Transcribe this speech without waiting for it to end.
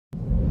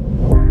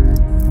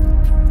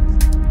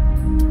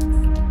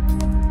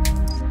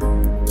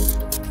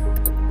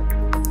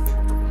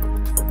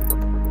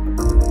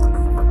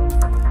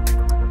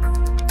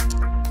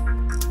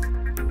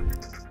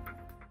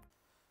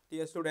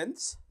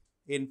students,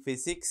 in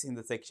physics in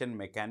the section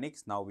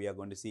mechanics. Now we are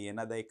going to see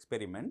another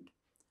experiment.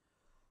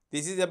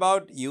 This is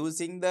about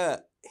using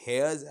the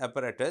Hare's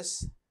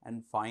apparatus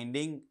and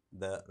finding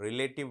the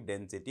relative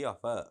density of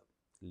a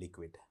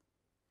liquid.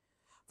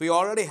 We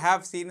already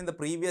have seen in the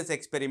previous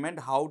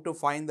experiment how to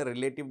find the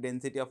relative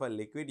density of a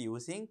liquid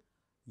using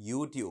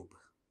U-tube.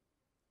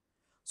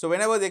 So,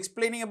 when I was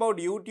explaining about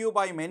U-tube,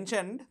 I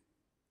mentioned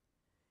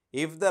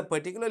if the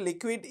particular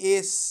liquid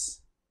is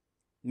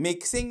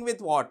mixing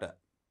with water,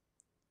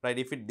 right,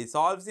 if it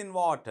dissolves in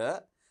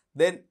water,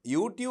 then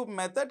U-tube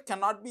method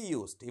cannot be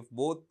used if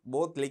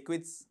both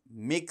liquids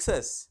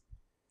mixes,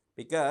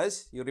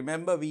 because you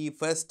remember we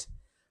first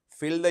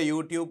fill the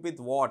U-tube with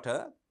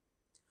water.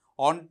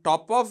 On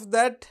top of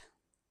that,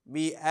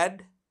 we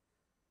add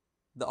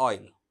the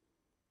oil.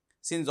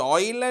 Since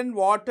oil and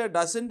water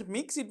doesn't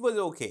mix, it was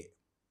okay.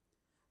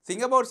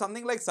 Think about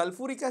something like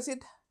sulfuric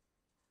acid.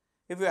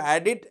 If you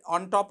add it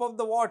on top of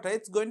the water,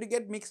 it's going to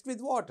get mixed with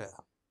water.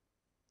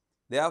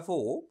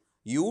 Therefore,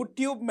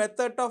 U-tube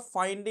method of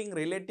finding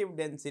relative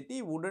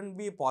density wouldn't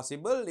be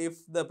possible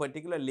if the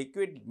particular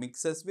liquid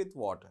mixes with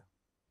water.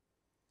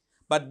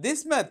 But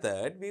this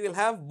method, we will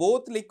have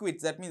both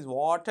liquids, that means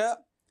water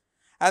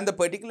and the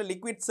particular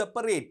liquid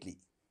separately.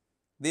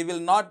 They will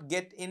not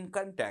get in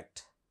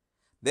contact.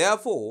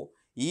 Therefore,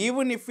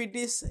 even if it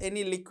is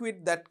any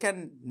liquid that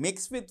can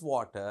mix with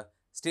water,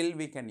 still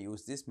we can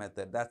use this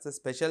method. That's a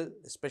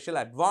special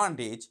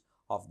advantage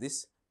of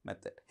this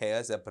method,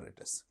 Hare's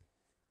apparatus.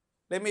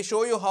 Let me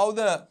show you how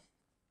the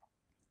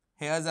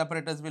Hare's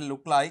apparatus will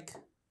look like.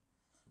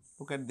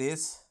 Look at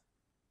this.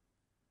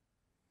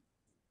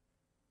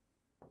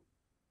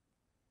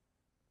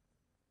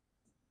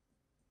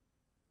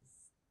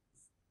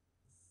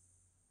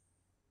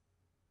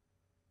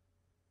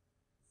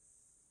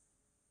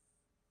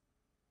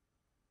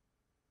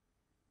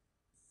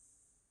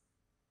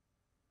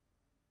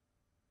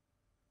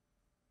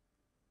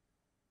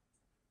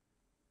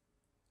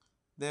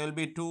 There will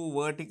be two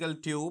vertical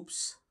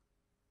tubes.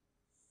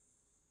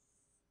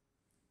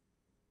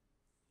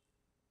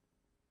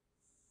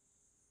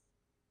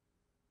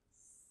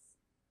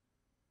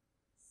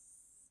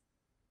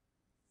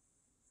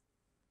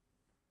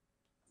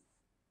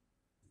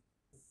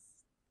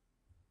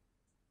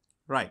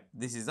 Right,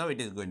 this is how it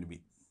is going to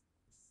be.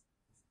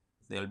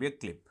 There will be a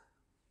clip.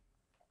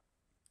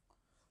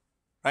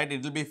 Right,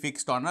 it will be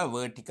fixed on a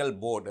vertical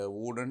board, a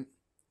wooden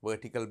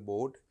vertical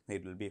board,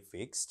 it will be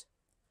fixed.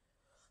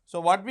 So,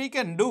 what we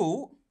can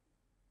do,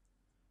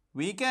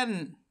 we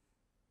can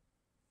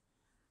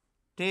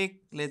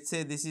take, let us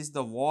say this is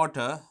the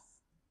water,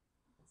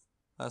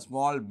 a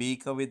small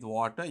beaker with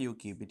water, you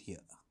keep it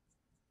here.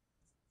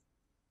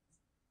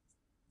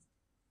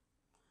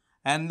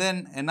 And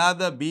then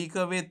another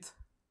beaker with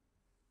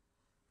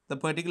the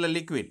particular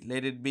liquid,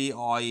 let it be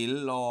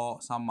oil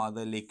or some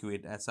other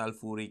liquid, as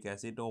sulfuric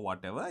acid or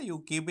whatever,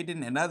 you keep it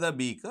in another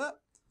beaker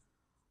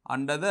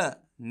under the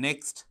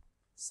next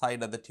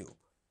side of the tube.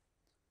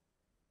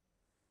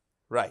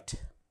 Right.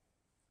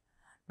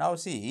 Now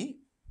see,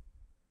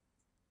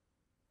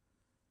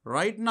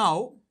 right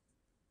now,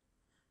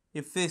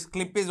 if this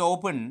clip is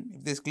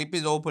open,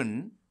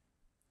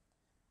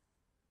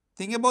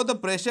 think about the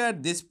pressure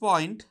at this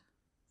point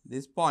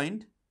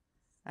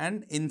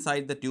and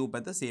inside the tube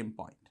at the same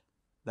point.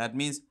 That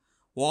means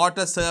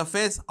water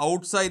surface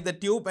outside the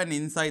tube and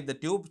inside the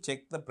tube,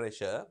 check the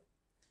pressure.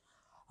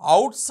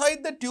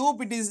 Outside the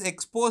tube, it is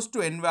exposed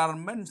to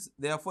environment,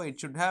 therefore, it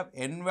should have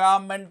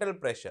environmental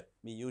pressure.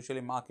 We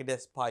usually mark it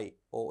as pi,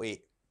 OA.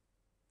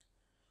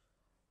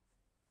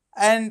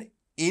 And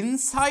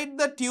inside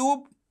the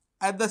tube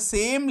at the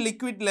same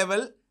liquid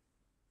level,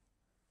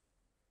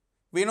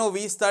 we know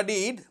we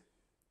studied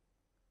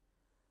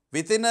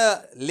within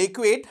a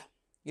liquid,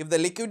 if the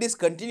liquid is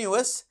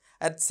continuous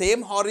at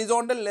same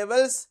horizontal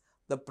levels,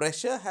 the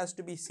pressure has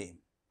to be same.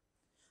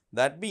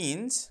 That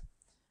means,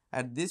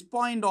 at this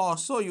point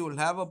also you will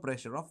have a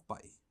pressure of pi.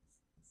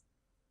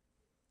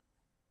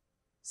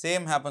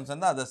 Same happens on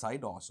the other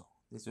side also.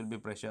 This will be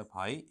pressure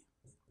pi.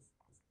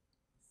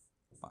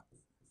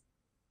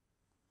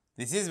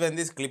 This is when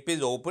this clip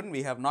is open,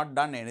 we have not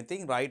done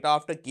anything. Right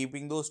after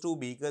keeping those two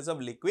beakers of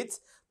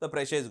liquids, the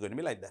pressure is going to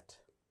be like that.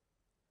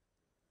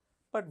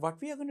 But what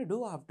we are going to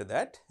do after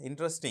that,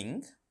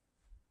 interesting,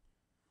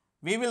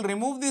 we will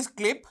remove this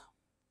clip,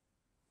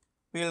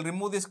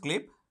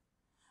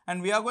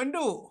 and we are going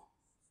to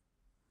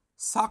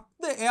suck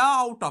the air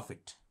out of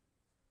it.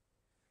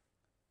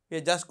 We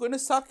are just going to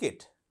suck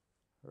it,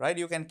 right?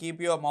 You can keep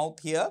your mouth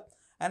here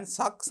and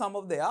suck some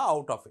of the air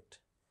out of it.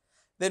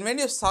 Then when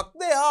you suck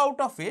the air out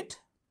of it,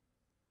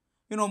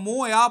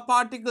 more air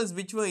particles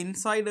which were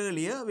inside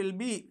earlier will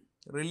be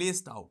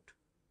released out.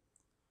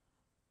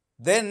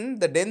 Then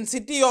the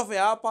density of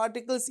air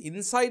particles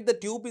inside the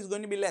tube is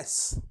going to be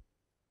less.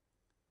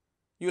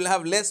 You will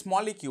have less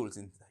molecules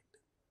inside.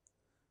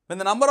 When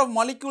the number of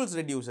molecules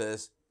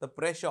reduces, the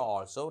pressure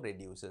also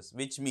reduces,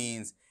 which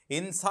means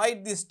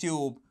inside this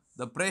tube,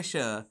 the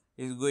pressure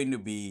is going to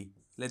be,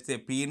 let us say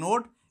P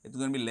naught, it is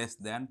going to be less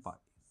than pi.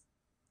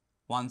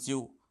 Once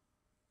you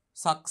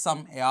suck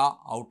some air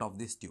out of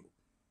this tube.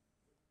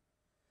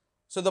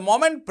 So, the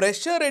moment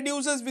pressure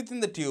reduces within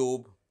the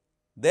tube,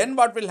 then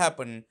what will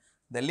happen?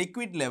 The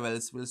liquid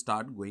levels will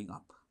start going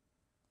up.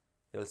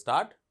 They will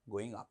start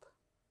going up.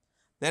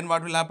 Then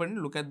what will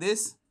happen? Look at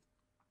this.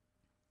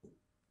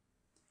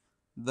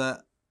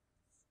 The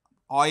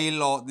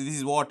oil, or this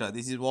is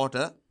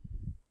water,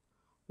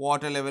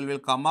 water level will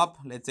come up.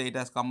 Let us say it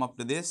has come up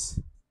to this,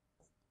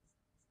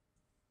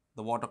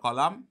 the water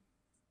column.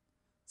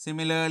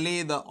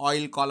 Similarly, the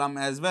oil column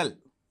as well.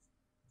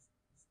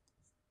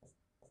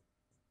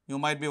 You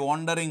might be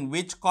wondering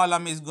which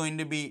column is going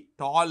to be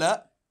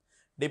taller.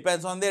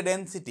 Depends on their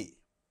density.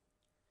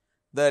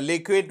 The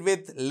liquid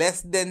with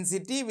less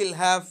density will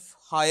have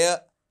higher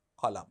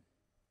column.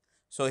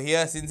 So,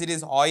 here since it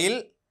is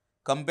oil,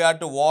 compared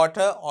to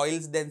water,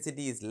 oil's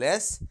density is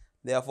less,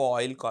 therefore,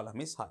 oil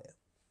column is higher.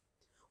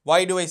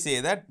 Why do I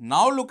say that?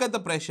 Now, look at the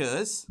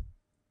pressures.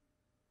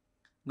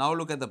 Now,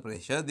 look at the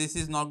pressure. This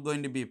is not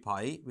going to be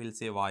pi, we will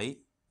say y.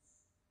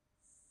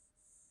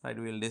 Right,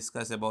 we will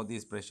discuss about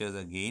these pressures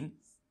again.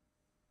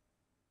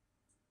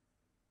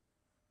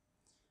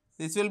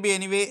 This will be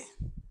anyway,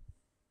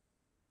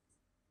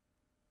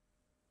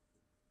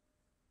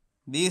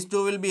 these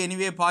two will be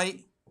anyway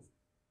pi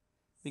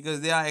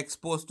because they are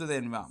exposed to the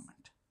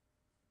environment.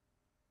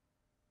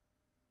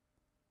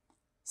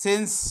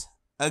 Since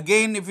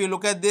again if you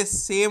look at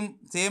this same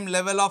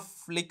level of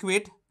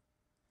liquid,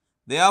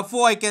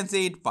 therefore I can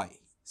say it pi,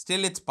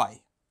 still it is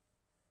pi.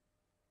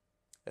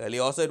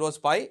 Earlier also it was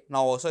pi,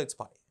 now also it is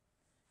pi.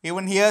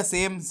 Even here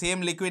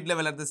same liquid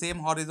level at the same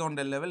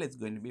horizontal level, it is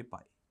going to be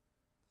pi.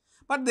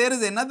 But there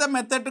is another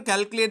method to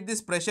calculate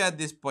this pressure at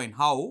this point.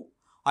 How?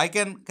 I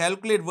can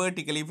calculate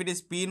vertically. If it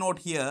is P naught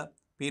here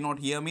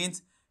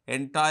means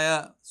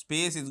entire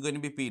space is going to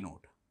be P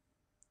naught.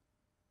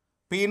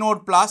 P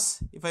naught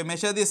plus, if I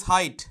measure this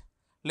height,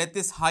 let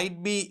this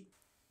height be,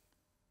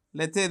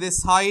 let us say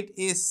this height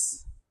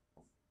is,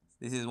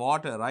 this is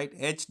water, right,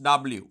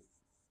 HW,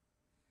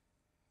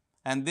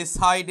 and this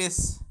height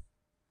is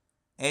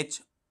H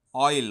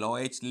oil or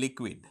H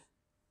liquid.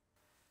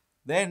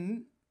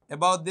 Then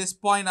about this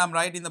point I am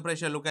writing the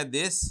pressure, look at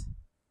this,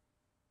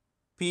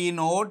 P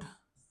naught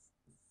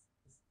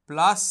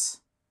plus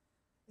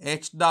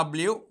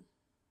HW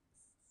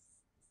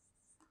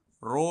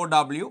rho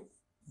W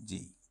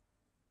G,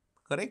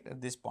 correct,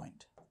 at this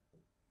point.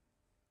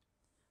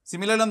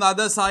 Similarly, on the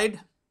other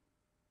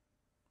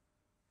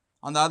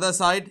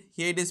side,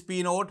 here it is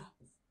P naught,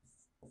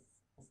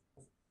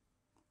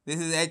 this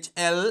is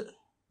HL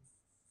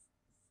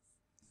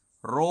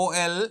rho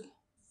L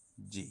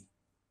G.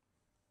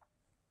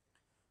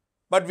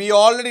 But we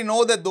already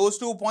know that those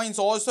 2 points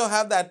also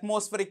have the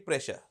atmospheric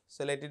pressure.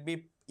 So, let it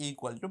be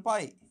equal to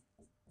pi.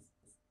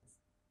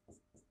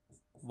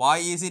 Why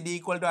is it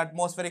equal to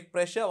atmospheric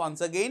pressure?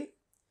 Once again,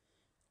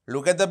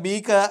 look at the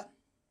beaker.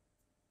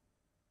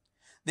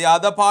 The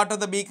other part of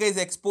the beaker is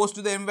exposed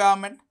to the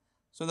environment.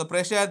 So, the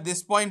pressure at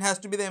this point has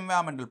to be the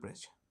environmental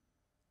pressure.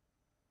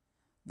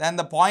 Then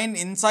the point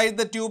inside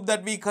the tube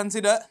that we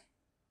consider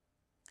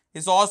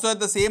is also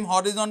at the same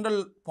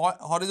horizontal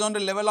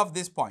level of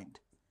this point.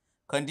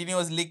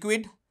 Continuous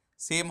liquid,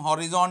 same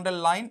horizontal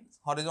line,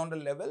 horizontal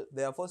level,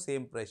 therefore,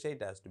 same pressure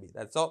it has to be.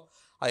 That is how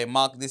I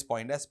mark this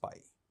point as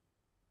pi.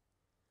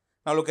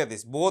 Now, look at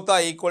this, both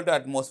are equal to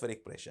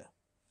atmospheric pressure.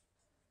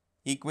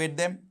 Equate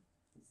them,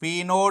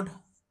 P naught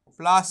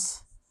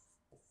plus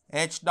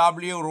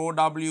HW rho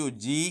W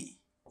G,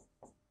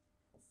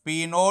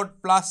 P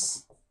naught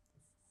plus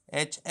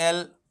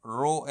HL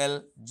rho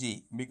L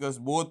G, because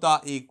both are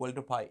equal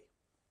to pi.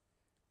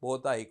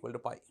 Both are equal to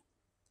pi.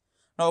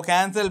 Now,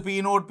 cancel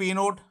P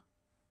naught,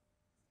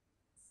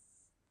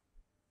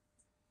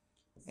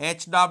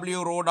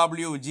 HW rho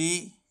W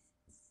G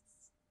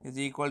is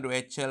equal to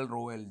HL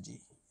rho L G.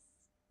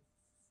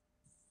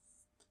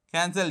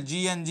 Cancel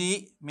G and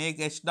G, make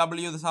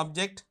HW the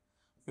subject,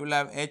 you will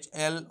have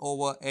HL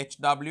over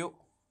HW,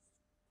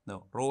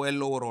 no, rho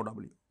L over rho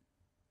W.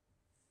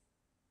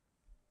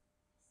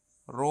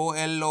 Rho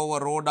L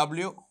over rho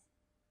W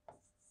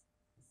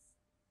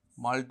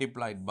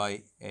multiplied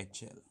by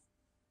HL.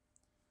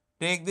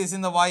 Take this in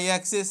the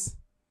y-axis,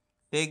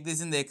 take this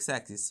in the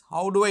x-axis.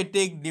 How do I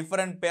take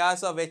different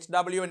pairs of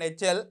HW and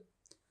HL?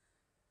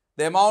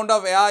 The amount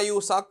of air you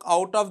suck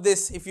out of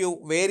this, if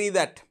you vary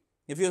that,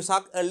 if you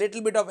suck a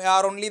little bit of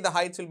air only, the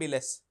heights will be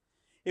less.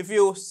 If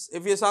you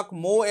suck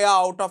more air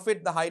out of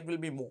it, the height will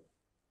be more.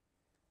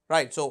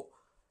 Right. So,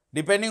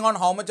 depending on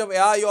how much of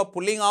air you are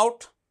pulling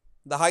out,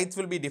 the heights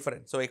will be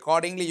different. So,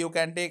 accordingly, you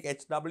can take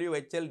HW,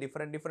 HL,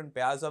 different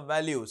pairs of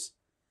values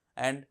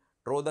and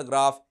draw the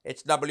graph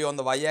HW on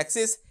the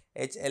y-axis,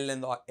 HL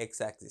on the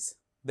x-axis.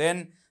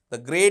 Then, the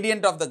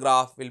gradient of the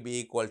graph will be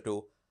equal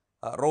to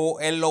rho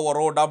L over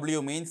rho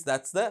W, means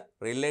that is the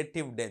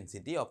relative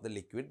density of the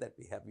liquid that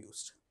we have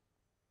used.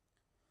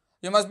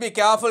 You must be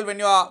careful when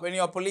you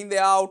are pulling the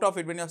air out of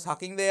it, when you are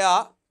sucking the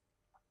air,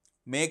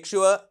 make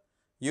sure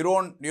you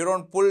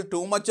don't pull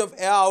too much of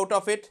air out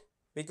of it,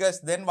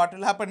 because then what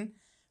will happen,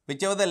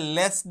 whichever the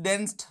less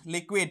dense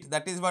liquid,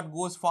 that is what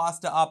goes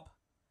faster up.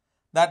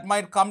 that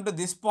might come to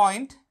this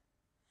point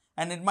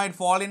and it might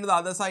fall into the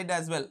other side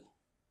as well.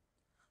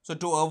 So,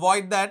 to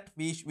avoid that,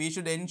 we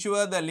should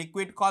ensure the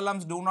liquid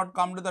columns do not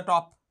come to the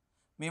top.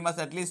 We must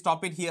at least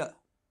stop it here.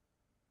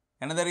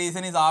 Another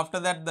reason is after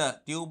that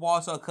the tube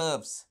also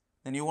curves,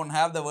 then you won't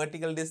have the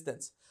vertical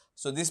distance.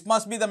 So, this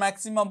must be the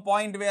maximum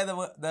point where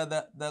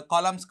the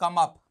columns come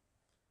up.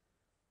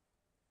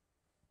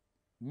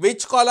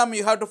 Which column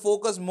you have to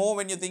focus more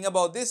when you think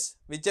about this?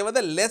 Whichever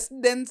the less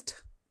dense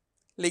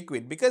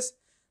liquid, because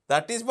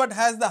that is what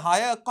has the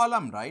higher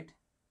column, right?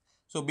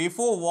 So,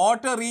 before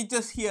water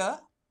reaches here,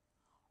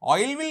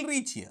 oil will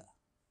reach here.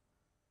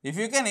 If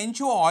you can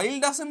ensure oil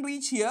doesn't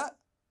reach here,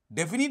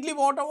 definitely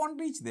water won't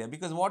reach there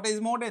because water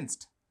is more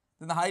dense.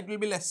 Then the height will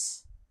be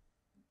less.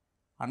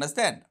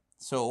 Understand?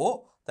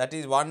 So, that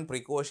is one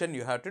precaution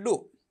you have to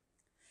do.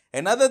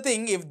 Another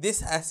thing, if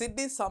this acid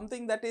is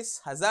something that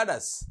is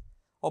hazardous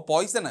or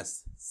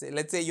poisonous, say,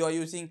 let's say you are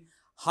using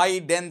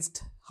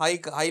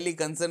highly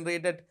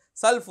concentrated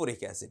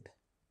sulfuric acid.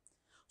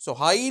 So,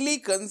 highly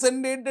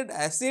concentrated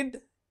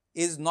acid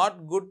is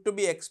not good to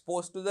be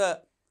exposed to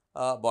the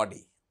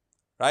body,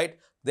 right?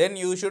 Then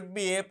you should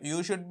be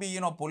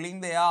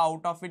pulling the air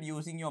out of it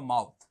using your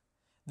mouth.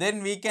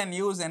 Then we can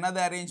use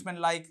another arrangement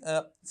like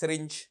a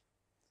syringe.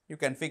 You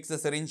can fix the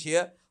syringe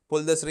here,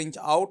 pull the syringe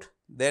out,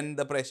 then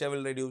the pressure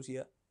will reduce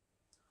here.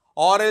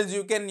 Or else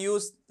you can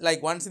use,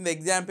 like once in the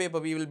exam paper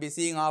we will be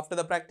seeing after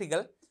the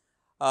practical,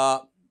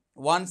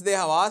 once they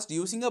have asked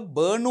using a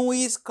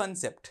Bernoulli's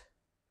concept.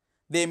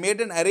 They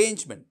made an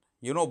arrangement.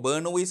 You know,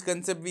 Bernoulli's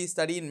concept we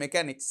study in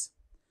mechanics.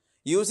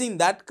 Using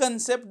that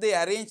concept,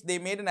 they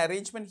made an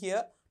arrangement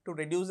here to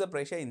reduce the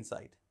pressure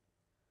inside.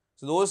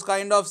 So, those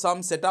kind of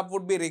some setup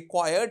would be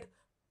required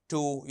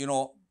to,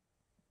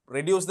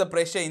 reduce the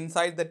pressure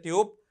inside the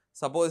tube.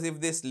 Suppose if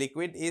this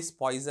liquid is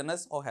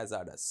poisonous or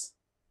hazardous,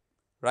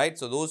 right?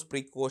 So, those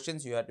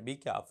precautions you have to be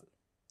careful.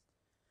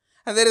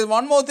 And there is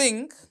one more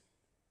thing.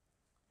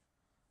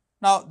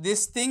 Now,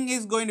 this thing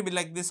is going to be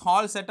like this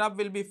whole setup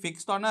will be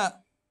fixed on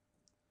a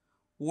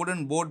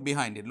wooden board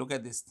behind it. Look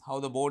at this, how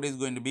the board is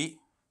going to be.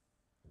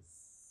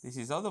 This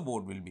is how the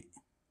board will be.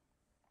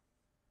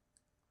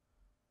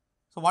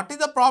 So, what is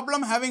the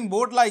problem having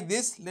board like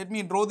this? Let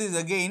me draw this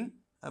again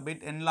a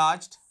bit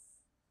enlarged.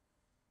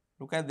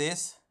 Look at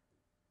this.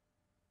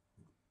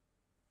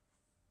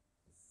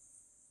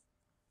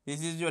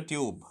 This is your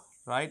tube,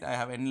 right? I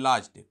have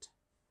enlarged it.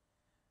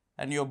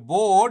 And your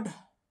board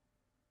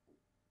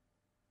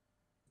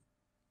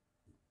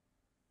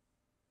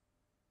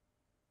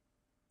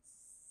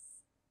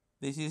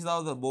this is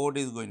how the board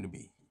is going to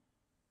be.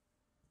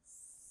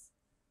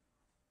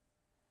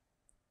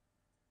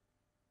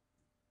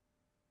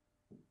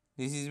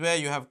 This is where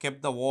you have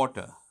kept the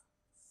water,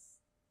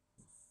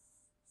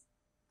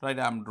 right?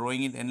 I am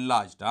drawing it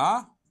enlarged.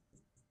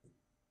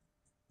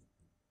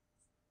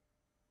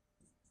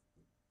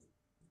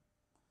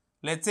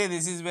 Let's say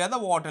this is where the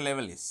water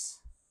level is.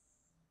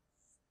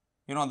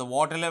 You know, the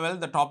water level,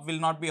 the top will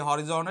not be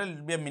horizontal, it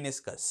will be a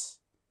meniscus.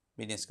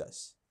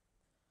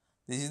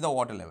 This is the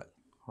water level,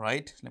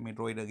 right? Let me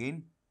draw it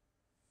again.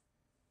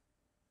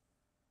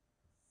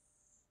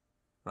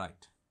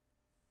 Right.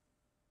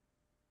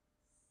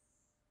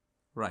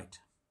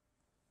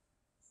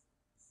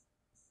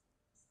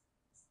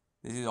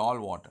 This is all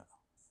water.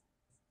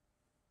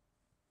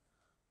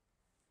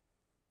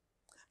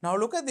 Now,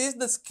 look at this,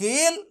 the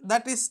scale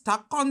that is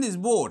stuck on this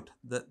board,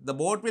 the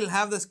board will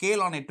have the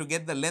scale on it to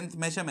get the length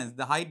measurements,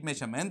 the height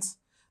measurements.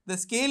 The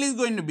scale is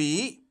going to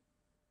be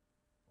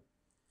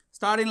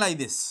starting like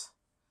this.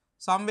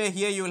 Somewhere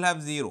here you will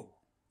have 0,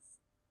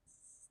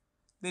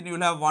 then you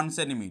will have 1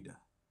 centimeter,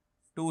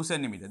 2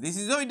 centimeter. This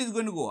is how it is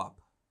going to go up.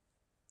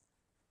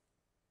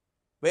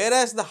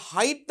 Whereas the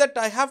height that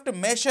I have to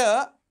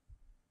measure,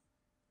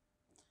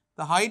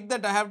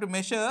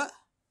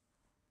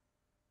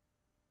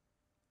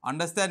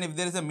 understand, if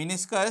there is a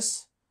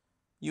meniscus,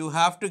 you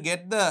have to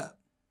get the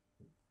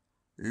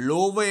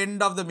lower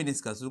end of the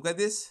meniscus. Look at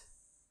this,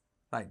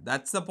 right?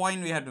 That's the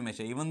point we have to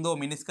measure. Even though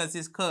meniscus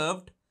is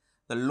curved,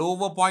 the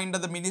lower point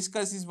of the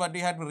meniscus is what we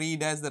have to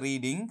read as the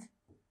reading.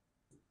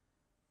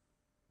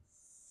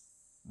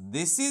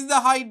 This is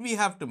the height we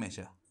have to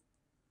measure.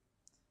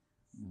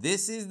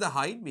 This is the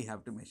height we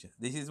have to measure.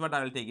 This is what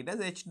I will take it as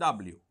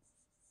HW.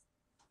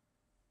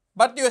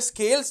 But your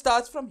scale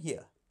starts from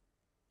here.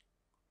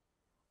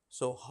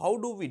 So, how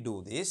do we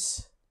do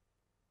this?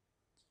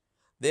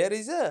 There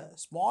is a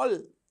small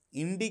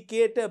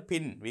indicator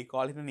pin, we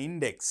call it an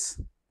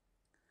index.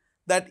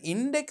 That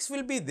index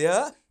will be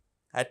there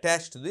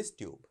attached to this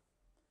tube.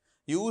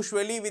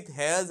 Usually with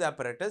Hare's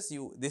apparatus,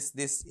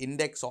 this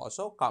index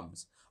also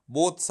comes.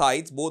 Both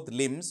sides, both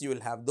limbs, you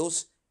will have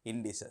those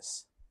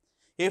indices.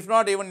 If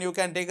not, even you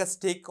can take a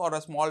stick or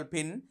a small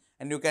pin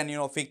and you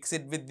can fix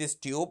it with this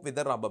tube with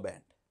a rubber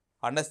band.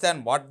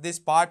 Understand what this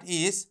part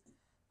is?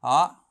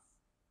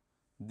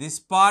 This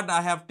part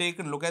I have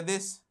taken, look at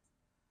this.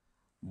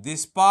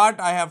 This part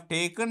I have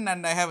taken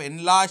and I have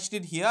enlarged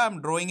it here. I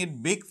am drawing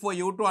it big for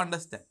you to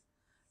understand.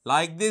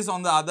 Like this,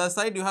 on the other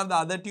side you have the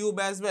other tube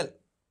as well.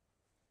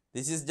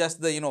 This is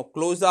just the,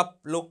 close up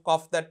look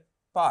of that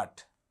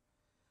part.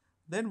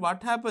 Then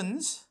what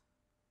happens?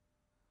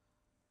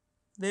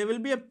 There will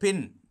be a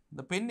pin.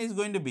 The pin is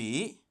going to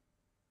be,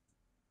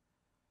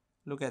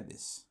 look at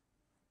this.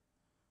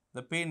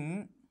 The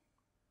pin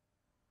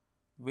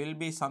will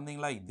be something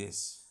like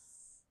this.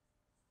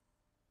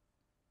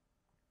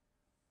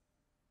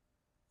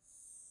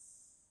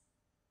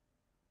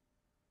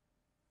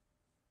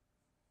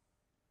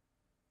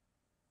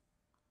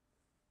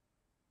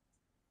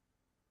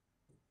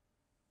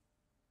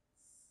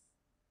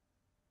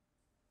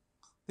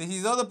 This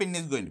is how the pin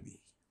is going to be.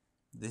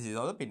 This is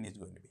how the pin is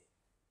going to be.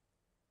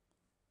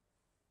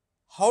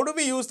 How do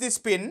we use this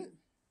pin?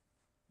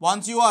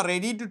 Once you are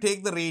ready to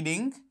take the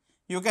reading,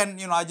 you can,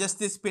 adjust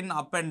this pin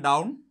up and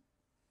down.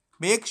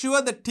 Make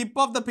sure the tip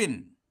of the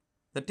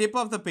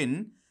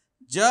pin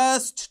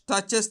just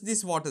touches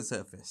this water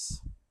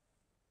surface.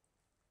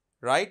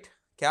 Right?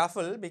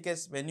 Careful,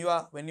 because when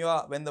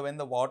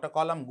the water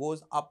column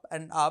goes up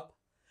and up,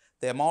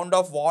 the amount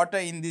of water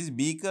in this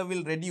beaker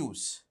will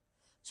reduce.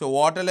 So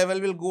water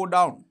level will go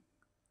down.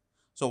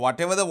 So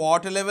whatever the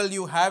water level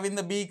you have in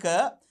the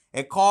beaker,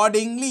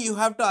 accordingly you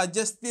have to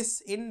adjust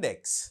this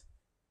index.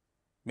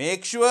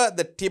 Make sure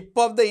the tip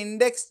of the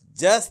index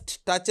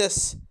just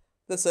touches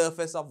the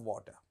surface of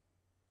water.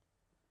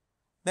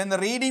 Then the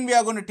reading we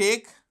are going to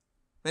take,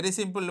 very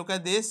simple, look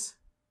at this.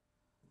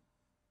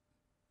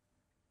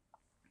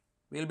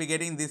 We will be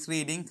getting this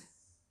reading.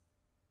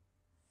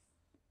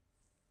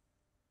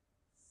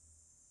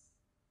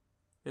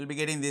 We will be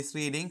getting this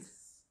reading.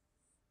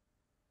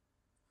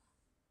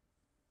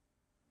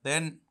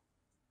 Then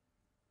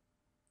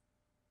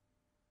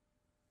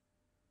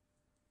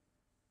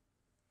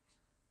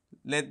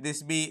let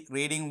this be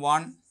reading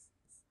 1,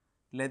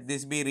 let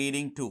this be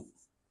reading 2.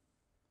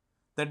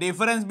 The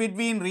difference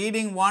between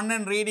reading 1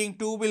 and reading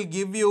 2 will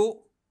give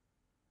you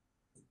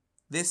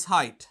this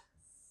height,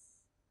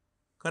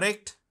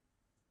 correct?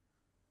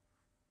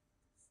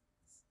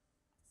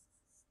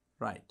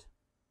 Right.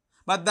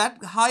 But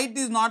that height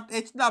is not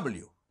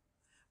HW.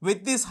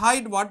 With this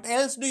height, what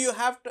else do you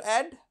have to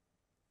add?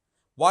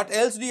 What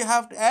else do you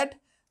have to add?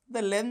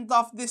 The length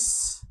of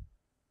this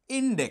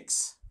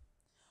index.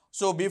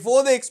 So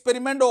before the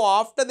experiment or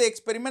after the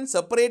experiment,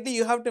 separately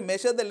you have to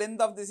measure the length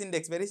of this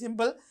index. Very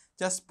simple.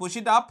 Just push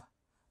it up,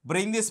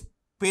 bring this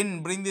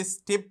pin, bring this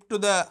tip to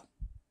the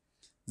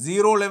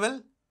 0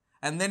 level,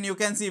 and then you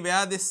can see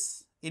where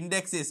this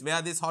index is,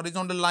 where this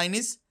horizontal line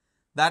is.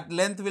 That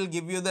length will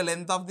give you the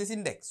length of this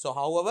index. So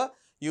however,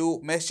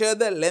 you measure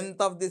the length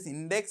of this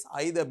index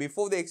either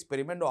before the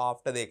experiment or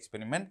after the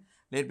experiment.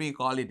 Let me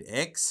call it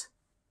X.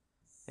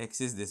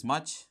 X is this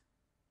much.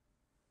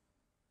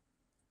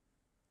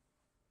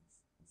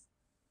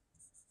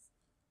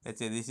 Let's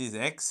say this is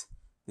X,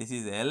 this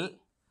is L.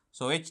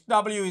 So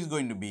HW is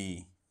going to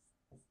be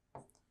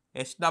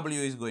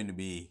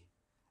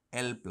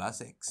L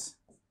plus X.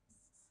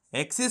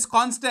 X is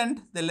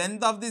constant. The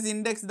length of this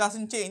index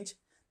doesn't change.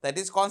 That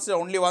is constant.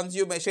 Only once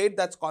you measure it,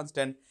 that's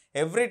constant.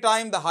 Every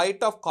time the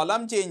height of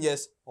column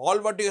changes, all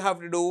what you have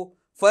to do,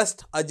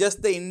 first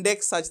adjust the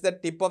index such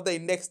that tip of the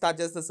index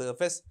touches the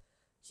surface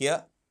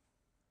here.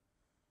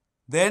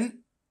 Then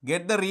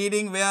get the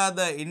reading where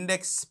the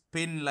index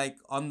pin, like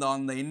on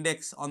the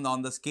index on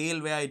the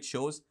scale where it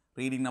shows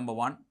reading number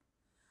 1.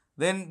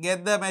 Then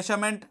get the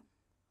measurement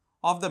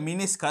of the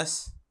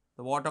meniscus,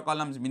 the water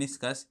column's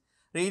meniscus.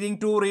 Reading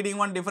 2, reading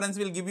 1 difference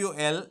will give you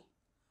L.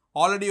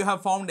 Already you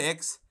have found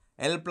X.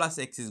 L plus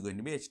X is going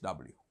to be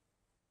HW.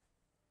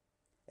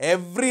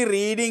 Every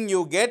reading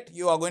you get,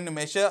 you are going to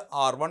measure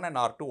R1 and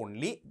R2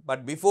 only.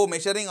 But before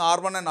measuring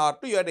R1 and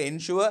R2, you have to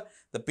ensure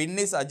the pin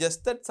is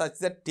adjusted such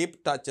that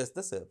tip touches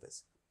the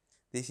surface.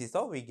 This is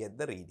how we get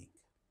the reading.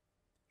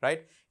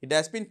 Right? It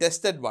has been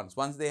tested once.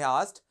 Once they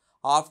asked,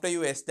 after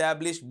you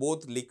establish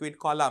both liquid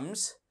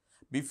columns,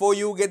 before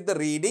you get the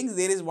readings,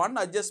 there is one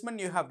adjustment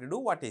you have to do.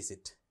 What is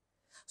it?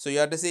 So you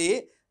have to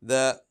say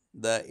the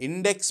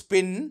index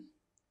pin,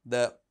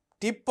 the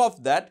tip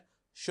of that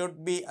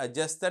should be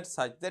adjusted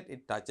such that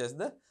it touches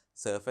the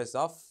surface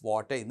of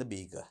water in the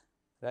beaker.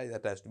 Right?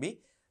 That has to be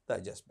the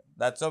adjustment.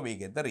 That's how we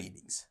get the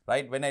readings.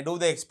 Right? When I do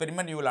the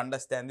experiment, you will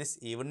understand this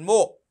even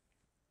more.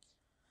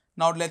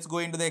 Now let's go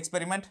into the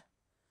experiment.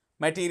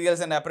 Materials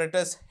and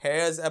apparatus,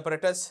 Hare's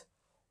apparatus,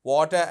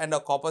 water and a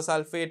copper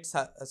sulfate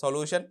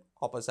solution.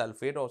 Copper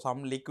sulfate or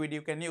some liquid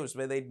you can use,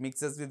 whether it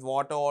mixes with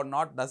water or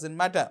not, doesn't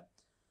matter.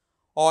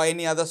 Or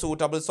any other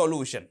suitable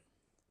solution.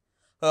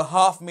 A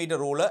half-meter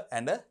ruler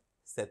and a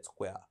set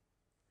square.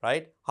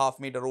 Right?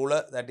 Half-meter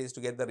ruler, that is to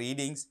get the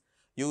readings.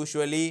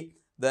 Usually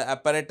the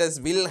apparatus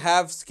will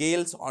have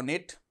scales on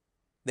it.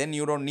 Then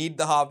you don't need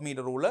the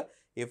half-meter ruler.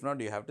 If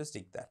not, you have to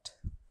stick that.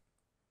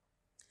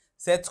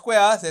 Set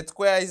square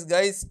is,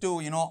 guys,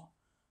 to,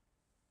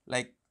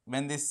 like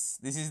when this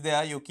is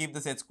there, you keep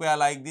the set square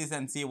like this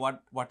and see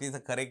what is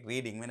the correct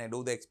reading. When I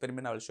do the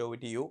experiment, I will show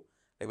it to you.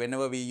 Like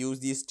whenever we use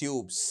these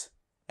tubes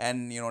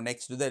and,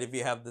 next to that, if we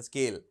have the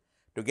scale,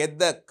 to get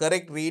the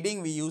correct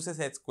reading, we use a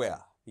set square.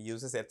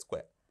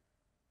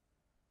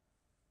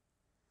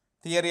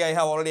 Theory I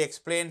have already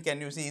explained.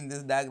 Can you see in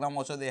this diagram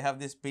also they have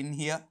this pin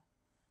here,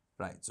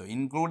 right? So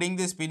including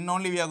this pin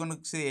only we are going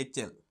to say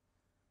HL.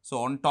 So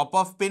on top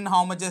of pin,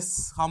 how much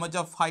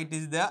of height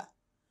is there?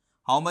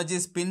 How much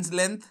is pin's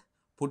length?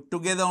 Put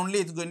together only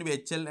it's going to be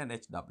HL and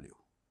HW.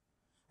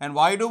 And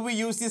why do we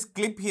use this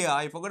clip here?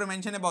 I forgot to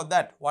mention about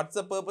that. What's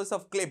the purpose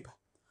of clip?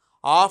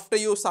 After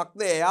you suck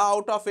the air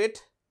out of it,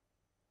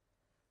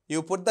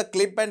 you put the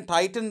clip and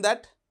tighten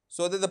that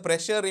so that the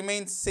pressure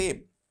remains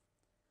same,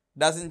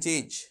 doesn't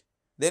change.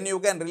 Then you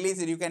can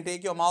release it. You can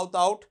take your mouth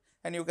out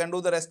and you can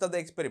do the rest of the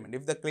experiment.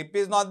 If the clip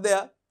is not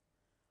there,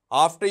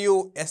 after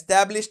you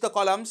establish the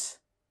columns,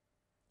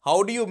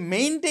 how do you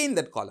maintain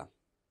that column?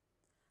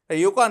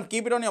 You can't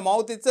keep it on your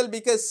mouth itself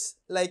because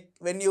like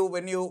when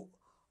you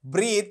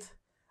breathe,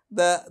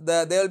 there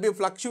will be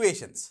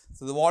fluctuations.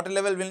 So the water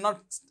level will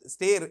not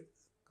stay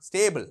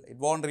stable. It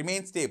won't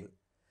remain stable.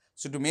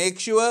 So to make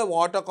sure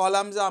water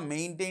columns are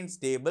maintained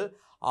stable,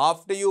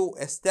 after you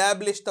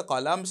establish the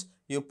columns,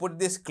 you put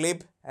this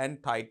clip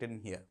and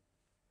tighten here.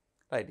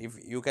 Right, if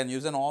you can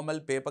use a normal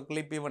paper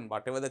clip, even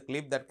whatever the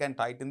clip that can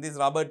tighten this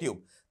rubber tube.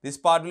 This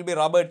part will be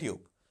rubber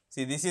tube.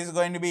 See, this is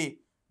going to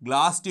be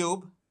glass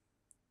tube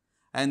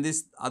and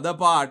this other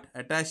part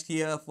attached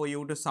here for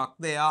you to suck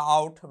the air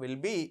out will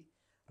be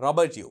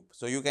rubber tube.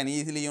 So you can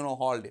easily,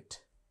 hold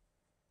it.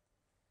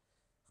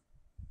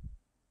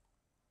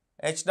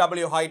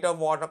 HW, height of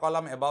water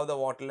column above the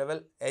water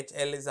level.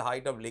 HL is the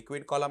height of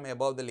liquid column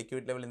above the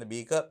liquid level in the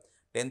beaker.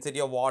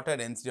 Density of water,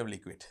 density of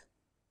liquid.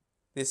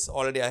 This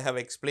already I have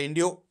explained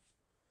you.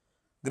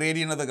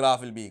 Gradient of the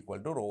graph will be equal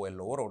to rho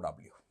L over rho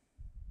W.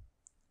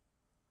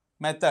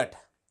 Method.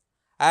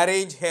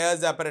 Arrange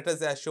Hare's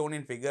apparatus as shown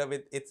in figure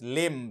with its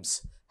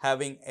limbs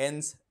having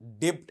ends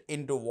dipped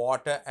into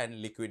water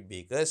and liquid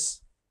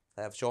beakers.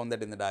 I have shown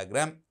that in the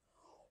diagram.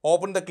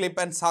 Open the clip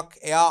and suck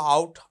air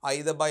out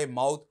either by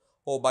mouth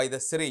or by the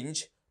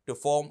syringe to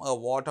form a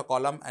water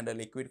column and a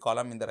liquid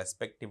column in the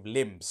respective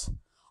limbs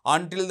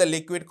until the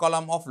liquid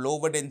column of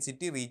lower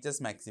density reaches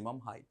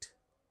maximum height.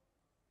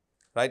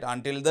 Right,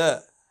 until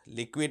the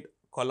liquid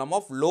column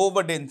of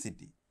lower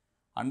density.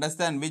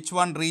 Understand which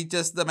one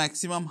reaches the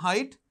maximum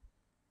height?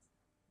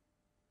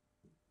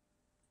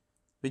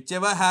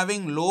 Whichever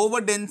having lower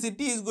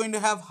density is going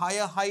to have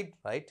higher height,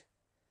 right?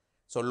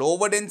 So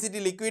lower density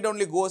liquid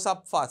only goes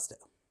up faster,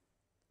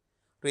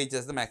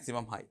 reaches the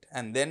maximum height,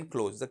 and then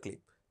close the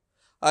clip.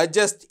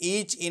 Adjust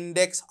each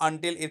index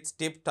until its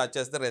tip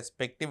touches the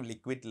respective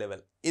liquid level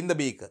in the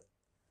beaker.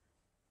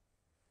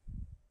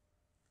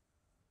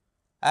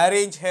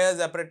 Arrange Hare's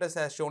apparatus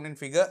as shown in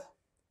figure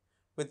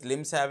with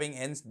limbs having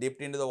ends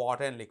dipped into the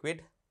water and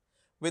liquid.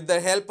 With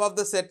the help of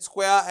the set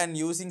square and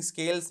using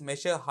scales,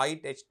 measure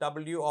height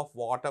HW of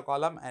water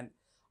column and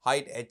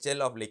height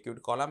HL of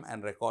liquid column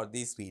and record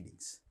these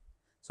readings.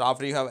 So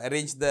after you have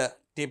arranged the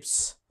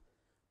tips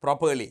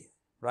properly,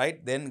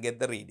 right, then get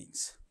the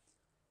readings.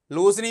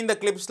 Loosening the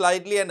clip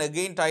slightly and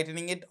again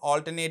tightening it,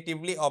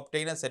 alternatively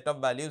obtain a set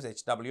of values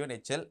HW and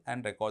HL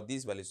and record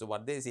these values. So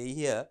what they say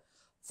here,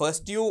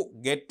 first you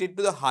get it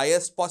to the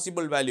highest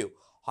possible value.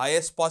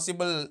 Highest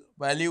possible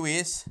value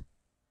is,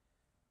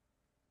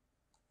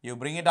 you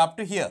bring it up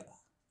to here,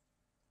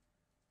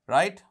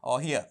 right,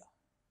 or here.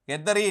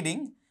 Get the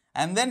reading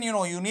and then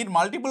you need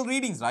multiple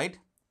readings, right.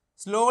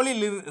 Slowly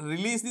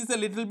release this a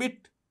little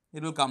bit,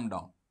 it will come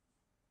down.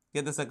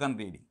 Get the second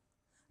reading.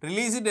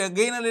 Release it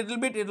again a little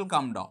bit, it will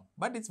come down.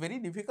 But it's very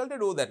difficult to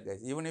do that,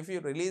 guys. Even if you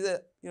release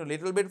a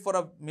little bit for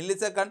a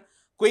millisecond,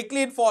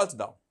 quickly it falls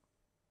down.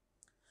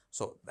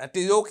 So that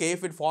is okay.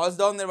 If it falls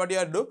down, then what you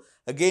have to do?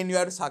 Again, you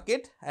have to suck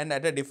it and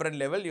at a different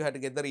level, you have to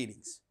get the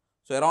readings.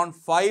 So around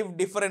 5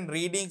 different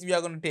readings we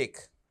are going to take.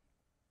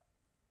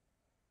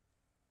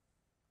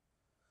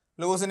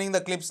 Loosening the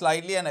clip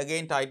slightly and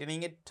again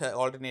tightening it,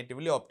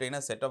 alternatively obtain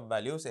a set of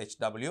values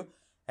HW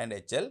and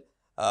HL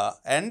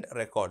and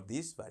record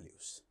these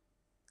values.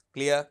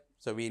 Clear?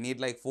 So we need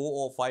like 4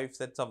 or 5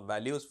 sets of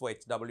values for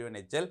HW and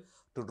HL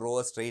to draw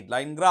a straight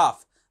line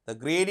graph. The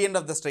gradient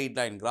of the straight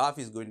line graph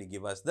is going to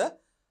give us the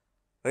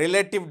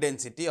relative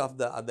density of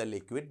the other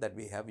liquid that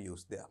we have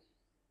used there.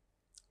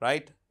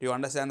 Right? Do you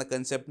understand the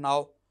concept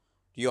now?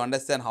 Do you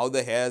understand how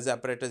the Hare's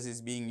apparatus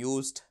is being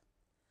used?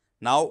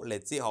 Now,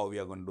 let's see how we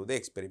are going to do the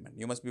experiment.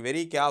 You must be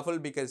very careful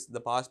because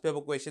the past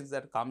paper questions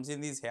that comes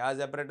in these Hare's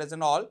apparatus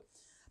and all,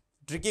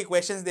 tricky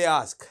questions they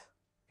ask,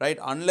 right?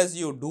 Unless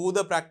you do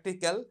the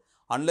practical,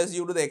 unless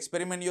you do the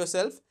experiment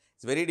yourself,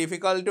 it's very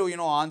difficult to,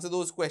 answer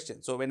those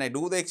questions. So, when I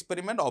do the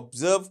experiment,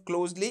 observe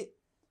closely,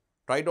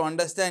 try to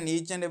understand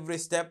each and every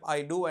step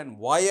I do and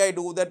why I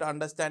do that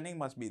understanding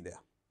must be there,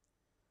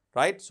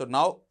 right? So,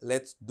 now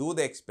let's do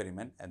the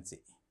experiment and see.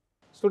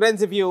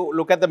 Students, if you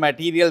look at the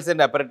materials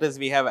and apparatus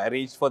we have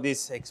arranged for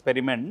this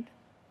experiment,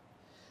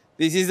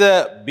 this is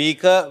a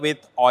beaker with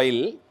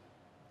oil.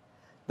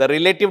 The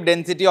relative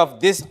density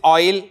of this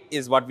oil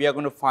is what we are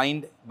going to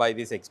find by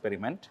this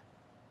experiment.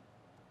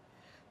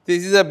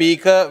 This is a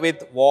beaker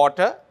with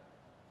water,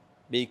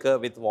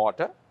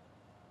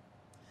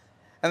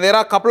 and there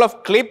are a couple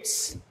of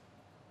clips.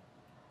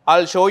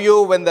 I'll show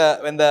you when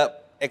the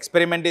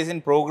experiment is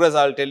in progress,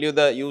 I will tell you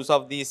the use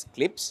of these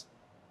clips.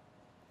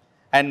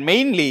 And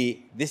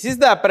mainly, this is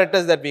the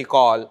apparatus that we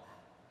call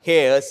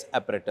Hare's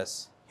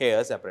apparatus.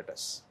 Hare's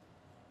apparatus.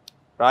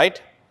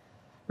 Right?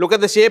 Look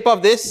at the shape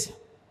of this.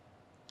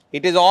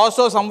 It is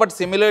also somewhat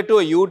similar to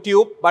a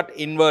U-tube, but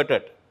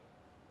inverted.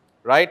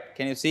 Right?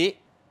 Can you see?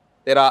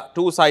 There are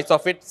two sides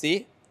of it.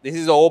 See, this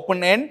is the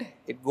open end.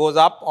 It goes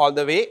up all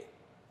the way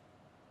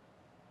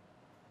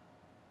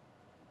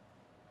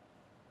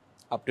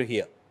up to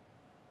here.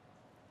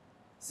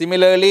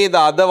 Similarly, the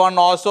other one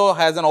also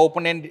has an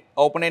open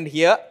end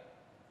here,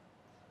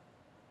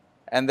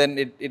 and then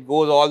it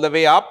goes all the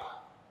way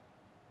up,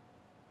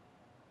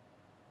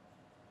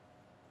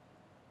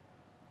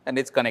 and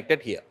it's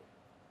connected here.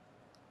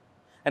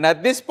 And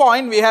at this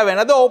point, we have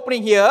another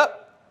opening here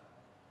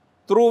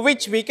through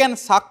which we can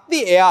suck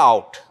the air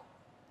out.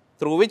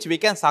 Through which we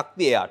can suck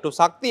the air. To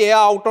suck the air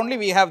out only,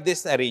 we have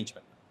this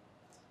arrangement.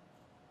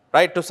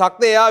 Right? To suck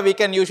the air, we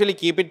can usually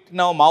keep it in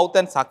our mouth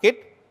and suck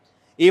it.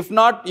 If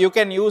not, you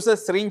can use a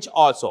syringe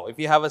also. If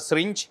you have a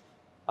syringe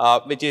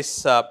which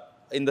is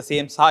in the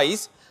same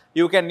size,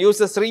 you can use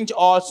a syringe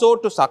also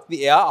to suck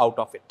the air out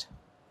of it.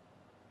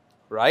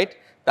 Right?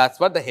 That's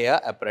what the Hare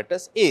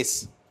apparatus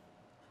is.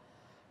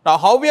 Now,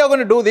 how we are going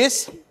to do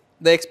this,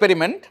 the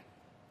experiment,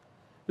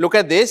 look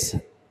at this.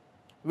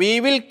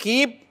 We will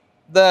keep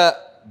the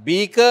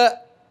beaker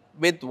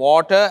with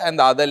water and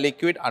the other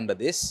liquid under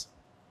this.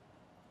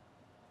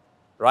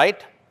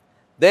 Right?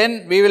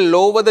 Then we will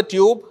lower the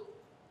tube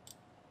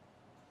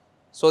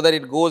so that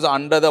it goes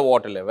under the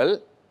water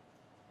level.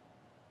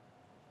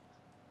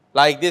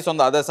 Like this. On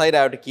the other side,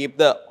 I have to keep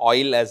the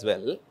oil as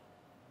well.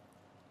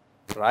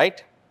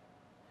 Right?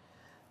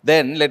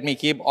 Then let me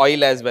keep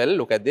oil as well.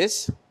 Look at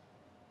this.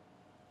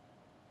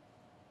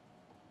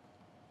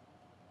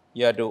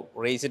 You have to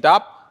raise it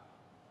up.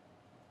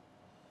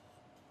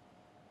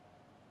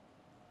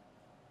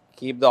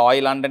 Keep the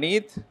oil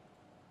underneath.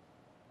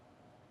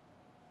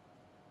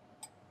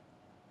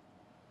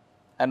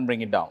 And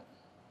bring it down.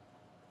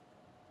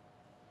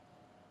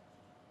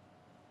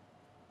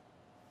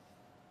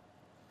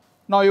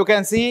 Now, you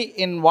can see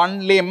in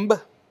one limb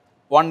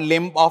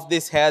of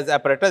this Hare's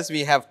apparatus,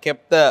 we have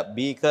kept the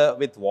beaker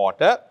with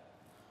water.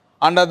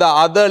 Under the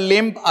other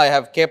limb, I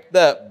have kept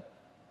the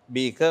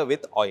beaker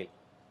with oil.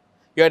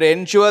 You have to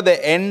ensure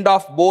the end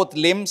of both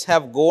limbs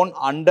have gone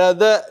under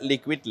the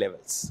liquid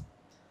levels.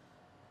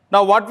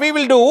 Now, what we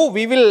will do,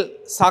 we will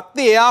suck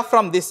the air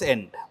from this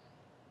end.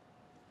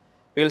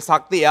 We will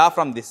suck the air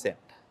from this end.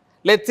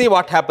 Let's see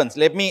what happens.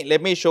 Let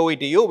me show it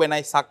to you. When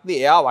I suck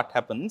the air, what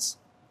happens?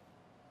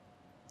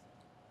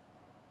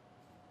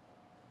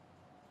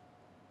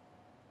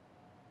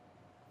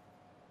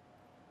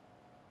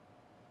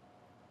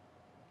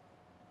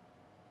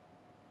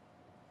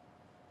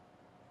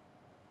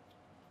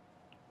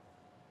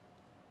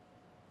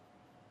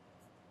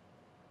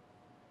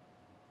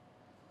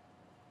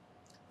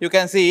 You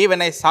can see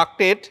when I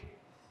sucked it,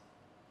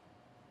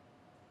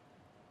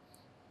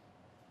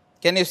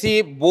 can you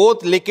see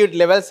both liquid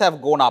levels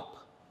have gone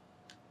up?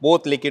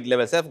 Both liquid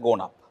levels have gone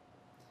up.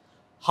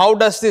 How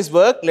does this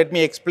work? Let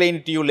me explain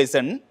it to you.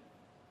 Listen.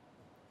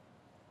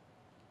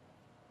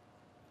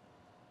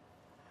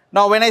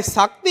 Now, when I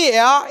suck the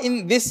air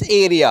in this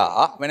area,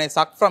 when I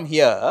suck from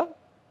here,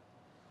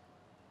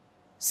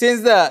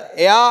 since the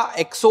air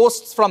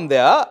exhausts from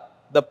there,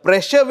 the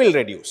pressure will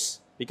reduce,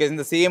 because in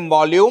the same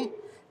volume,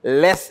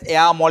 less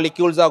air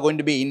molecules are going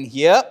to be in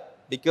here.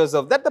 Because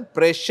of that, the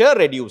pressure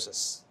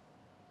reduces.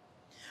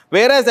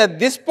 Whereas at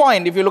this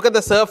point, if you look at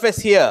the surface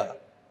here,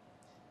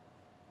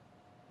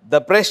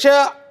 the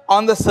pressure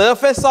on the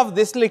surface of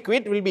this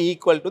liquid will be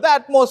equal to the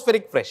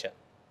atmospheric pressure.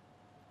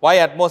 Why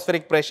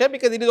atmospheric pressure?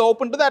 Because it is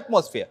open to the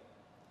atmosphere.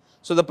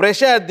 So, the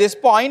pressure at this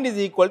point is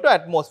equal to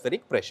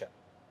atmospheric pressure.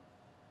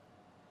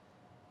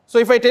 So,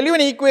 if I tell you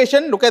an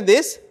equation, look at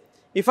this.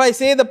 If I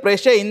say the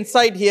pressure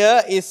inside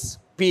here is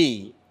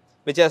P,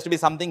 which has to be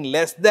something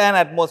less than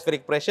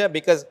atmospheric pressure,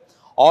 because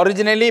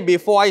originally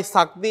before I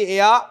sucked the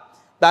air,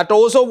 that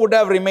also would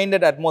have remained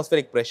at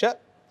atmospheric pressure.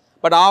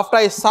 But after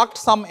I sucked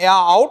some air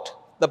out,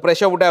 the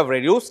pressure would have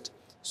reduced.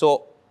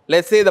 So,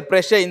 let us say the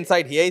pressure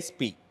inside here is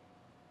P.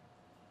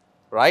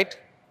 Right?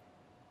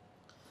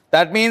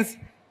 That means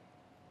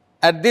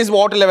at this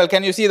water level,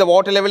 can you see the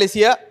water level is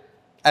here?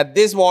 At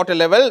this water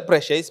level,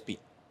 pressure is P.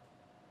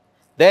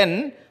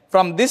 Then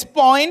from this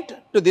point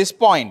to this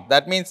point,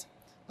 that means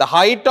the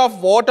height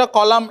of water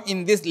column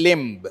in this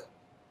limb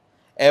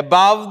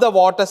above the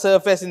water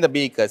surface in the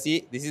beaker.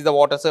 See, this is the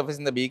water surface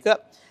in the beaker.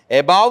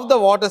 Above the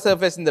water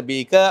surface in the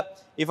beaker,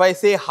 if I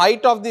say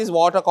height of this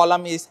water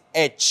column is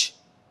H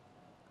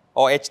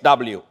or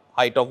HW,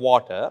 height of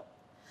water,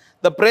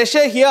 the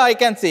pressure here I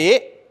can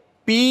say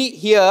P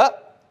here,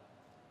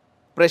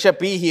 pressure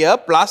P here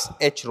plus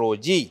H rho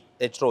G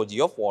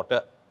of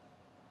water.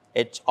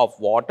 H of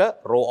water,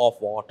 rho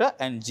of water,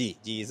 and G.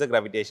 G is a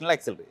gravitational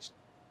acceleration.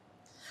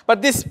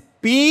 But this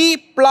P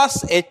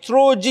plus H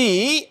rho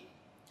G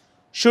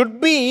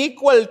should be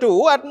equal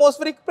to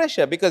atmospheric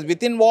pressure, because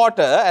within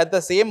water at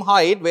the same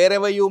height,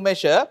 wherever you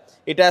measure,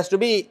 it has to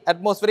be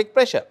atmospheric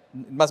pressure.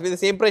 It must be the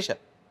same pressure.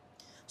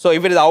 So,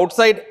 if it is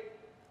outside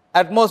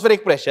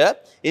atmospheric pressure,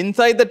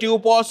 inside the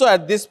tube also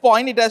at this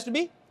point it has to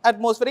be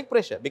atmospheric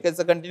pressure, because it's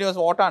a continuous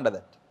water under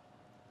that.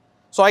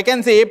 So, I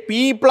can say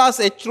P plus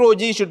H rho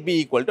g should be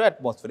equal to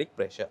atmospheric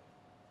pressure.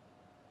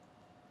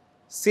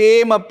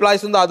 Same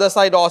applies on the other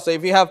side also.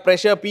 If you have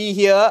pressure P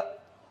here,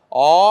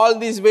 all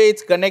these way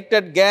it's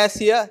connected gas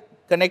here,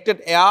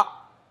 connected air.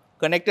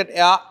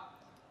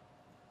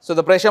 So,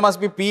 the pressure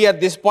must be P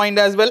at this point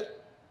as well.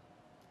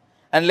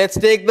 And let us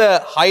take the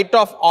height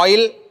of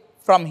oil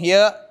from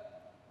here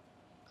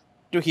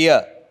to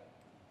here,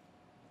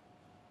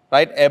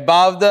 right,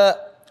 above the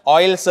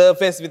oil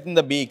surface within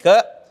the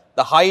beaker.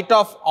 The height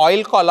of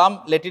oil column,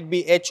 let it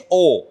be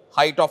HO,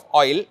 height of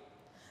oil.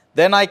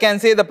 Then I can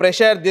say the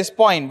pressure at this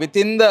point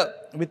within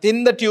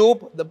the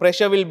tube, the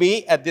pressure will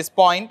be at this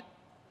point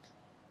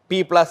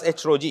P plus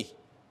H rho g.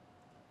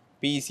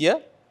 P is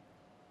here,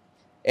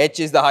 H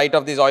is the height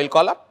of this oil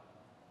column,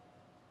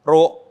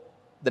 rho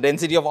the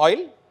density of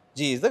oil,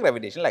 g is the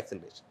gravitational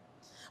acceleration.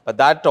 But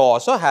that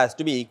also has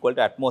to be equal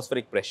to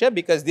atmospheric pressure,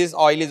 because this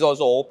oil is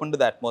also open to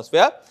the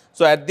atmosphere.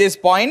 So, at this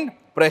point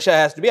pressure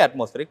has to be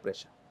atmospheric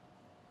pressure.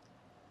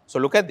 So,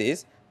 look at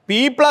this,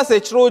 P plus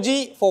H rho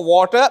g for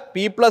water,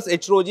 P plus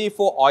H rho g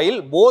for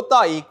oil, both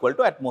are equal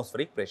to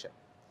atmospheric pressure.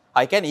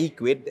 I can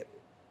equate them.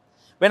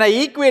 When I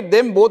equate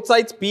them, both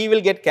sides P will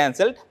get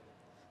cancelled.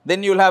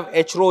 Then you will have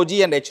H rho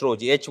g and H rho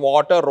g, H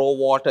water, rho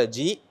water,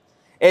 g,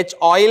 H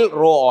oil,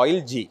 rho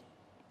oil, g.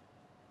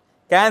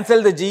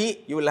 Cancel the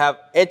g, you will have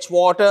H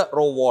water,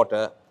 rho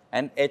water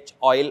and H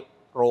oil,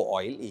 rho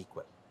oil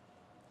equal.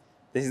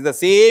 This is the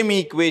same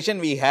equation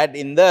we had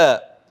in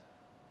the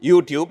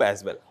U tube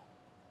as well,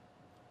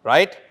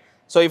 right.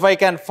 So, if I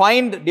can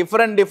find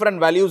different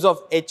values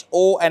of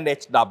HO and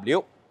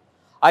HW,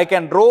 I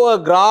can draw a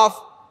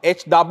graph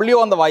HW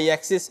on the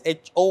y-axis,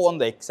 HO on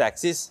the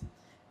x-axis.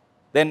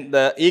 Then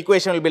the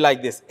equation will be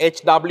like this,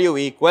 HW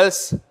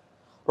equals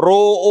rho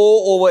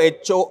O over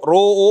HO, rho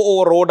O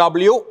over rho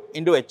W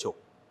into HO.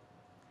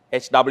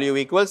 HW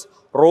equals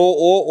rho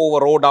O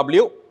over rho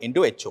W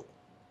into HO.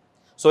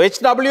 So,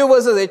 HW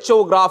versus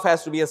HO graph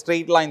has to be a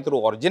straight line through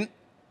origin,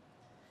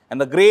 and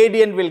the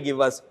gradient will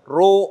give us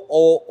rho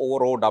O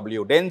over rho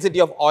W, density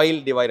of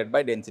oil divided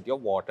by density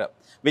of water,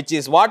 which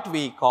is what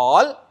we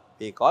call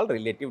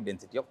relative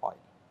density of oil.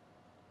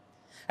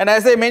 And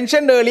as I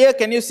mentioned earlier,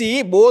 can you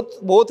see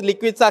both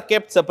liquids are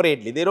kept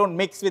separately, they do not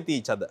mix with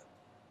each other,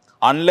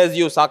 unless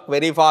you suck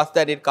very fast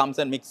that it comes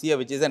and mix here,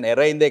 which is an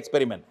error in the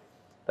experiment,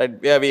 right,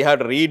 where we have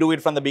to redo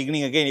it from the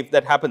beginning again if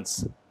that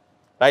happens,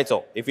 right.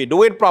 So, if we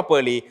do it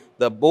properly,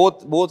 the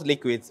both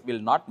liquids will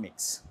not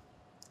mix.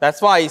 That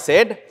is why I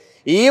said,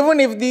 even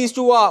if these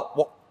two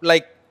are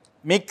like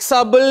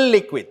mixable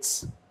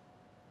liquids,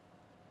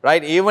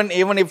 right, even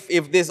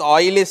if this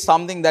oil is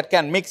something that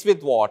can mix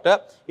with water,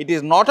 it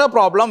is not a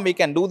problem, we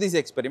can do this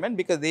experiment,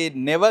 because they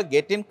never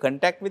get in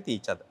contact with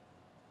each other.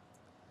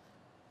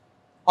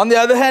 On the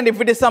other hand, if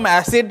it is some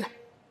acid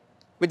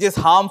which is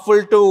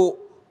harmful to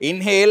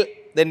inhale,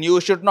 then you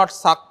should not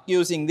suck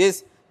using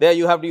this. There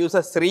you have to use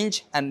a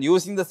syringe, and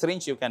using the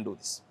syringe you can do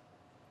this.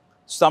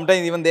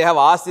 Sometimes even they have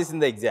asked this in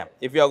the exam,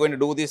 if you are going to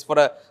do this for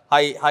a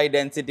high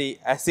density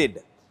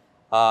acid,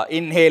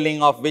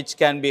 inhaling of which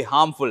can be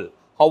harmful,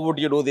 how would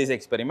you do this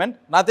experiment?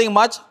 Nothing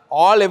much,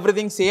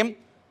 everything same.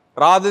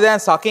 Rather than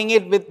sucking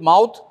it with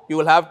mouth, you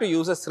will have to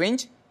use a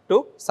syringe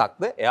to suck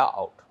the air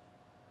out,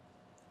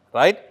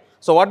 right.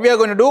 So, what we are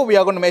going to do, we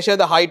are going to measure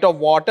the height of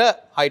water,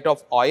 height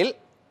of oil.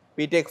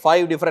 We take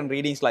 5 different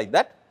readings like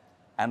that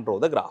and draw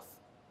the graph.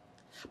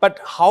 But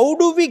how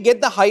do we get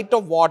the height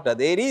of water?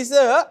 There is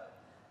a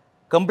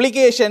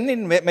complication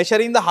in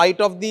measuring the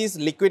height of these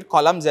liquid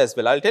columns as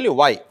well. I will tell you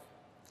why.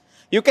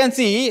 You can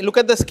see, look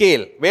at the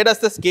scale. Where does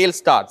the scale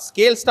start?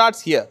 Scale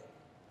starts here,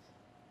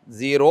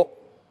 0,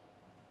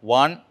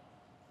 1,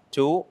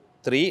 2,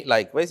 3,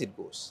 likewise it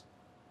goes.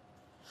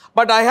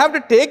 But I have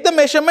to take the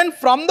measurement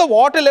from the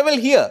water level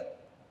here,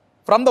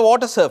 from the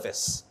water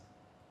surface.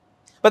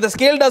 But the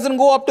scale does not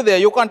go up to there,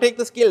 you can't take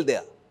the scale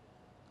there.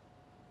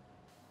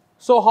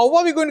 So, how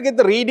are we going to get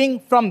the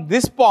reading from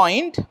this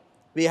point?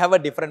 We have a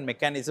different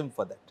mechanism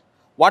for that.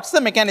 What is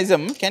the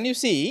mechanism? Can you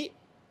see?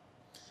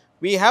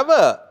 We have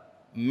a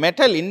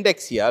metal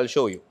index here, I will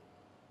show you.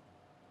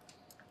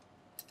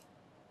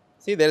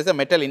 See, there is a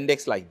metal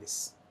index like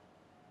this,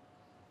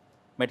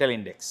 metal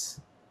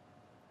index,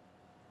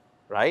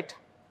 right.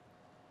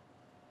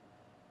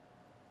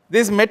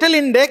 This metal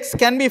index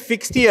can be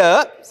fixed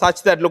here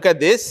such that, look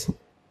at this,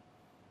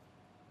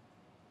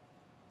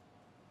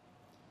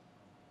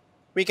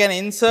 we can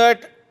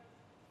insert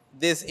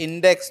this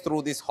index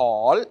through this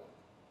hole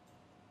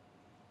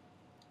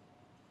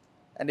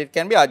and it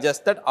can be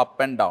adjusted up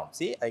and down.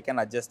 See, I can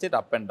adjust it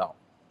up and down.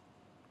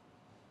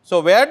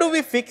 So, where do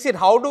we fix it?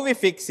 How do we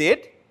fix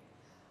it?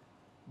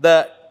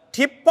 The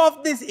tip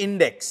of this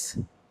index,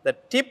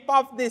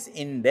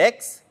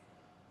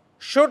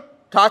 should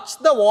touch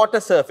the water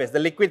surface, the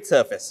liquid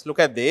surface. Look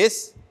at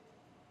this.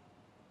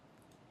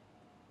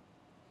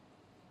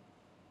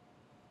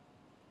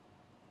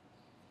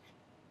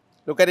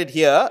 Look at it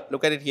here.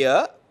 Look at it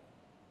here.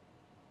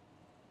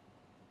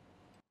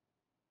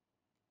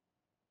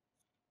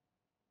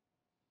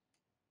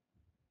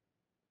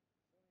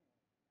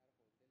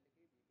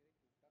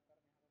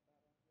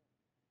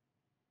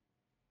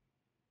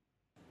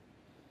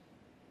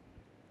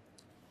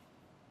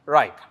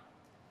 Right.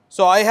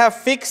 So, I have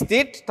fixed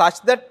it,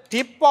 touch the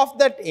tip of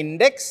that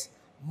index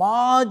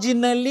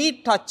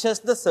marginally touches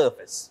the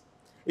surface.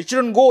 It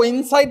shouldn't go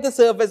inside the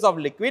surface of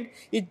liquid,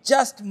 it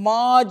just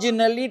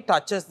marginally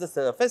touches the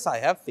surface. I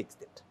have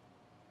fixed it.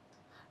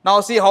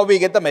 Now, see how we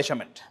get the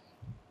measurement.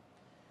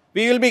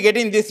 We will be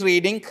getting this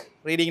reading,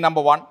 reading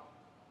number 1.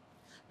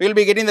 We will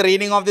be getting the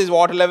reading of this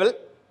water level.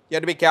 You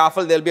have to be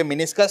careful, there will be a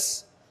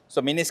meniscus.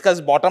 So,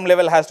 meniscus bottom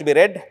level has to be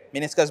read,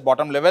 meniscus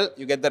bottom level,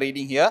 you get the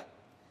reading here.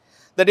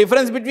 The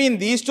difference between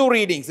these two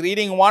readings,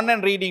 reading 1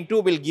 and reading 2,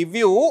 will give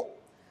you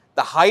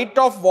the height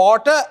of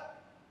water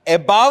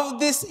above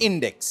this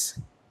index,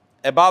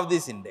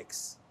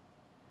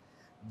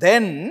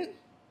 Then,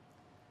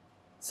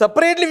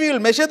 separately we will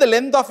measure the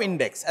length of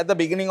index at the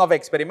beginning of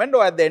experiment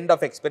or at the end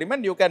of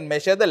experiment. You can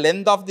measure the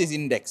length of this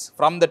index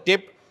from the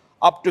tip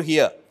up to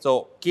here.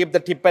 So, keep the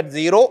tip at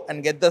 0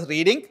 and get the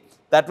reading.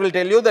 That will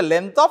tell you the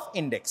length of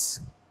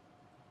index,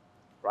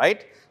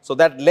 right. So,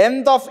 that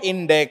length of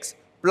index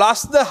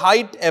plus the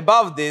height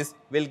above this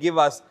will give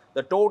us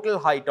the total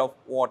height of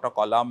water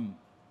column,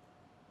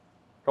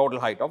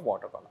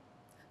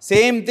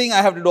 Same thing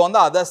I have to do on the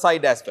other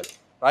side as well,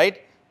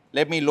 right.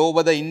 Let me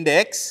lower the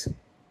index.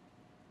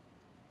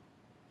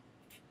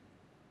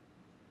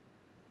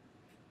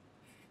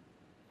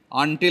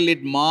 Until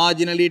it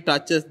marginally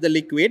touches the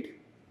liquid.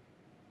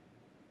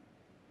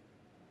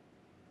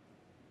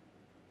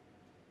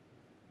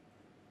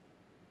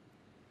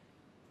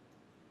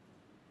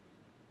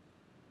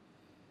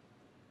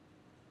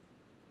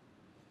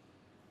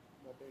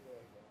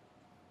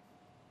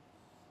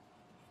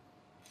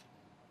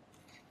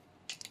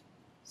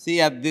 See,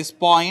 at this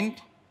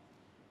point,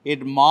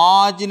 it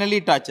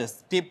marginally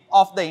touches, tip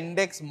of the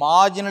index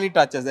marginally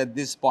touches at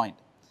this point.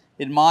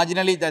 It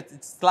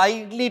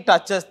slightly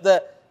touches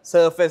the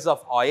surface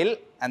of oil,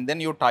 and then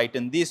you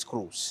tighten these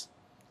screws.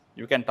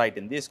 You can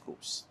tighten these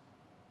screws.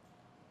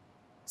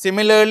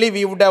 Similarly,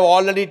 we would have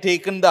already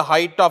taken the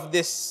height of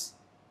this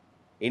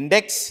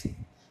index.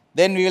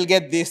 Then we will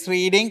get this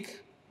reading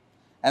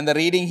and the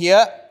reading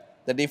here.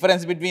 The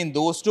difference between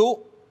those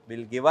two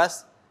will give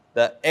us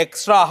the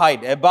extra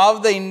height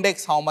above the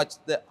index, how much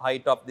the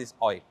height of this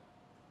oil.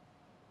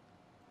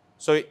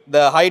 So,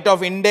 the height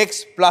of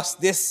index plus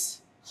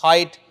this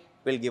height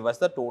will give us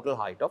the total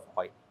height of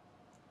oil.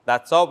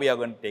 That is how we are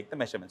going to take the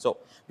measurement. So,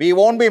 we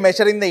will not be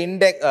measuring the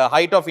index,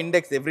 height of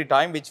index every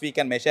time, which we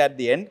can measure at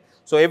the end.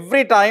 So,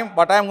 every time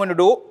what I am going to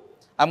do,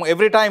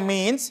 every time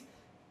means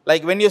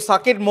like when you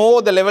suck it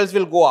more, the levels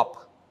will go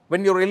up.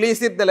 When you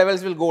release it, the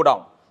levels will go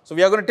down. So,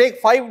 we are going to take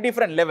 5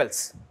 different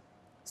levels,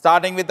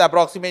 starting with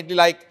approximately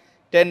like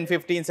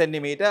 10-15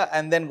 centimeter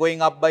and then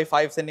going up by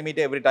 5 centimeter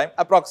every time,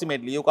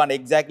 approximately. You can't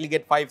exactly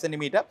get 5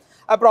 centimeter,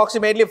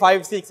 approximately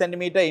 5-6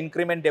 centimeter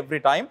increment every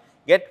time,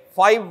 get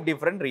 5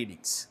 different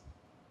readings,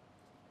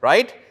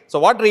 right. So,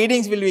 what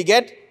readings will we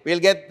get? We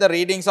will get the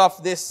readings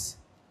of this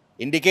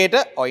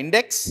indicator or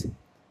index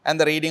and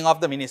the reading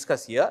of the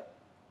meniscus here,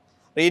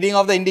 reading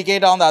of the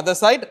indicator on the other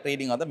side,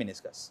 reading of the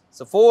meniscus.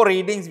 So, 4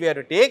 readings we have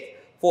to take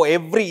for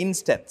every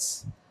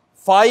instance.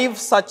 5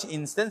 such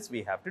instances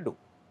we have to do.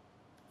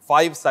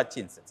 5 such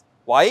instances.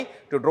 Why?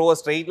 To draw a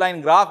straight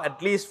line graph,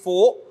 at least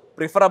 4,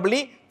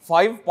 preferably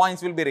 5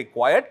 points will be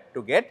required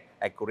to get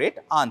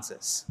accurate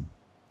answers,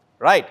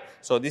 right.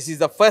 So, this is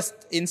the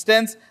first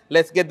instance.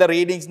 Let us get the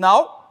readings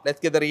now.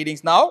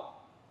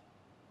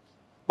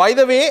 By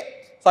the way,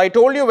 so I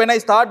told you when I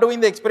start doing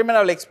the experiment,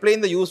 I will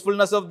explain the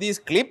usefulness of these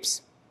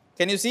clips.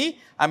 Can you see?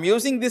 I am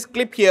using this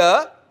clip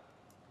here.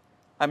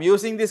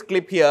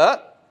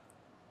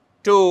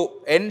 To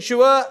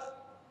ensure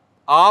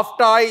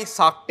after I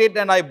sucked it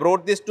and I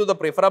brought this to the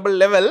preferable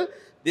level,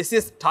 this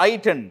is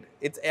tightened,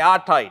 it is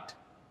airtight,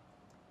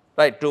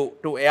 right.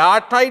 To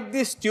airtight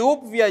this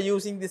tube, we are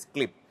using this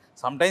clip.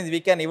 Sometimes we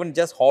can even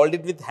just hold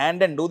it with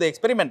hand and do the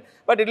experiment,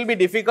 but it will be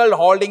difficult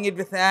holding it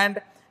with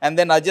hand and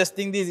then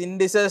adjusting these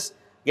indices,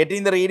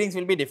 getting the readings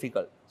will be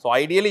difficult. So,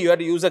 ideally you have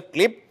to use a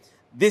clip.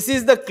 This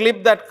is the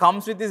clip that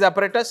comes with this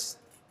apparatus.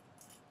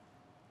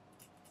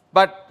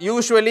 But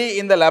usually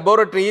in the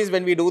laboratories,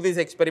 when we do this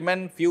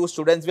experiment, few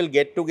students will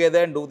get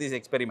together and do this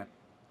experiment.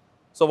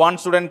 So, one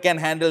student can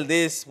handle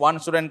this, one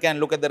student can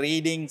look at the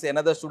readings,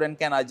 another student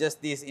can adjust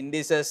these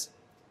indices,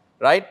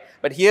 right.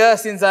 But here,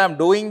 since I am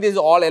doing this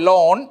all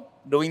alone,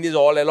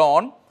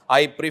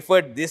 I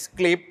preferred this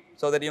clip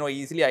so that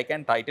easily I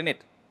can tighten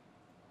it.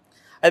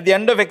 At the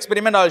end of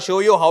experiment, I will show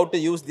you how to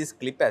use this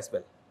clip as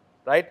well,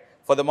 right.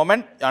 For the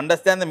moment,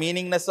 understand the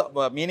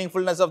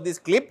meaningfulness of this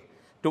clip.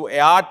 To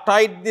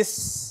airtight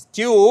this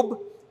tube,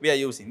 we are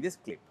using this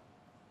clip.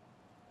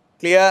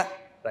 Clear?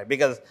 Right,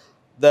 because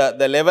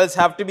the levels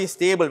have to be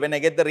stable. When I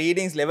get the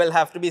readings, level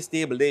have to be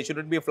stable. They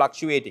shouldn't be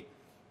fluctuating,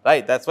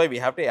 right? That's why we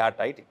have to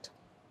airtight it,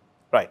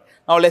 right?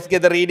 Now let's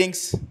get the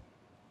readings.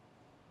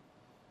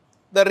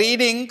 The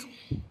reading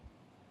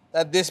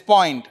at this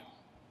point.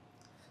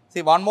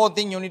 See, one more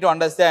thing you need to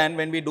understand,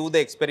 when we do the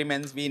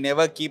experiments, we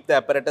never keep the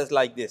apparatus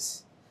like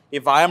this.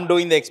 If I am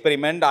doing the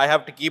experiment, I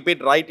have to keep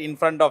it right in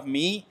front of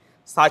me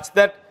such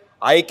that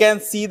I can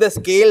see the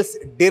scales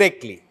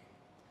directly.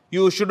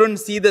 You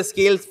shouldn't see the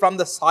scales from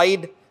the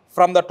side,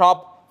 from the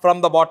top, from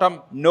the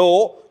bottom.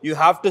 No, you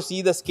have to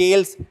see the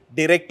scales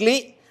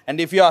directly. And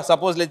if you are,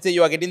 suppose, let's say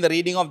you are getting the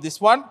reading of this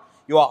one,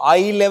 your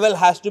eye level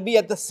has to be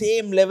at the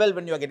same level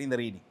when you are getting the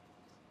reading.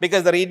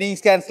 Because the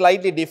readings can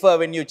slightly differ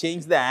when you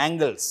change the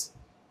angles.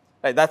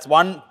 Right, that's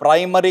one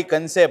primary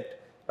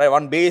concept, right,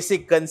 one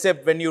basic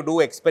concept when you do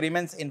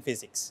experiments in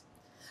physics.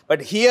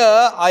 But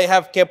here I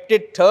have kept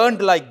it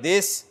turned like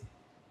this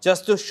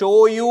just to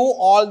show you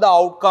all the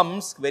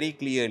outcomes very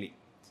clearly.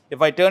 If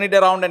I turn it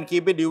around and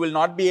keep it, you will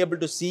not be able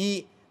to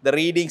see the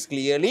readings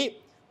clearly.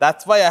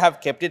 That's why I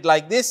have kept it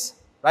like this,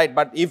 right?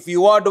 But if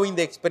you are doing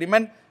the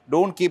experiment,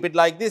 don't keep it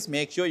like this.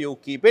 Make sure you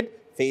keep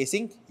it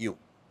facing you,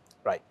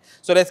 right?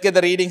 So let's get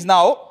the readings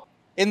now.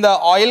 In the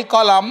oil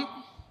column,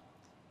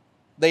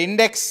 the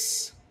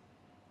index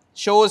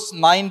shows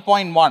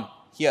 9.1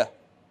 here.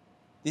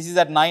 This is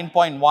at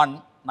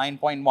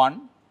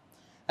 9.1,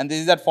 and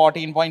this is at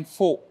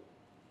 14.4.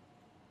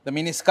 The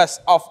meniscus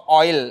of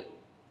oil,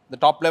 the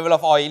top level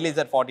of oil is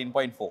at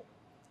 14.4.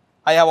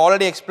 I have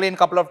already explained a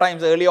couple of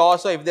times earlier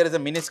also, if there is a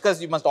meniscus,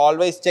 you must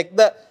always check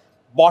the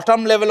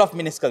bottom level of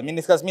meniscus.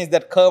 Meniscus means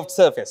that curved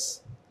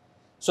surface.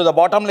 So the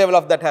bottom level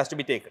of that has to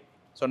be taken.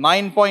 So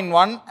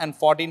 9.1 and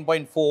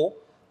 14.4,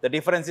 the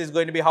difference is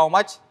going to be how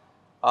much?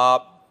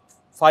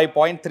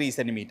 5.3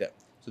 centimeter.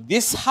 So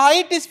this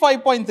height is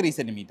 5.3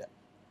 centimeter,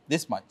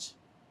 this much.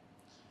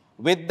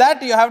 With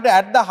that, you have to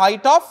add the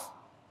height of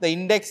the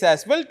index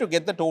as well to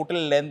get the total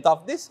length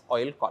of this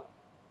oil column.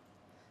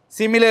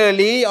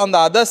 Similarly, on the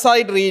other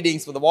side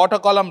readings, for the water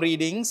column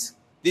readings,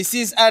 this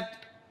is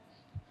at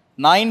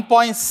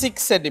 9.6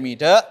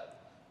 centimeter,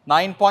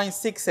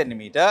 9.6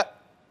 centimeter,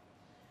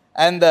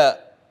 and the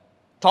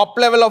top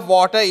level of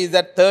water is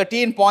at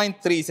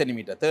 13.3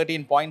 centimeter,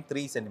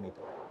 13.3 centimeter.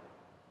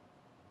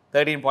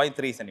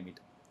 13.3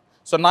 centimeter.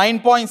 So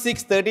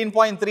 9.6,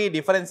 13.3,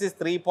 difference is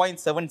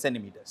 3.7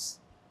 centimeters,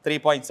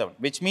 3.7,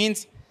 which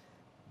means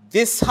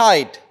this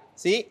height,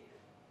 see,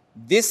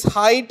 this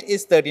height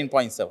is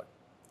 13.7.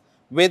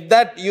 With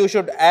that, you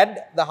should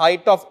add the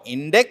height of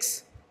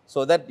index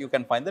so that you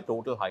can find the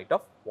total height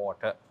of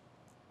water,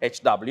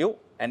 HW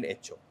and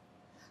HO.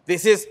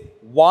 This is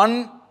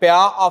one pair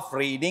of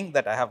reading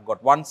that I have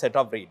got, one set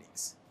of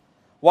readings.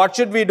 What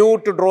should we do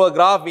to draw a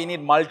graph? We need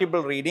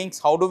multiple readings.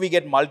 How do we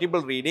get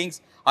multiple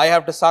readings? I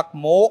have to suck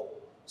more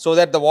so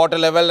that the water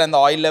level and the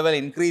oil level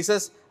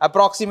increases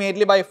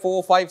approximately by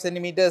 4-5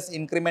 centimeters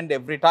increment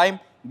every time.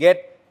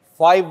 Get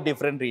 5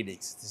 different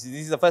readings. This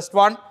is the first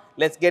one.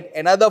 Let's get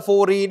another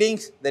 4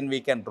 readings, then we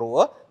can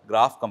draw a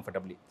graph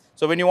comfortably.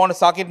 So when you want to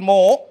suck it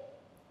more,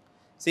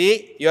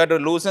 see, you have to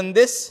loosen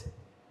this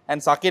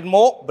and suck it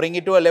more, bring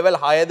it to a level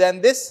higher than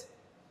this.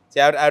 See,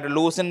 I have to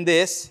loosen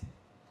this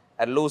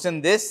and loosen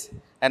this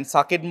and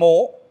suck it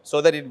more so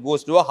that it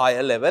goes to a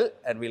higher level,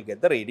 and we'll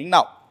get the reading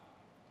now.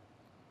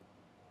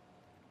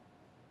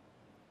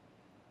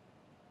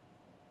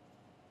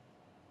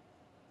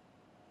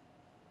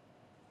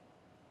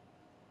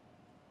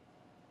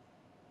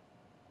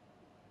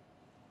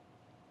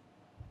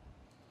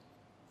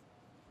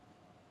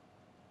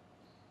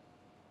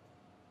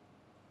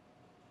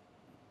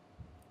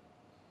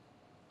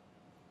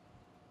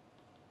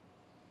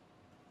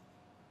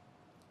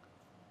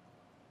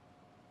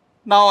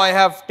 Now I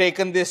have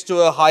taken this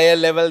to a higher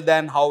level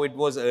than how it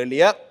was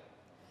earlier.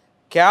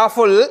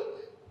 Careful,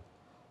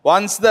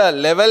 once the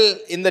level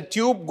in the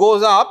tube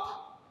goes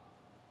up,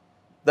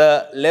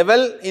 the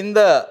level in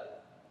the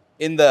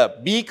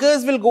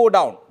beakers will go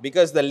down,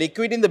 because the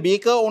liquid in the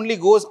beaker only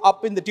goes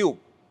up in the tube.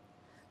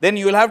 Then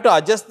you will have to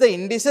adjust the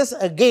indices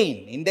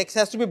again. Index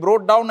has to be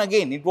brought down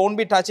again. It won't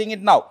be touching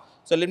it now.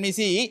 So let me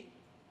see.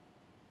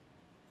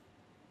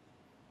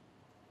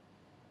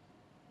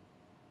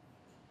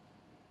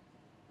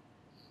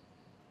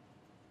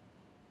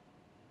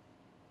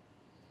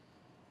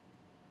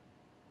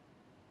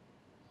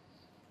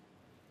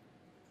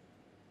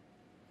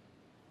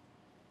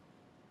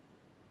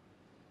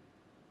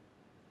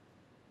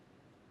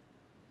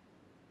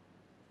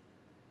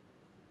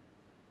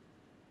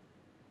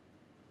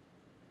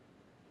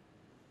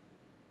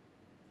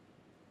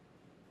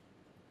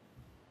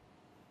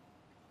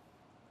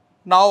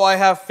 Now I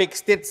have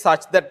fixed it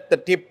such that the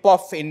tip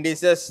of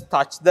indices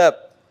touch the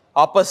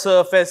upper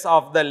surface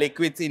of the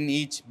liquids in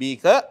each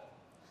beaker.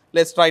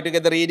 Let's try to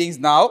get the readings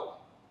now.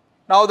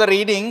 Now the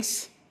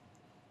readings,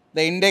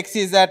 the index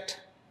is at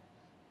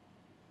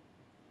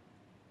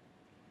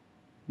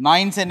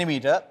 9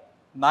 centimeter,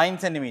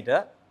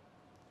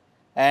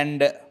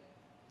 and the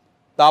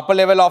upper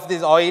level of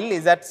this oil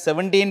is at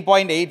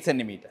 17.8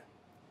 centimeter.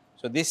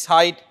 So, this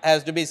height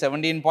has to be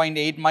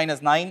 17.8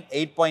 minus 9,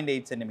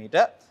 8.8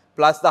 centimeter,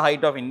 plus the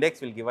height of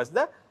index will give us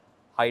the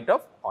height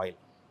of oil.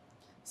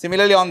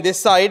 Similarly, on this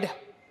side,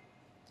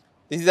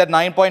 this is at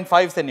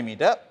 9.5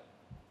 centimeter,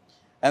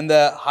 and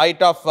the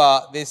height of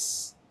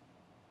this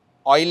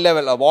oil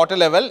level or water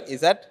level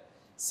is at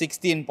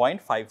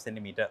 16.5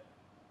 centimeter.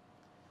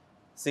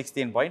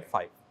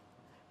 16.5.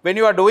 When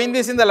you are doing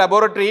this in the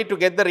laboratory to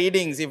get the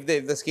readings, if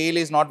the scale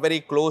is not very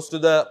close to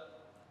the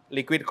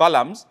liquid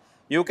columns,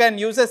 you can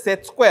use a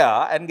set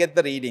square and get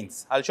the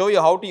readings. I will show you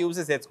how to use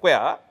a set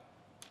square.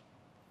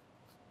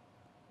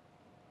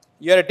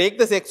 You have to take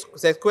the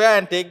set square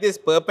and take this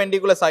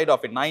perpendicular side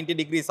of it,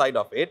 90-degree side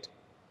of it,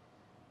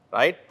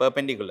 right,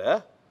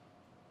 perpendicular.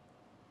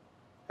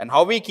 And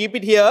how we keep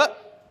it here?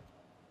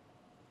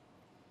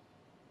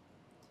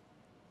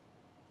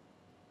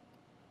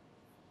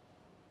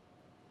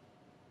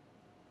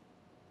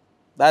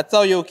 That's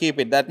how you keep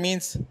it. That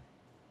means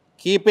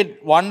keep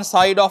it one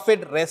side of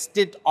it, rest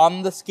it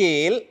on the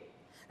scale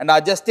and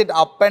adjust it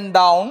up and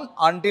down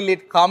until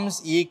it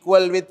comes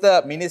equal with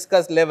the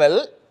meniscus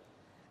level,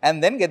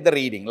 and then get the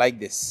reading like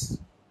this.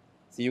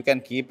 So, you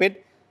can keep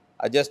it,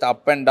 adjust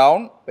up and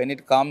down. When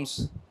it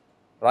comes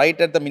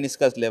right at the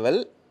meniscus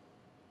level,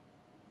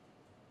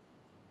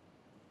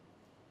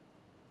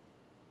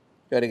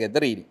 you have to get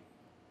the reading.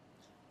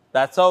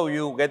 That's how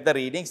you get the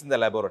readings in the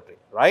laboratory,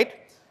 right?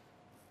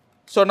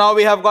 So, now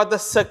we have got the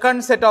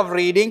second set of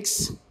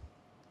readings.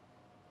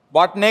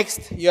 What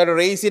next? You have to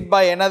raise it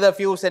by another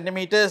few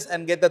centimeters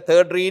and get the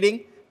third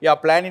reading. You are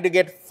planning to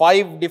get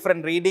 5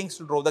 different readings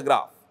to draw the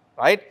graph,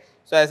 right?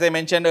 So, as I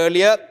mentioned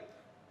earlier,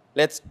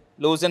 let's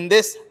loosen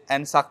this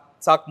and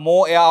suck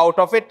more air out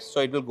of it,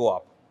 so it will go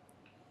up.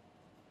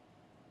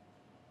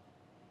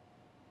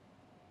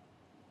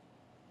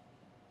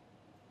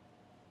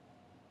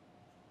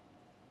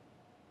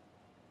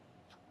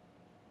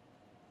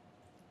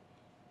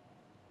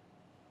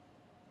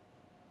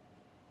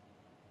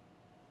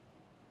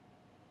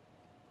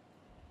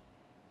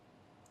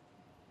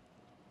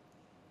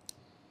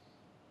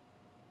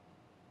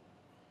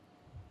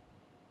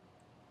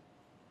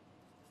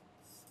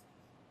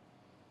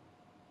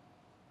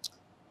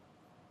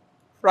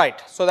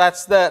 Right. So, that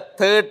is the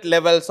third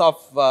levels of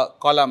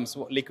columns,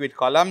 liquid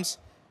columns.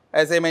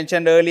 As I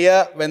mentioned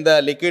earlier, when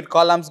the liquid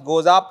columns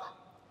goes up,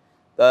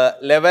 the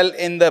level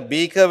in the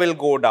beaker will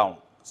go down.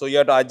 So, you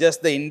have to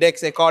adjust the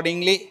index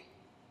accordingly.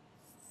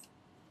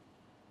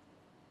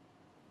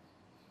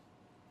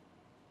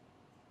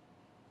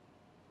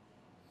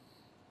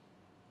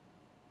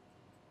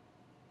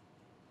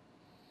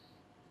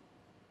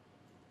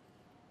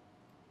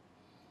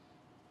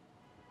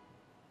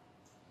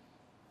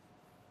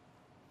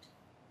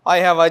 I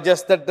have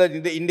adjusted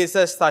the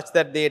indices such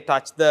that they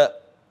touch the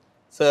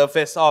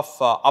surface of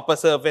upper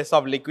surface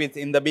of liquids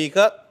in the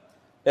beaker.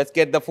 Let us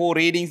get the 4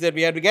 readings that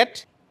we have to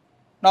get.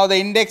 Now, the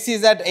index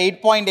is at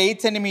 8.8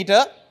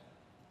 centimeter,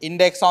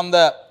 index on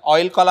the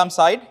oil column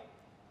side.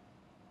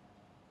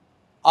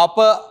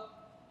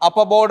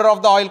 Upper border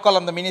of the oil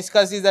column, the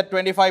meniscus is at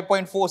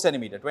 25.4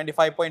 centimeter,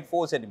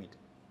 25.4 centimeter.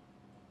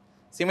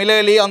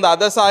 Similarly, on the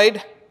other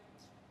side,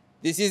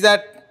 this is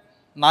at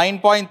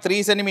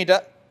 9.3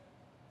 centimeter.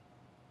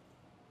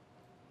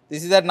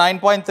 This is at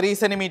 9.3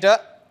 centimeter,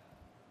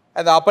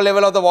 and the upper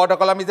level of the water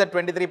column is at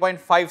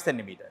 23.5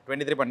 centimeter,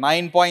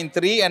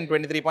 9.3 and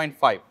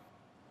 23.5,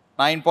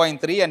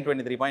 9.3 and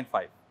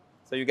 23.5.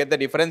 So, you get the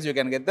difference, you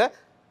can get the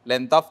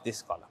length of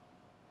this column,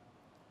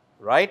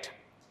 right.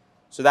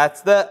 So, that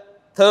is the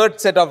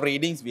third set of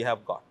readings we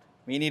have got.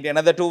 We need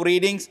another 2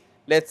 readings.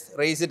 Let us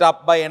raise it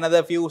up by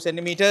another few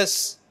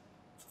centimeters.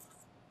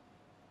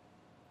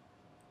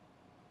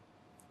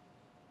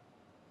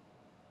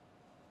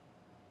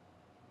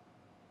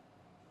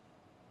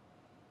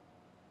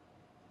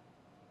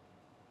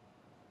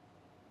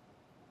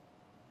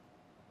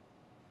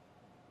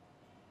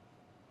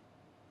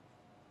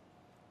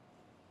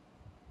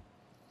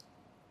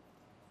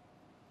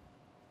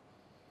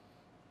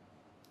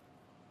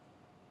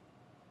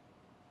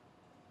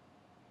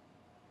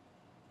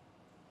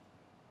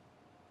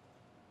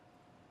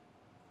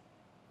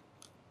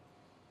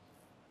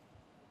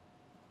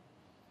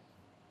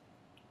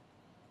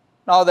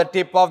 Now, the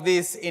tip of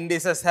these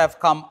indices have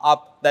come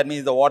up, that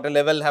means the water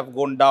level have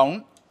gone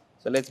down.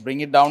 So, let us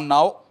bring it down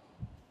now.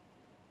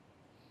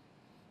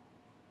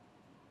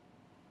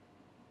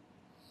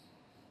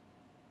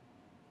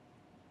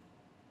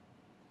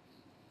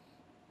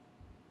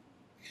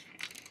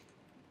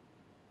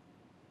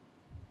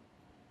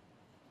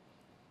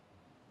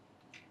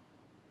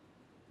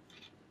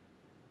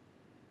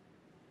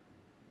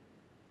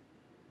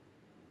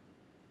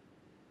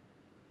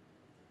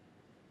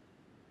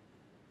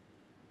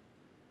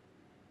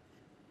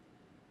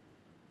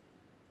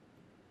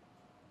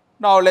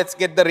 Now, let us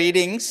get the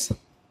readings.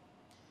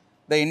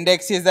 The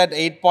index is at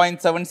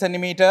 8.7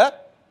 centimeter,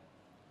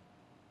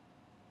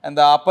 and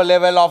the upper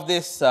level of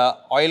this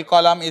oil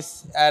column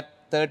is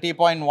at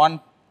 30.1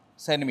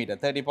 centimeter,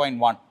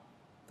 30.1,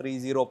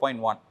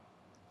 30.1.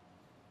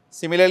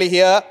 Similarly,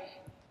 here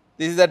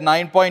this is at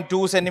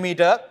 9.2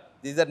 centimeter,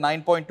 This is at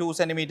 9.2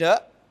 centimeter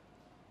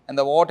and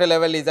the water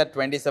level is at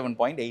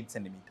 27.8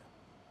 centimeter.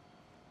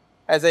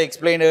 As I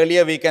explained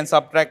earlier, we can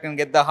subtract and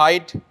get the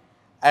height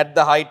at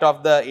the height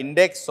of the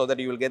index so that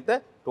you will get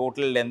the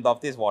total length of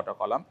this water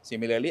column.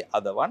 Similarly,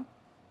 other one.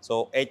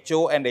 So,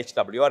 HO and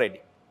HW are ready.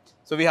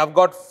 So, we have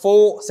got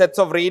 4 sets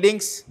of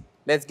readings.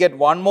 Let's get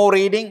one more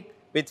reading.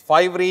 With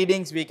 5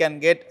 readings, we can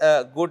get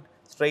a good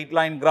straight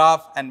line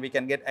graph and we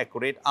can get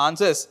accurate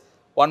answers.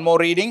 One more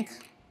reading.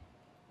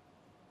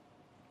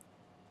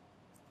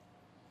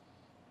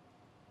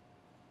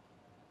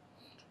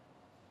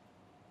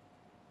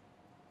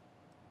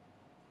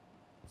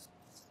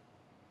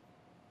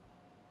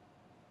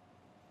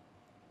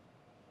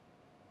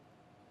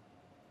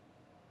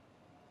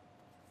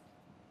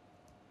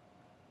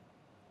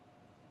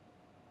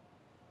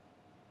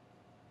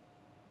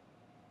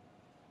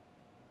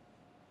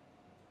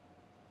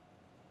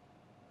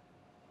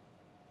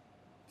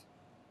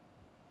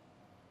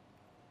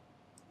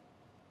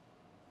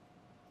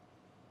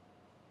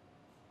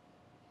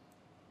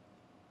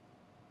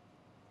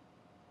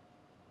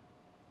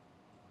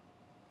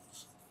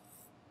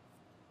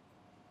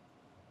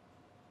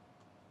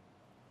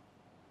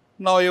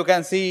 Now, you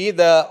can see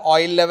the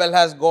oil level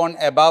has gone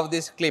above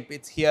this clip,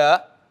 it is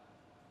here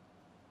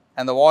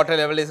and the water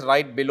level is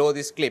right below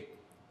this clip.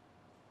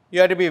 You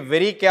have to be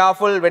very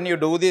careful when you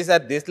do this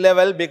at this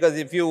level, because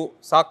if you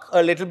suck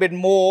a little bit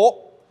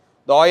more,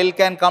 the oil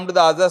can come to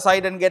the other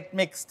side and get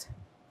mixed,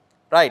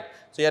 right.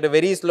 So, you have to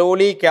very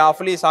slowly,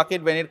 carefully suck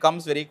it when it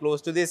comes very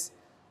close to this,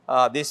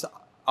 this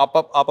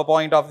upper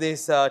point of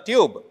this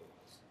tube.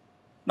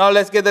 Now,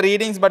 let us get the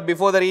readings, but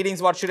before the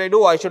readings, what should I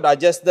do? I should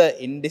adjust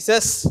the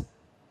indices.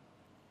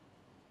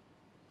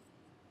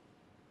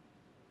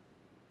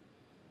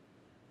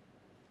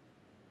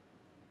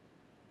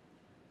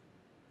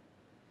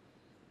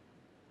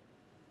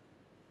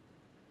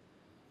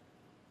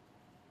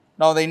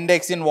 Now, the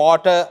index in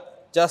water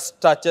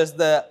just touches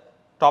the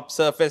top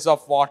surface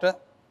of water.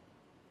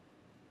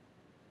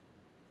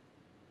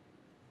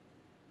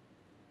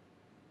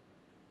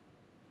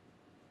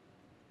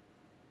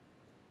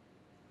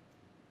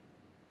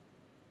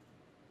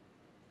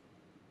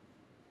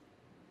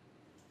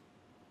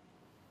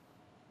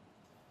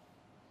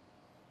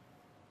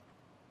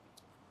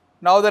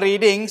 Now, the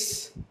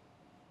readings,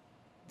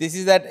 this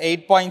is at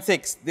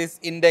 8.6, this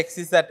index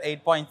is at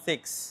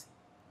 8.6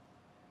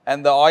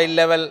 and the oil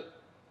level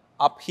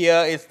up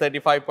here is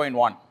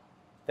 35.1,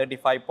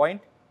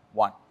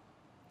 35.1.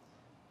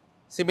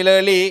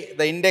 Similarly,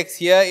 the index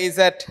here is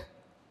at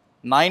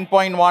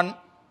 9.1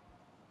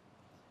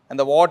 and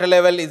the water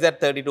level is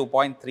at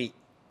 32.3,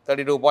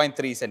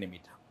 32.3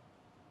 centimeter,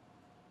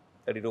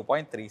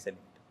 32.3 centimeter.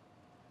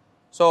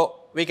 So,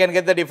 we can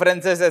get the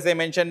differences as I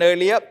mentioned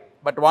earlier,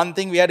 but one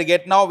thing we have to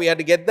get now, we have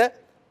to get the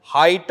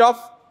height of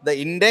the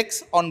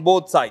index on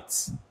both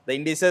sides. The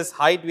indices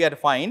height we have to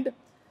find.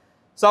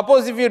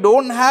 Suppose if you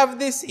do not have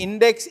this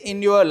index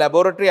in your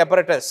laboratory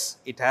apparatus,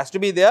 it has to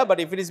be there, but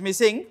if it is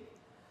missing,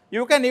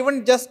 you can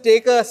even just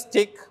take a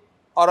stick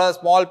or a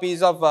small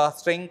piece of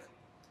string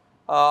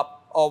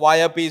or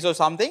wire piece or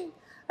something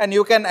and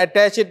you can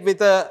attach it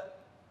with a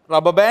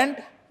rubber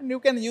band and you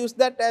can use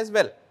that as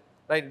well,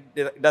 right.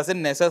 It does not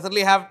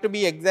necessarily have to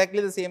be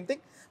exactly the same thing.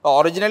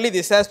 Originally,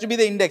 this has to be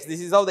the index, this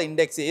is how the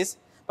index is,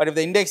 but if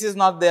the index is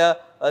not there,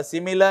 a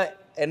similar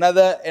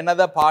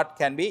another part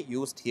can be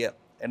used here.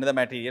 Another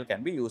material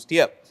can be used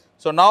here.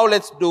 So, now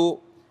let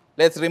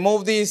us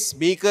remove these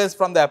beakers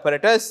from the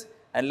apparatus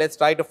and let us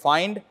try to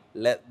find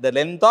the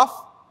length of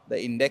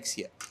the index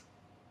here.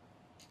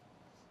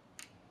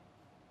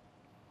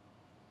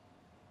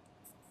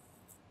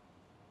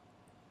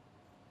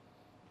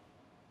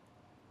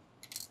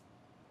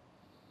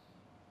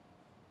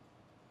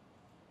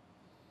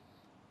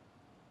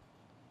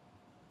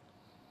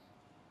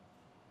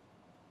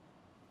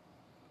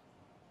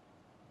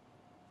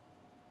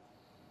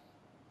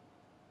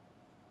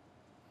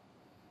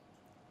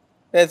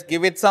 Let us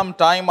give it some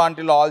time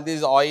until all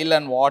this oil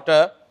and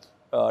water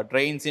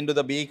drains into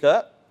the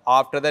beaker.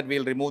 After that, we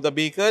will remove the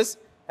beakers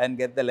and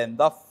get the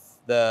length of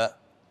the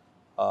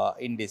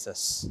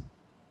indices.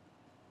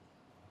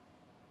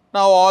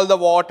 Now, all the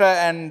water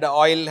and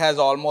oil has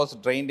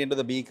almost drained into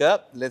the beaker.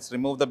 Let us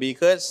remove the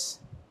beakers.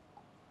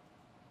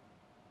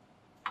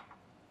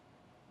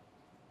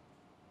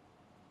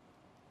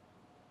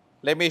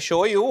 Let me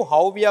show you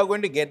how we are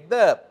going to get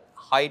the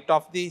height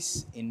of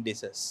these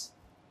indices,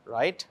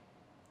 right.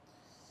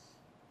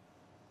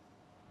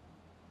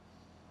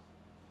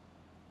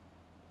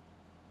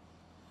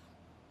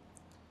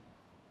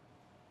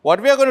 What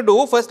we are going to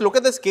do, first look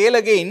at the scale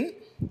again.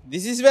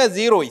 This is where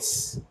 0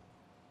 is.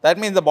 That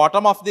means the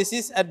bottom of this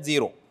is at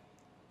 0.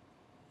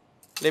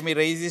 Let me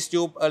raise this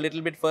tube a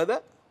little bit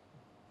further.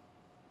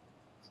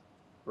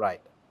 Right.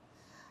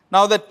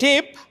 Now, the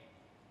tip,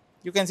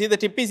 you can see the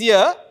tip is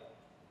here.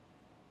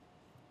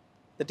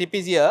 The tip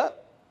is here.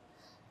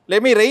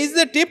 Let me raise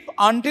the tip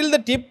until the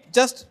tip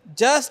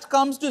just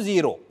comes to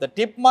 0. The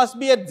tip must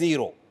be at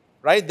 0,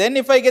 right. Then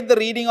if I get the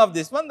reading of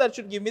this one, that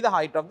should give me the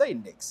height of the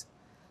index.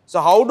 So,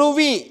 how do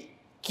we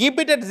keep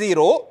it at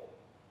 0.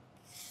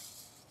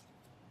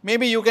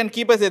 Maybe you can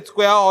keep a set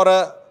square or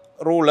a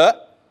ruler.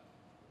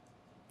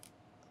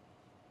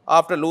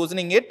 After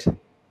loosening it,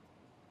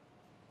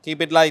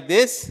 keep it like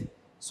this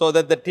so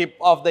that the tip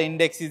of the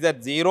index is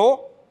at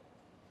 0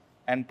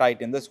 and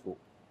tighten the screw.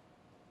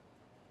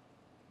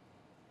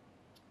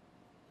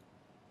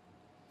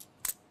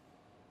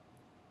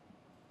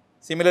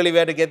 Similarly, we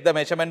have to get the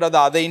measurement of the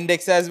other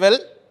index as well.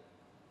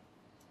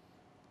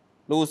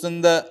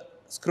 Loosen the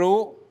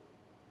screw,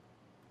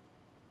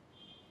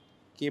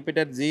 keep it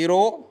at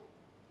 0,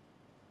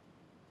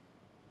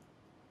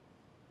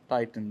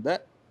 tighten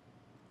the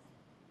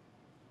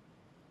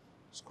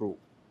screw.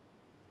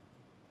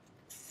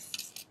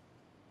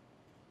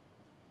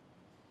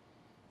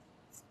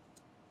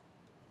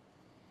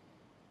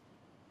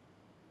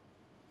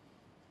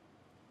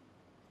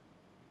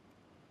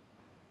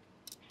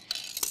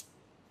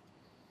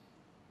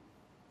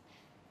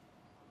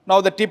 Now,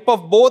 the tip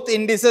of both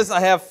indices I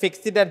have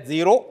fixed it at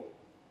 0.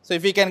 So,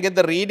 if we can get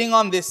the reading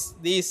on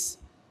these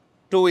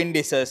two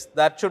indices,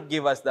 that should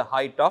give us the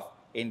height of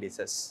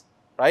indices,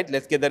 right.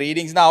 Let us get the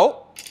readings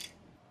now.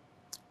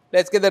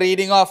 Let us get the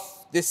reading of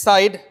this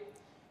side.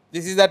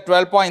 This is at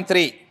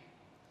 12.3.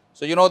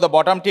 So, you know the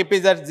bottom tip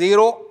is at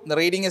 0, the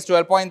reading is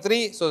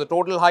 12.3. So, the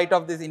total height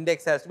of this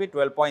index has to be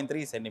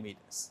 12.3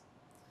 centimeters.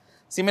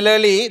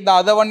 Similarly, the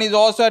other one is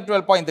also at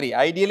 12.3.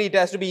 Ideally, it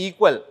has to be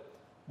equal.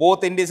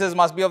 Both indices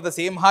must be of the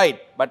same height,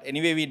 but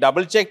anyway we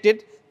double checked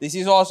it. This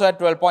is also at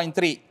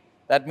 12.3.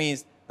 That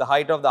means the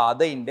height of the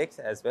other index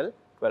as well,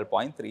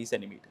 12.3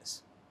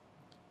 centimeters,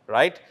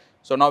 right.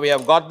 So, now we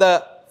have got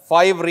the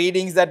 5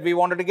 readings that we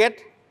wanted to get.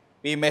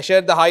 We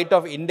measured the height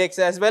of index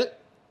as well.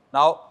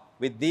 Now,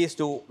 with these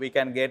two we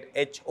can get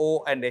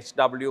HO and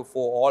HW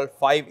for all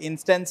 5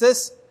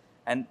 instances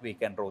and we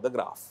can draw the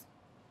graph.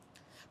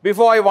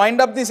 Before I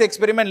wind up this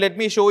experiment, let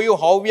me show you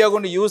how we are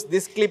going to use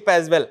this clip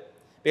as well.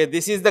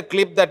 This is the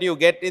clip that you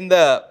get in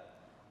the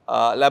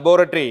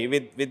laboratory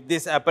with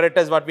this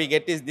apparatus. What we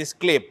get is this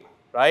clip,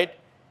 right.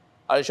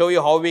 I will show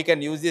you how we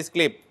can use this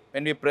clip.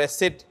 When we press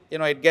it, you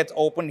know, it gets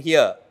open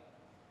here.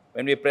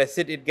 When we press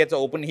it, it gets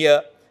open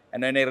here,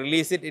 and when I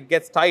release it, it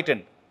gets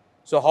tightened.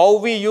 So, how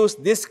we use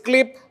this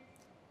clip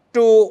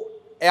to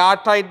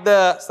airtight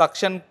the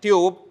suction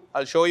tube, I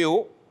will show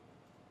you.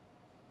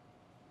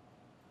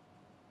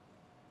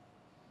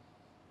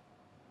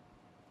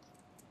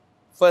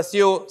 First,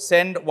 you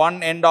send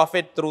one end of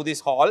it through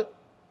this hole,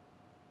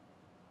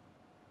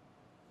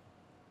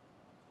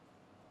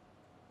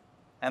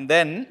 and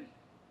then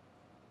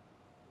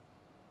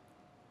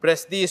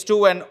press these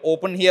two and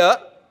open here.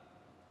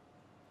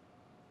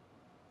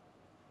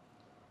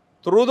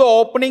 Through the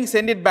opening,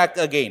 send it back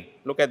again.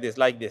 Look at this,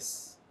 like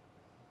this.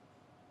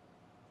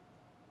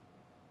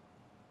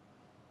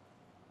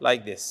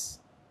 Like this,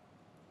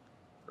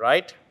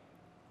 right.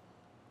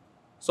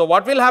 So,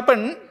 what will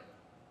happen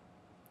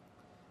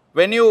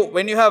when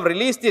you have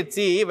released it?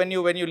 See, when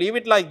you leave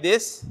it like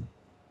this,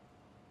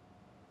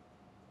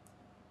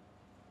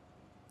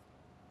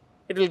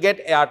 it will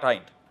get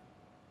airtight.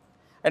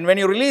 And when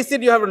you release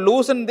it, you have to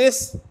loosen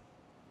this,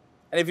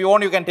 and if you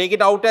want, you can take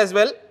it out as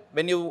well.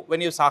 When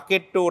you suck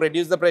it to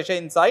reduce the pressure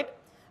inside,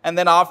 and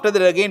then after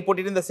that again put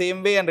it in the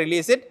same way and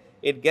release it,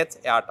 it gets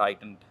air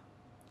tightened.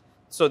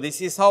 So, this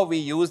is how we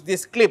use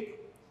this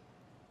clip.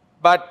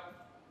 But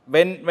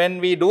when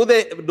we do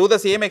the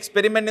same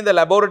experiment in the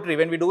laboratory,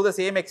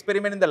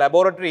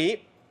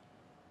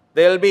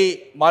 there will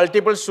be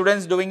multiple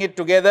students doing it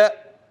together.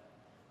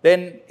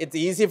 Then it's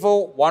easy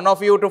for one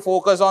of you to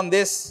focus on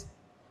this,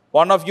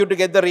 one of you to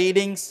get the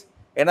readings,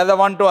 another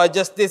one to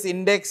adjust this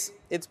index.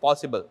 It's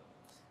possible.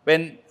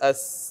 When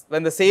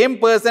the same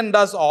person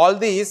does all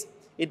these,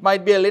 it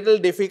might be a little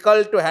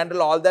difficult to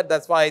handle all that.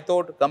 That's why I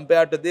thought,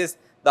 compared to this,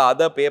 the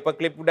other paper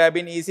clip would have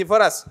been easy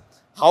for us.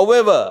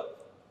 However,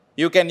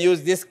 you can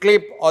use this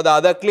clip or the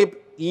other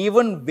clip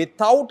even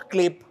without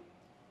clip.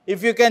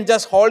 If you can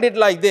just hold it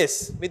like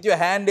this with your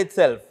hand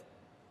itself,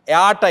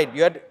 airtight.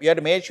 You have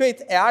to make sure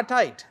it's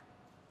airtight.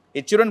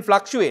 It shouldn't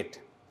fluctuate.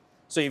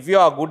 So, if you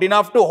are good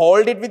enough to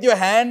hold it with your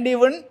hand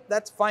even,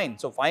 that's fine.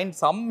 So, find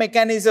some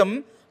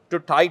mechanism to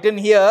tighten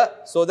here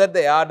so that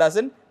the air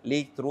doesn't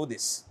leak through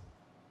this.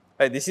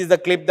 This is the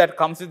clip that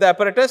comes with the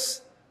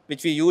apparatus,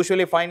 which we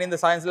usually find in the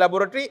science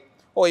laboratory,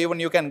 or even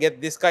you can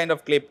get this kind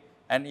of clip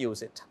and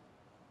use it,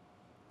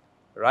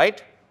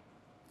 right.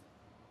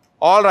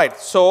 All right.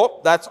 So,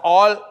 that's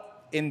all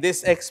in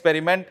this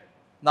experiment.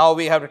 Now,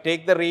 we have to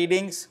take the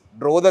readings,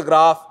 draw the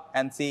graph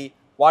and see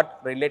what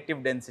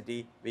relative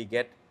density we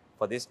get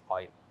for this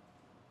oil.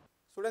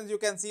 Students, you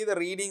can see the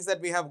readings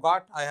that we have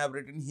got. I have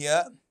written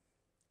here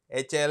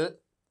HL.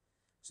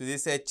 So,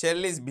 this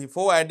HL is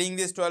before adding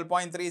this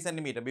 12.3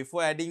 centimeter,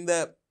 before adding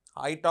the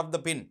height of the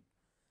pin.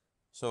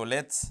 So,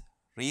 let us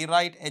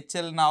rewrite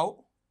HL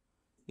now,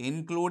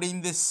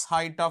 including this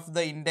height of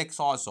the index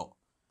also.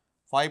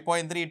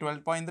 5.3,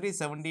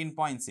 12.3,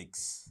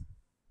 17.6.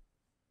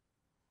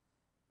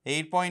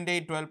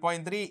 8.8,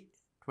 12.3,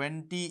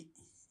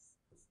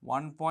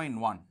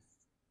 21.1.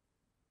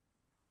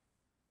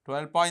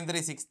 12.3,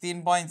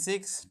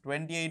 16.6,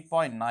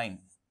 28.9.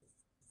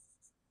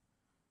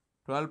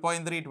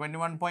 12.3,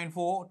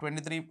 21.4,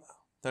 23,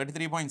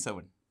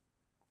 33.7.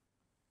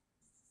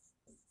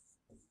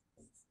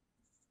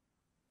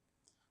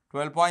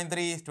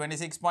 12.3 is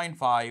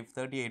 26.5,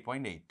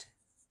 38.8.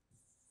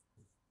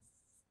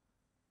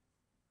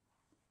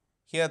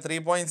 Here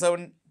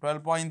 3.7,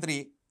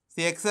 12.3.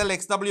 See, XL,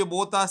 XW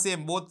both are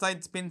same. Both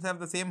sides pins have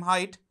the same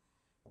height.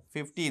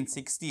 15,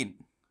 16.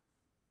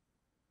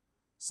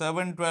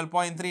 7,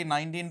 12.3,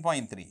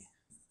 19.3.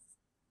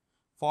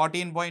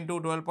 14.2,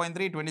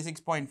 12.3,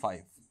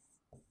 26.5.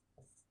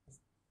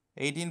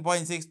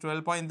 18.6,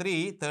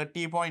 12.3,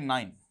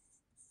 30.9.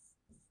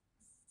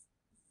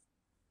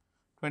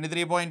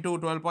 23.2,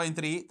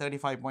 12.3,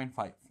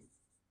 35.5.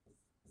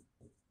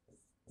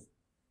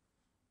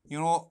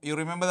 You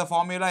remember the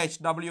formula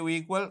HW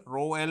equal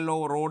rho L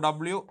over rho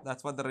W.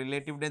 That's what the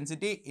relative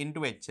density into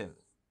HL.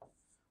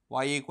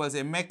 Y equals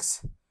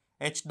mx.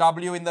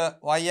 HW in the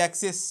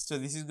y-axis. So,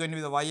 this is going to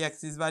be the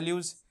y-axis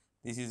values.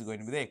 This is going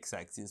to be the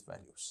x-axis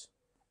values.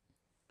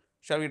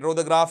 Shall we draw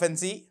the graph and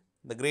see?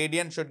 The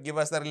gradient should give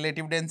us the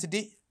relative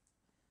density.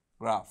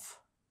 Graph.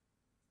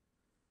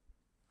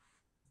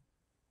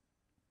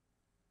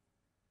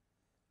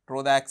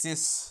 Draw the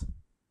axis.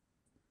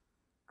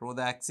 Draw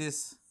the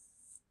axis.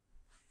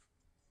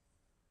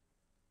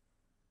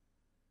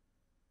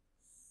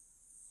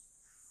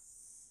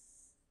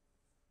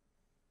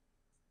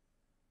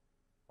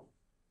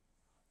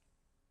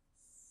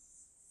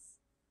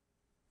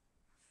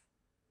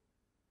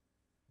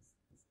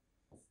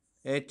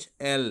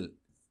 HL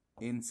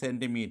in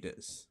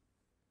centimeters.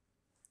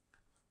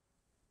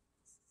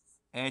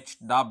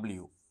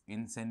 HW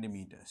in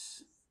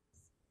centimeters.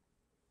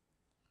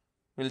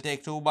 We'll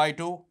take 2 by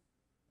 2,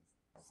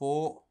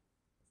 4,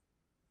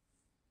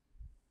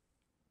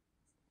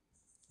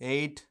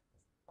 8,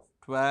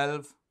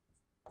 12,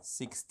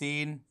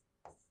 16,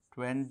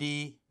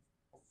 20,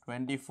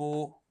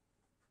 24,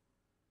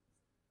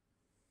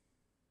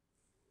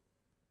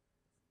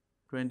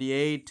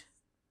 28,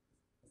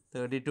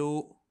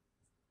 32,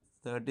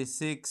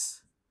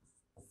 36,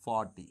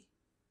 40.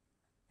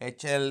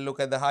 HL, look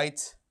at the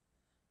heights.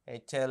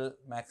 HL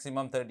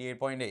maximum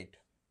 38.8.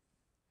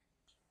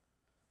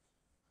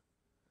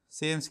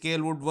 Same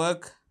scale would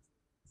work.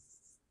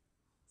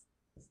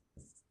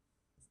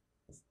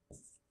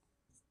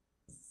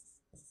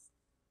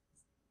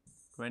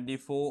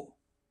 (24),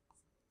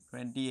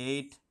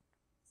 28,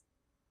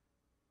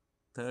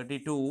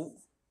 32.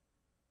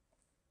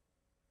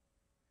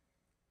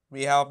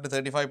 We have up to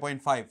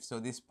 35.5. So,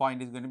 this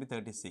point is going to be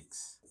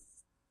 36.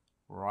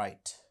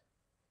 Right.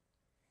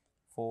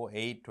 4,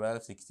 8,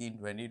 12, 16,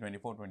 20,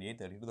 24, 28,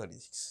 32,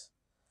 36.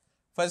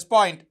 First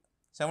point,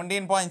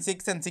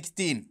 17.6 and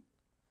 16.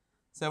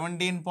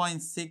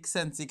 17.6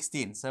 and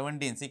 16.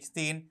 17,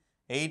 16,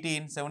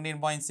 18,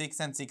 17.6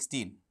 and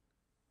 16.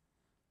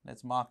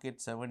 Let's mark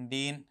it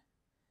 17.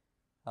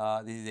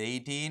 This is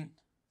 18.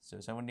 So,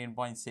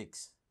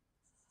 17.6.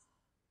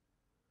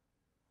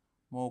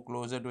 More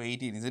closer to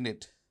 18, isn't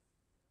it?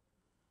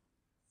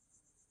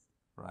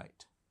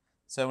 Right.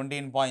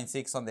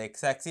 17.6 on the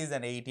x-axis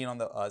and 18 on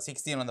the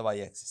 16 on the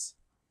y-axis.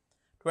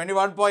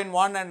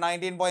 21.1 and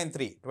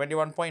 19.3.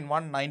 21.1,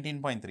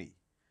 19.3.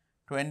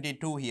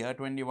 22 here.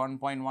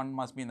 21.1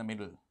 must be in the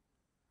middle.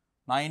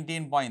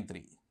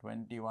 19.3.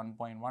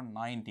 21.1,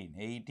 19.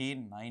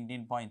 18,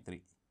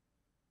 19.3.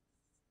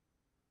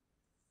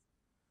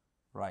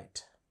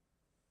 Right.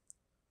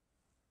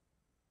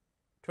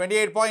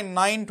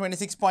 28.9,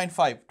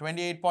 26.5.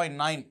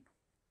 28.9.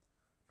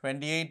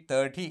 28,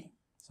 30.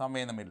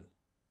 Somewhere in the middle.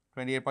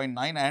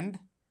 28.9 and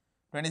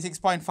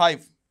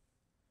 26.5.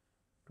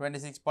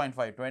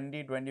 26.5.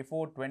 20,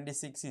 24,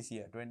 26 is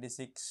here.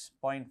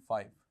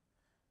 26.5.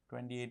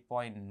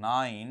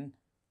 28.9.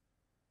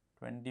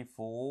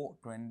 24,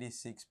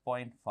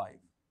 26.5.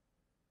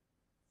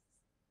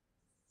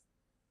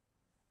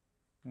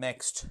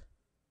 Next.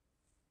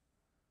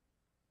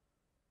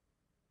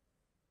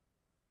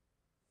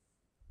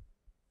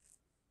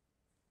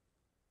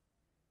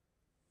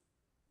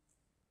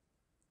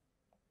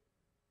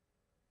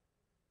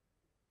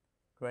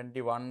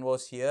 (21)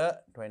 was here,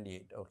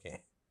 28,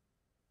 okay.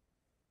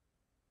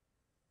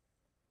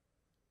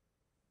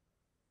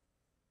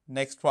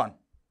 Next one.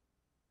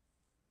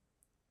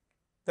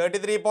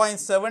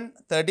 33.7,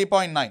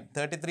 30.9,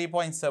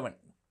 33.7,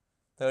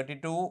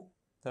 32,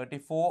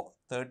 34,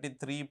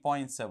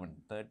 33.7,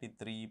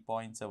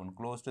 33.7,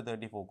 close to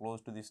 34,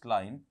 close to this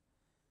line.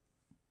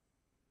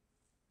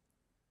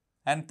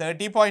 And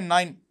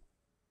 30.9,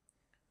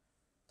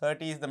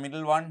 30 is the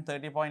middle one,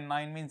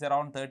 30.9 means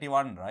around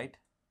 31, right?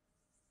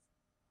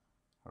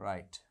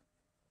 Right.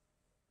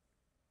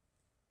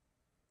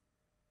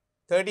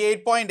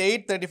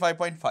 38.8,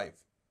 35.5.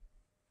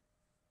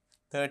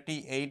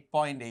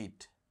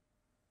 38.8,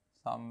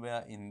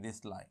 somewhere in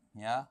this line,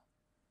 yeah,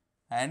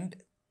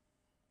 and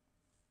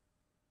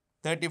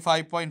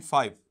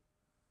 35.5,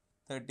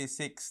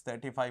 36,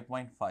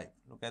 35.5,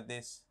 look at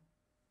this,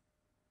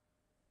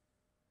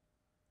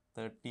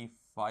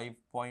 35.5,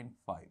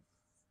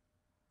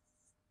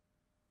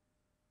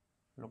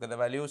 Look at the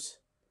values,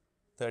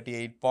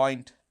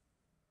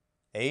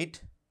 38.8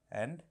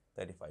 and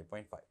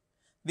 35.5.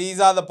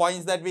 These are the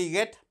points that we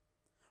get.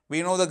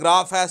 We know the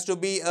graph has to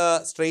be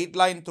a straight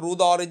line through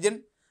the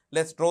origin.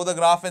 Let's draw the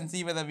graph and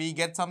see whether we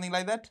get something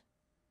like that.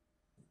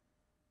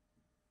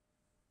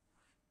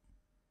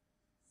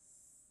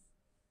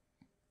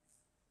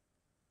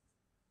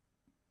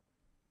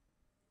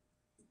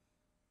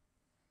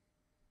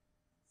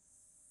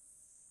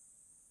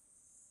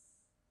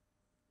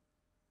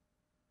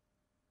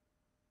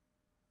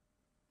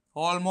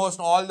 Almost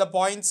all the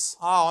points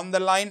are on the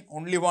line,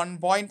 only one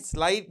point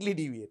slightly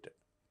deviated.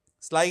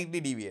 Slightly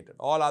deviated.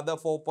 All other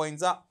 4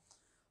 points are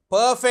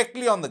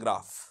perfectly on the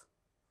graph,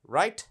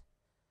 right?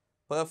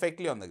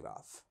 Perfectly on the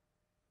graph.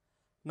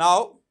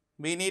 Now,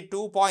 we need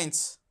 2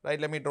 points,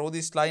 right? Let me draw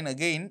this line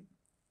again.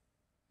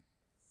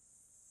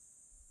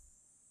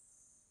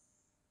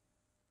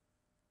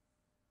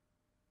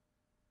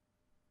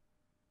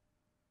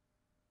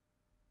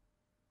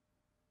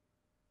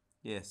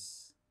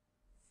 Yes.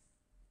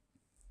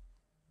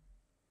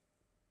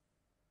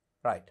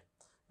 Right.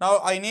 Now,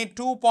 I need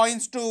 2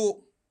 points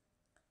to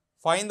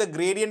find the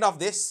gradient of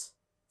this.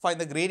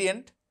 Find the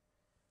gradient.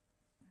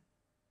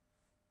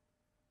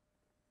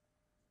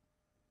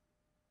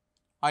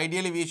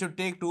 Ideally, we should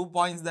take 2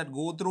 points that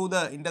go through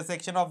the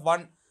intersection of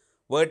one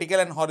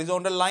vertical and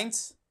horizontal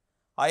lines.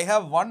 I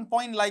have 1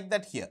 point like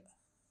that here.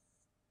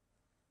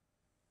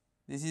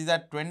 This is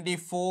at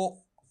 24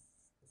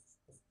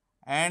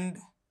 and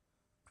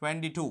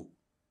 22.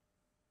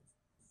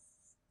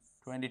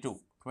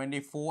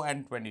 24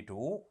 and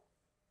 22.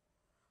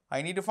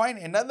 I need to find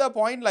another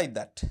point like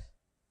that.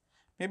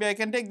 Maybe I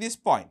can take this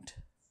point.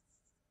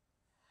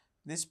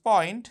 This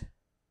point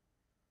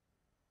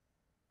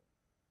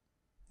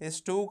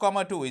is 2,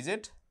 2, is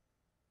it?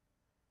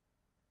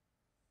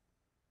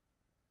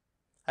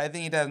 I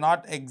think it has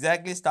not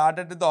exactly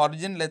started with the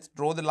origin. Let's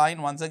draw the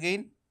line once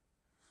again.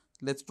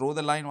 Let's draw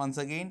the line once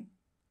again.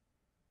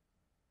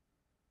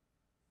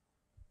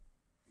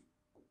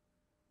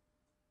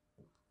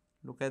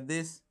 Look at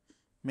this.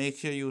 Make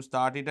sure you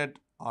start it at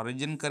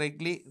origin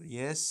correctly.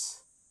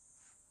 Yes.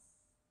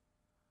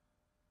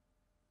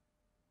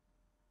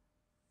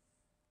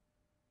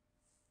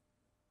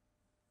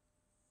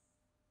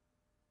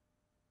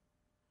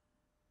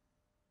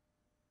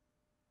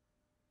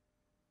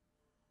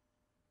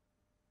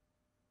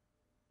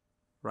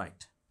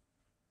 Right.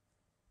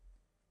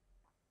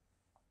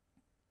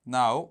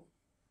 Now,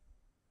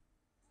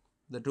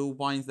 the 2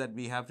 points that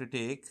we have to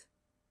take.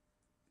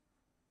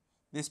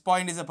 This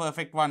point is a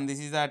perfect one. This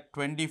is at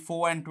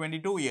 24 and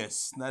 22.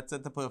 Yes, that's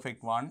at the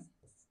perfect one.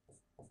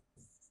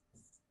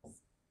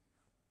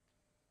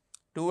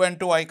 2 and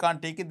 2, I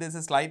can't take it. There's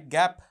a slight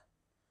gap.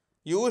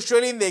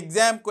 Usually in the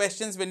exam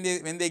questions, when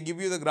they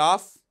give you the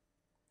graph,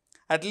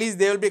 at least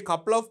there will be a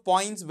couple of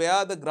points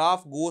where the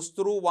graph goes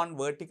through one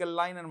vertical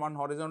line and one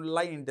horizontal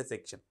line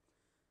intersection.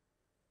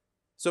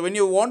 So when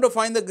you want to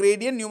find the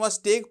gradient, you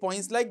must take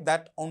points like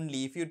that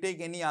only. If you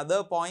take any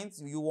other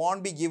points, you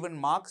won't be given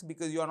marks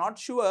because you are not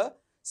sure.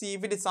 See,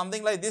 if it is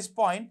something like this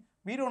point,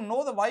 we don't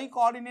know the y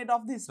coordinate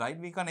of this, right?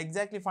 We can't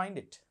exactly find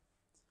it.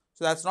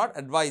 So that's not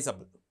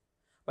advisable.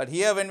 But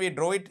here when we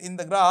draw it in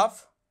the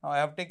graph, now I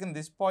have taken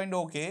this point,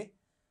 okay,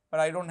 but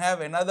I don't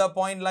have another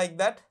point like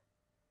that.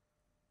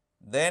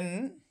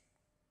 Then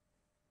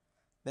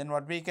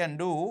what we can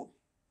do,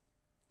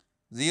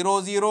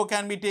 0, 0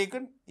 can be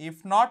taken.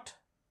 If not,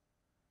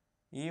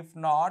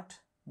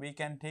 we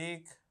can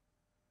take,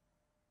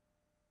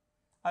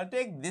 I'll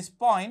take this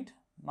point,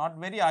 not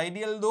very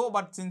ideal though,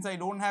 but since I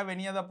don't have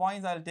any other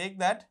points, I'll take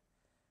that.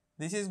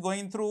 This is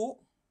going through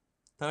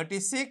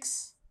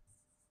 36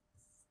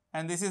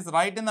 and this is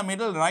right in the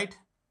middle, right?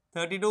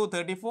 32,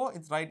 34,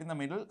 it's right in the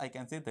middle. I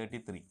can say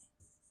 33.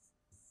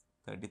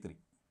 33.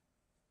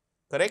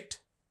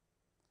 Correct?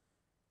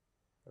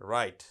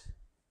 Right.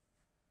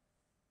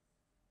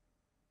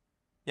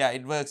 Yeah,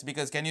 it works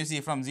because can you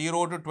see from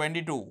 0 to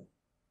 22,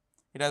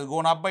 it has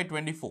gone up by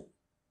 24.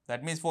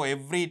 That means for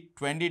every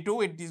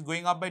 22, it is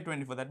going up by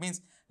 24. That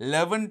means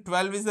 11,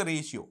 12 is the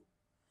ratio.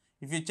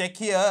 If you check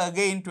here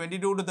again,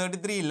 22 to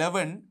 33,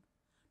 11,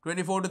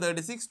 24 to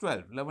 36,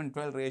 12. 11,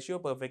 12 ratio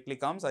perfectly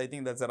comes. I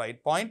think that's the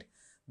right point.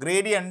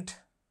 Gradient,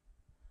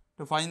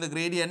 to find the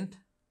gradient,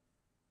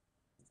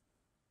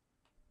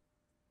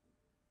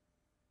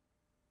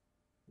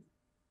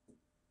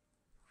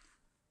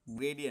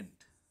 gradient,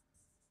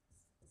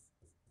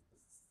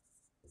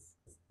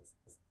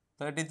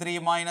 33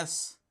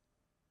 minus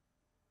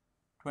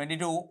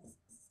 22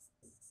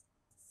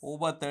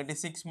 over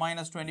 36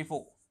 minus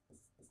 24,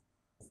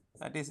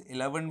 that is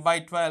 11 by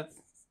 12,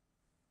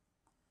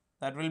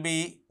 that will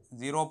be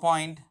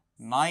 0.9,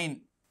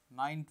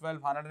 9,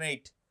 12,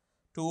 108,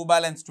 2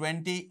 balance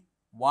 20,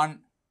 1,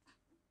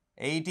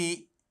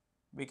 80,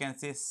 we can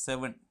say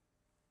 7,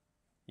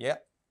 yeah,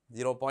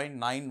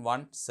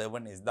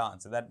 0.917 is the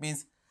answer. That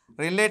means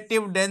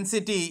relative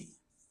density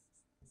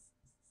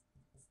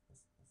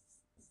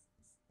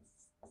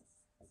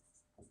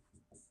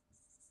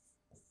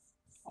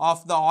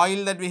of the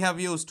oil that we have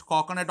used,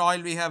 coconut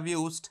oil we have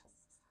used,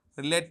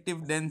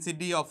 relative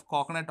density of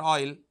coconut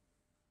oil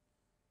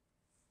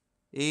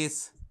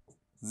is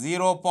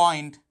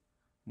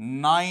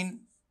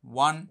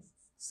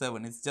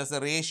 0.917. It's just a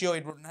ratio,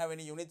 it wouldn't have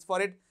any units for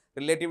it.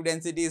 Relative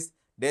density is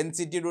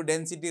density to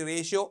density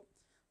ratio.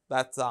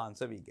 That's the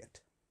answer we get.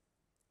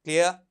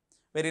 Clear?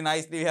 Very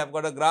nicely we have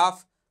got a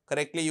graph.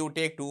 Correctly you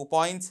take 2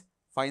 points,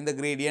 find the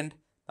gradient.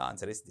 The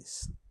answer is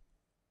this.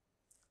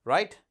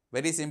 Right?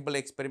 Very simple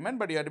experiment,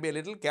 but you have to be a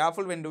little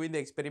careful when doing the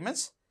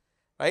experiments.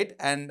 Right?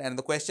 And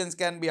the questions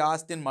can be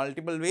asked in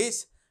multiple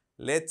ways.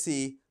 Let's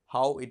see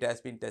how it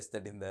has been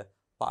tested in the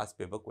past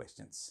paper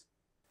questions.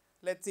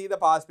 Let's see the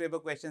past paper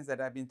questions that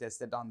have been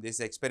tested on this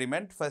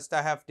experiment. First,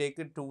 I have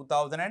taken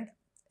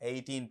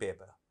 2018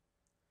 paper.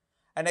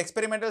 An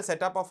experimental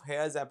setup of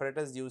Hare's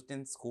apparatus used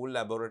in school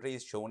laboratory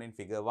is shown in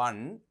figure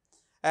 1.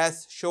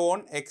 As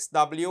shown,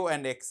 XW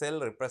and XL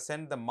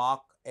represent the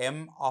mark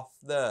M of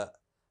the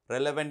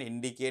relevant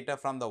indicator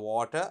from the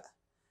water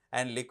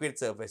and liquid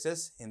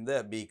surfaces in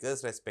the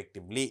beakers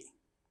respectively.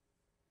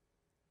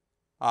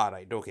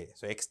 Alright, okay.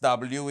 So,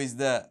 XW is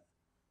the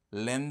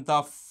length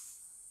of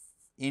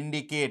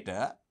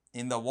indicator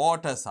in the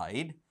water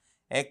side,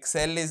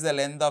 XL is the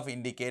length of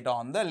indicator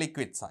on the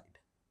liquid side.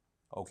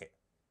 Okay.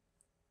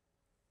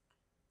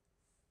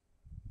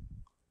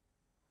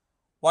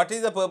 What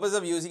is the purpose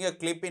of using a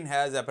clip in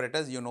Hare's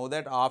apparatus? You know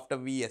that after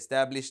we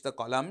establish the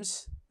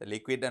columns, the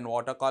liquid and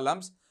water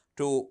columns,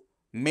 to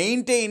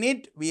maintain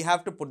it, we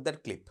have to put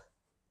that clip.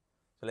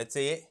 So, let's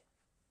say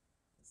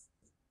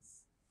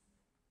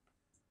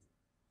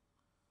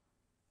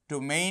to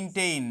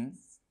maintain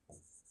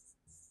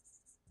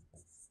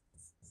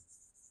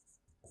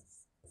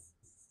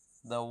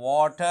the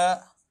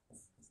water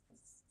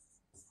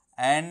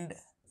and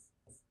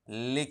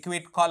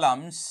liquid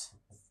columns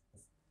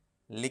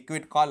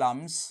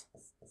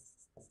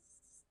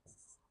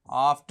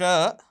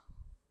after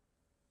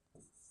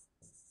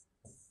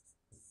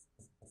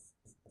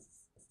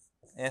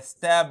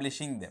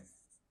establishing them.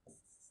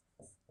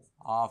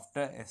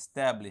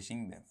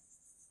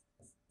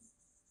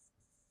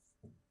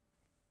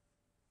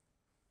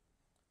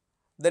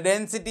 The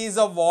densities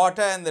of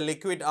water and the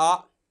liquid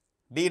are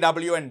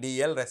dW and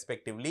dl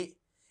respectively.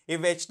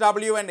 If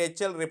HW and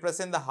HL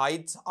represent the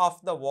heights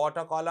of the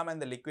water column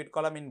and the liquid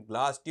column in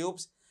glass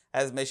tubes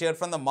as measured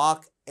from the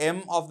mark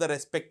M of the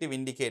respective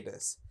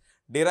indicators,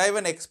 derive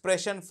an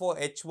expression for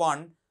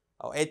H1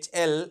 or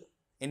HL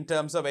in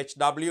terms of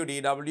HW,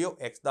 dW,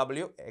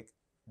 XW,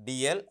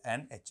 dl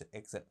and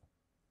XL.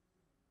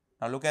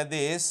 Now look at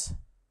this.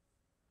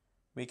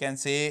 We can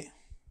say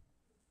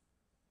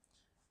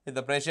if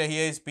the pressure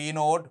here is P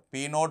node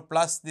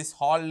plus this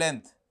whole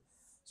length.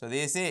 So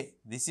they say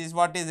this is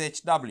what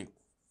is HW.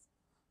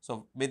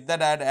 So with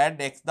that add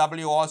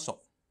XW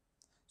also.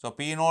 So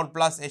P node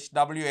plus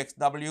HW,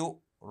 XW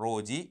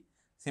rho G.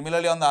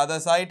 Similarly on the other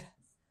side,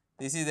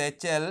 this is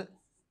HL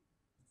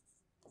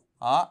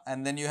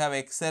and then you have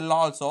XL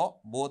also,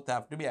 both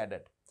have to be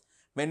added.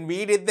 When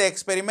we did the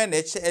experiment,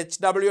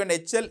 HW and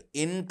HL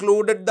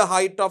included the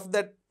height of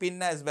that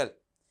pin as well.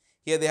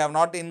 Here they have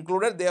not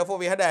included, therefore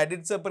we had to add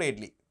it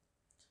separately.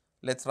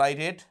 Let's write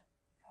it,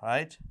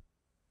 right?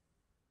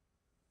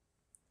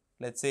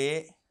 Let's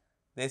say,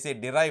 they say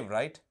derive,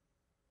 right?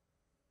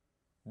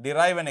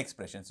 Derive an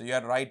expression. So you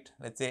are right.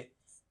 Let's say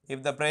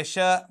if the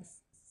pressure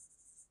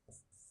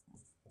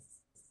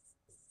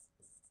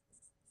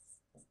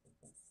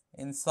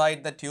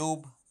inside the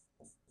tube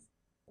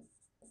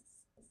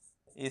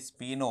is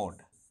P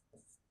node,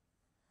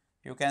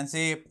 you can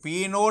say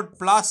P node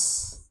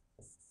plus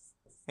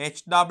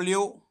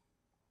HW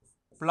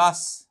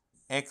plus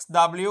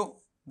XW,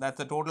 that's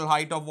the total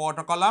height of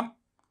water column,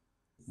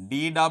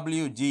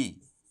 dWg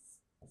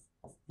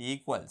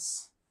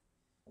equals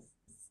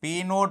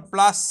P node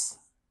plus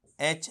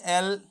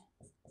HL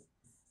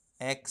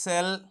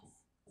XL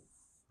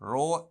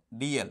rho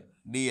dl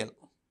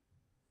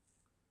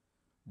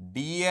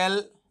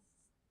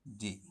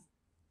G.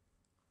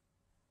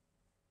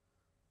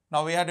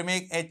 Now we have to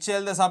make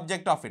HL the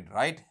subject of it,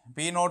 right?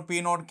 P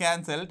node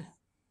cancelled.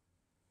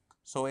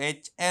 So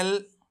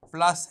HL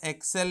plus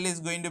XL is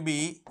going to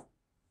be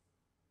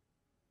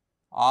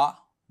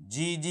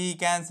GG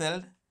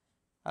cancelled.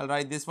 I'll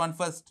write this one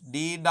first,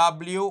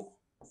 dW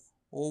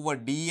over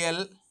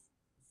dl.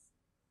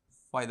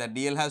 Why that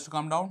dl has to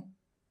come down?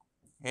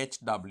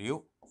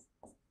 HW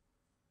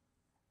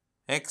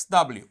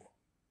XW.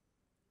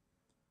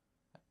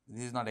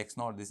 This is not X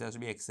naught, this has to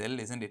be XL,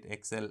 isn't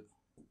it? XL.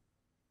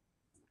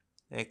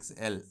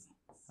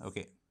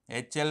 Okay.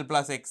 HL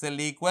plus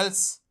XL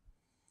equals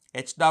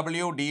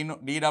HW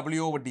dW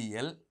over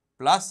dl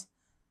plus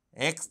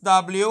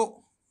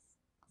XW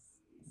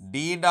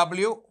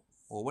dW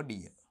over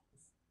dl.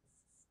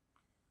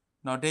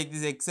 Now take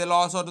this XL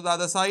also to the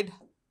other side.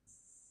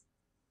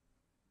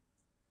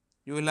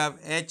 You will have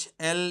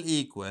HL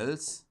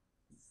equals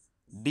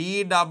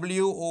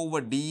dW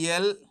over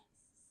dl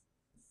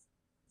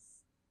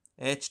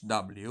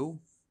HW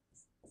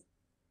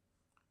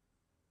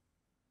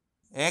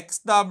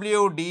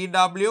XW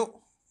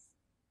dW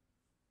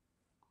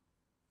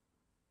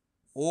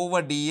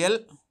over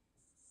dl.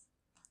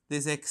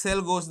 This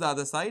XL goes the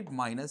other side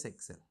minus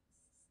XL.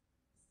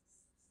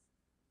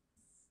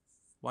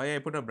 Why I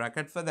put a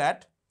bracket for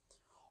that?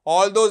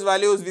 All those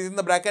values within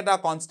the bracket are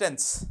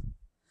constants.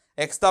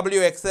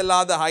 XW, XL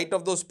are the height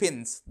of those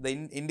pins, the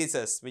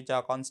indices which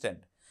are constant.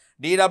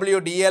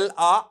 DW, DL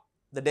are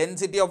the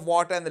density of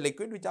water and the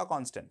liquid which are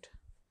constant.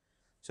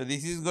 So,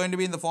 this is going to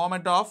be in the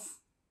format of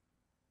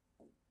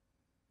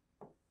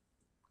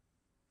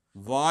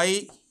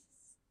Y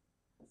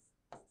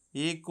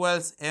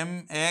equals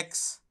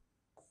mx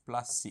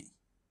plus c.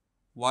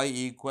 Y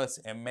equals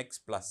mx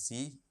plus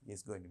c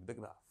is going to be the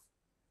graph.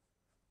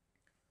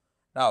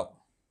 Now,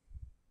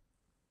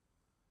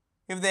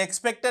 if the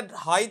expected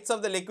heights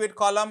of the liquid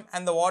column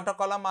and the water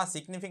column are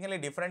significantly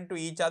different to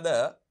each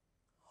other,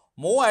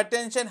 more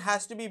attention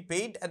has to be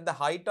paid at the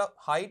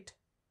height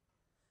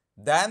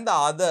than the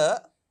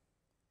other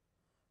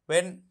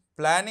when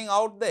planning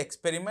out the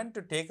experiment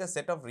to take a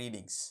set of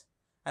readings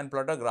and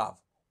plot a graph.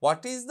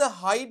 What is the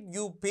height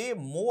you pay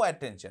more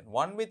attention?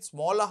 One with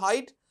smaller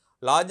height,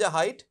 larger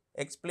height,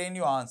 explain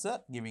your answer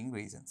giving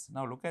reasons.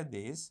 Now look at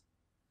this,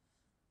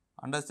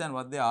 understand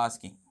what they are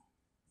asking.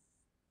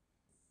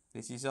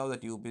 This is how the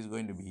tube is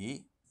going to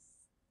be.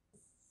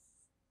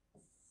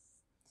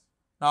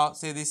 Now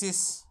say this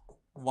is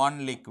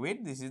one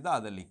liquid, this is the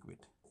other liquid.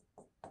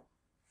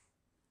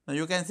 Now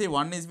you can see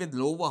one is with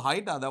lower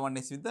height, other one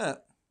is with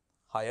the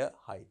higher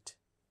height.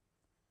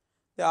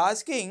 They are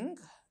asking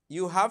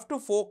you have to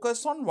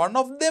focus on one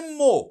of them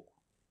more.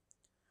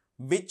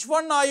 Which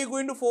one are you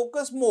going to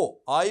focus more?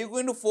 Are you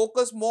going to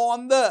focus more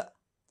on the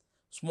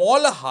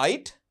smaller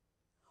height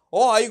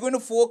or are you going to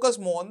focus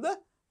more on the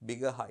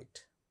bigger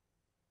height,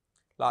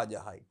 larger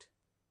height?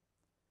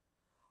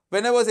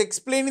 When I was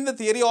explaining the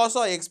theory also,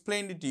 I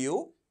explained it to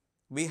you.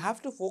 We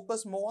have to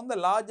focus more on the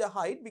larger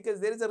height because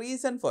there is a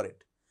reason for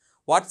it.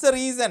 What's the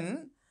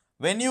reason?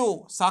 When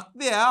you suck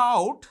the air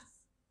out,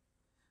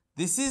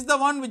 this is the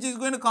one which is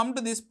going to come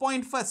to this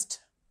point first.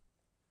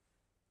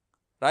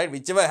 Right?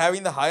 Whichever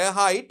having the higher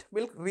height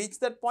will reach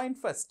that point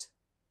first.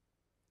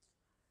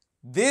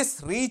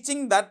 This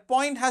reaching that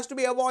point has to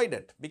be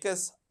avoided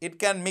because it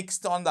can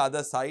mix on the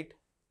other side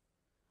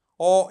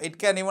or it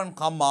can even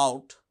come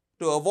out.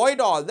 To avoid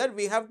all that,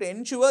 we have to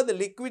ensure the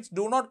liquids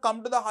do not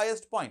come to the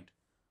highest point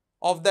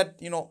of that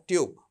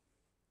tube.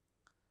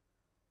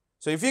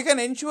 So, if you can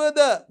ensure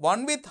the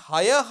one with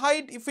higher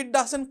height, if it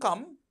doesn't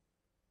come,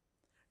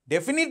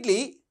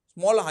 definitely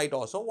smaller height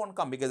also won't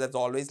come because that's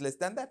always less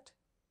than that.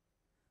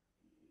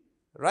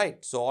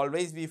 Right. So,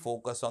 always we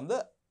focus on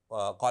the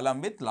column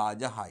with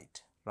larger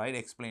height. Right.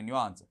 Explain your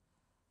answer.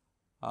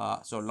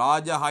 So,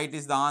 larger height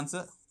is the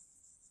answer.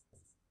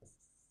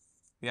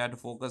 We have to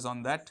focus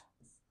on that.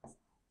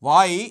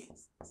 Why?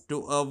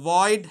 To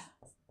avoid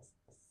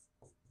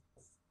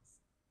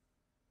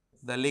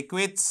the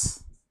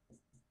liquids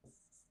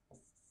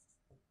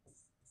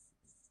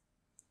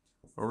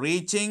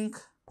reaching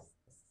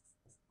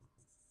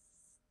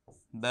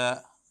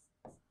the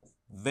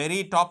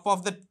very top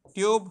of the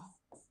tube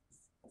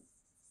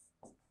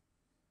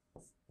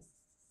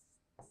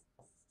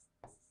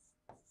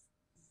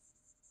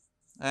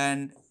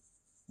and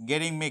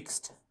getting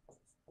mixed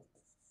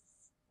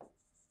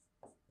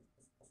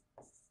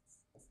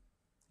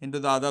into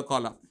the other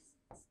column,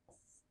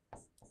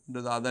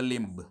 into the other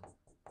limb.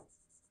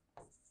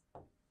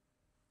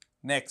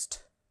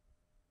 Next,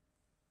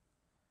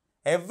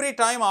 every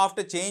time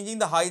after changing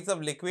the heights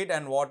of liquid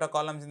and water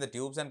columns in the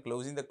tubes and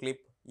closing the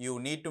clip, you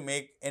need to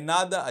make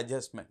another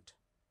adjustment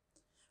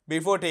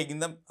before taking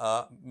the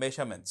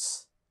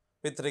measurements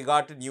with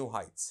regard to new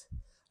heights.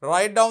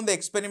 Write down the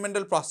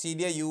experimental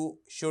procedure you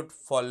should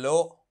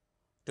follow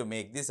to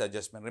make this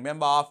adjustment.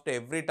 Remember, after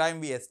every time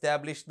we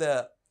establish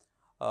the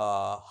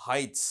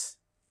heights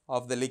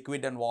of the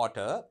liquid and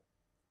water,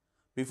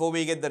 before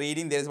we get the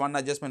reading, there is one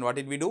adjustment. What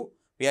did we do?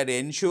 We had to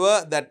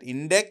ensure that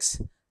index,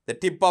 the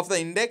tip of the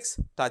index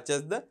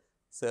touches the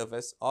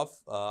surface of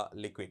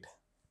liquid.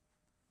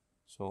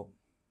 So,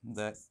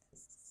 the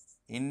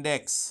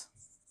index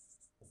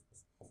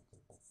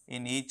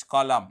in each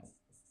column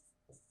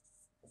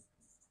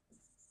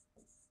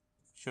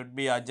should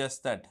be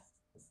adjusted,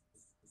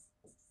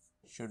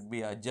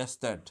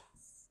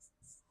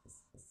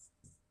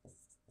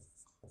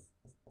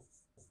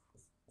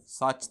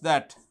 such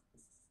that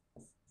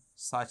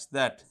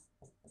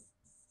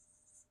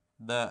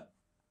the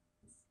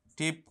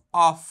tip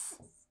of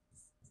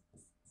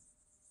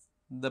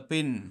the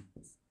pin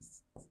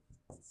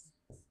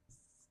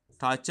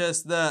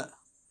touches the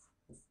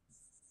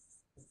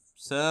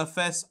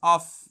surface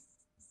of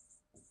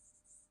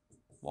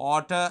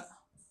water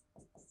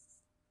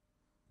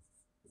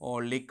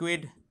or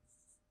liquid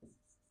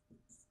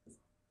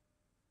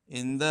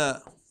in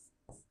the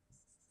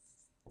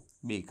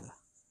beaker.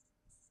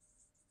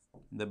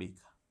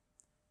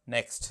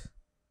 Next,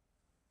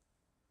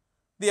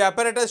 the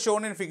apparatus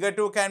shown in figure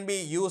 2 can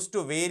be used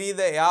to vary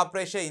the air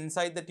pressure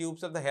inside the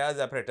tubes of the Hare's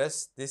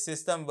apparatus. This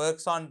system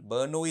works on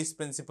Bernoulli's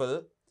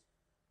principle.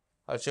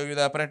 I'll show you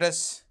the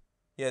apparatus.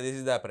 Here, this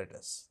is the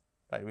apparatus.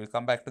 Right, we'll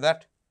come back to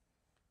that.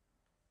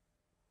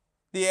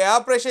 The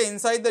air pressure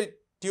inside the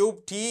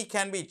tube T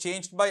can be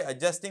changed by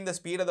adjusting the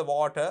speed of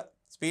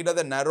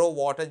the narrow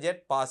water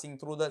jet passing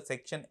through the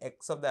section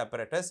X of the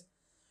apparatus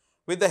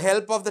with the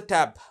help of the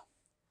tab.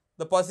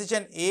 The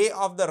position A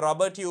of the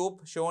rubber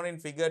tube shown in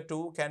figure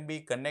 2 can be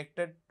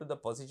connected to the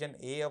position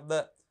A of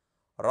the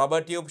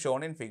rubber tube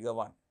shown in figure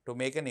 1 to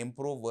make an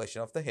improved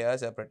version of the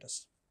Hare's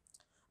apparatus.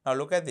 Now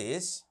look at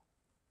this.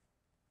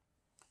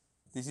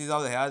 This is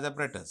how the Hare's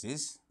apparatus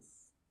is.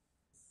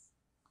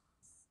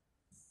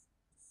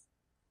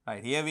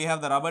 Right, here we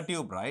have the rubber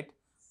tube, right?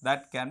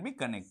 That can be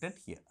connected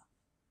here.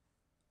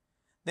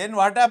 Then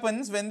what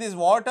happens when this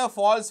water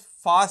falls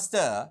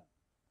faster?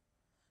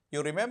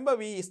 You remember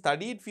we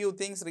studied few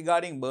things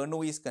regarding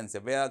Bernoulli's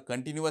concept, where a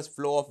continuous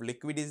flow of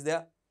liquid is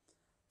there.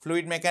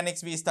 Fluid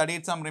mechanics we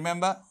studied some,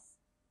 remember?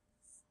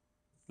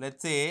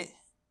 Let's say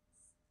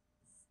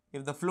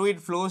if the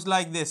fluid flows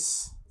like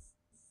this,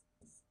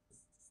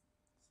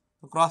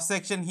 the cross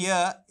section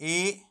here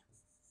A,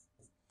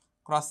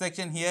 cross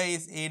section here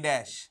is A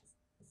dash.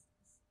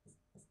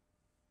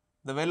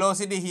 The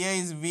velocity here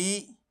is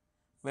V,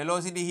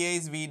 velocity here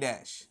is V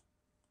dash.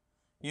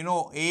 You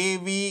know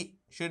AV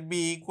should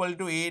be equal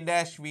to A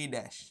dash V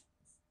dash.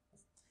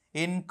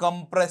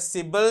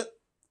 Incompressible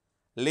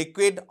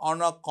liquid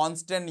on a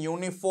constant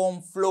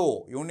uniform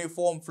flow,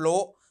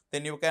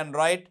 then you can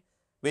write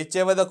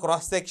whichever the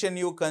cross section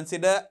you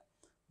consider,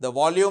 the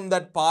volume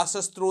that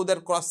passes through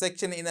that cross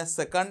section in a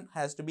second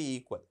has to be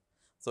equal.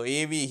 So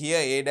AV here,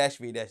 A dash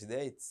V dash there,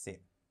 it's same.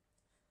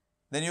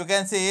 Then you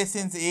can say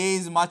since A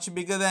is much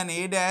bigger than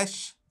A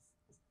dash,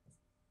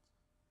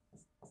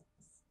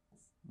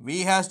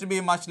 V has to be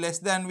much less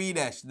than V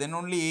dash. Then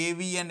only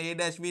AV and A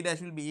dash V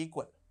dash will be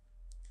equal.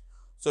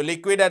 So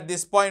liquid at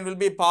this point will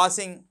be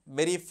passing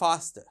very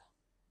faster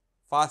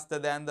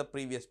than the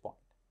previous point.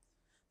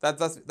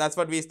 That's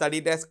what we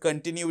studied as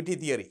continuity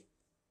theory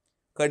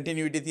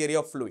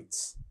of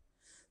fluids.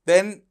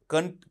 Then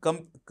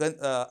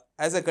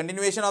as a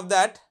continuation of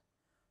that,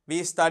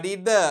 we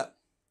studied the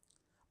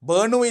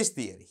Bernoulli's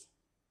theory,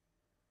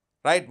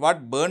 right?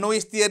 What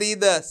Bernoulli's theory,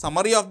 the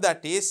summary of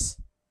that is,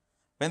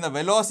 when the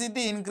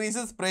velocity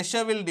increases,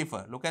 pressure will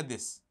differ. Look at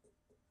this.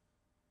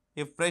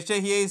 If pressure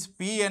here is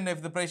P and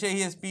if the pressure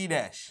here is P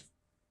dash,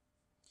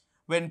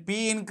 when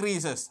P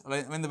increases,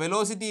 when the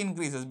velocity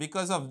increases,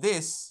 because of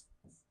this,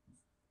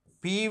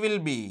 P will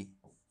be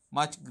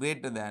much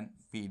greater than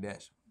P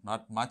dash.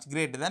 Not much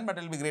greater than, but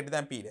it will be greater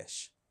than P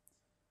dash.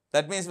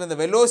 That means when the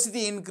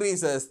velocity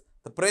increases,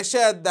 the pressure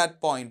at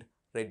that point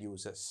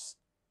reduces.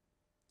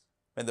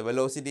 When the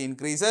velocity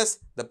increases,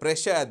 the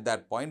pressure at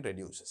that point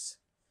reduces.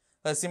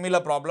 A similar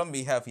problem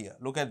we have here.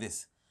 Look at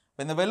this.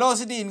 When the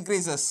velocity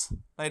increases,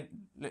 right,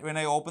 when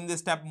I open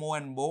this tap more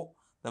and more,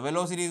 the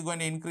velocity is going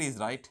to increase,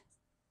 right?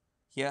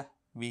 Here,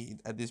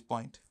 at this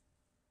point.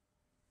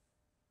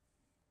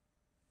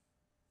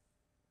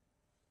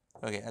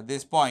 Okay, at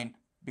this point,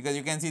 because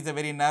you can see it's a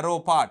very narrow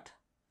part.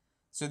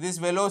 So this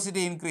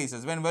velocity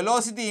increases. When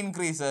velocity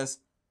increases,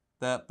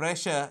 the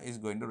pressure is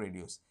going to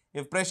reduce.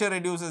 If pressure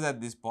reduces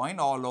at this point,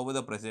 all over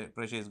the pressure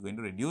is going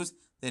to reduce,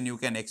 then you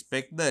can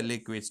expect the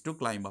liquids to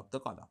climb up the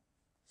column.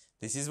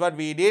 This is what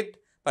we did,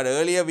 but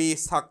earlier we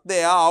sucked the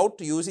air out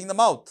using the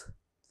mouth.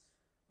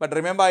 But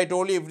remember I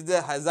told you if it's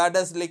a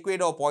hazardous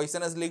liquid or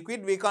poisonous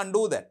liquid, we can't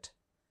do that.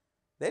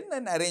 Then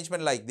an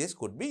arrangement like this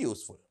could be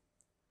useful.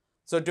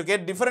 So to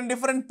get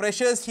different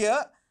pressures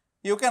here,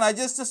 you can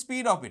adjust the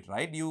speed of it,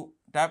 right? You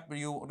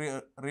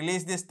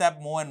release this tap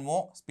more and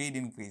more, speed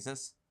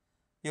increases.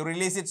 You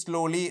release it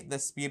slowly, the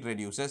speed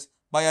reduces.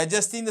 By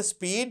adjusting the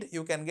speed,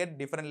 you can get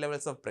different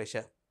levels of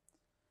pressure.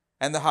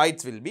 And the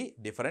heights will be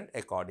different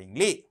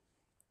accordingly.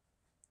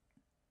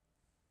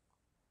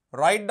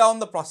 Write down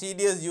the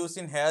procedures used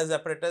in Hare's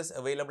apparatus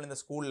available in the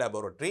school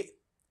laboratory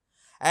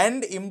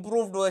and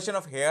improved version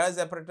of Hare's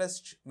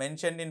apparatus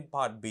mentioned in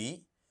part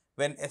B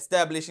when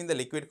establishing the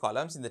liquid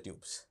columns in the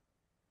tubes.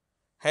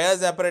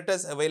 Hare's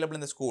apparatus available in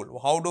the school.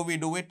 How do we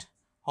do it?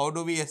 How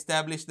do we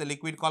establish the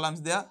liquid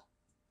columns there?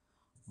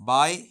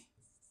 By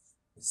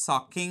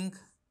sucking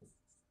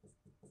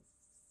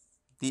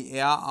the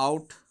air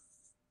out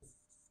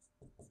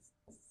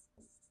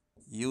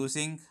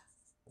using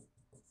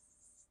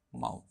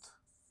mouth.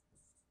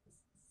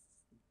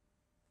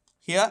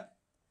 Here,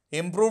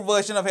 improved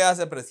version of Hare's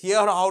apparatus. Here,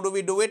 how do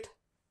we do it?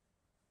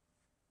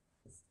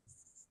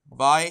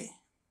 By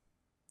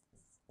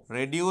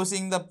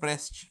reducing the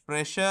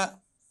pressure,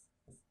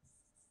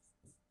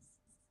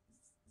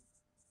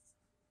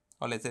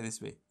 or let's say this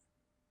way.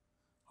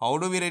 How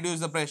do we reduce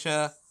the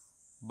pressure?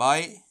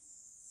 By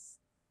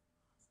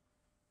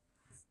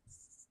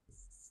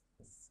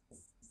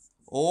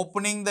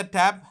opening the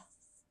tap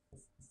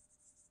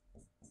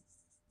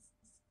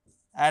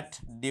at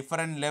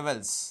different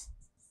levels.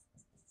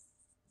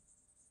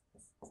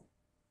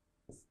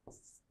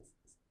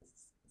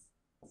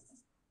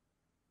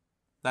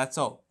 That's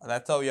how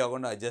you are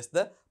going to adjust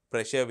the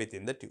pressure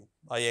within the tube.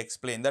 I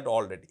explained that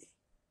already.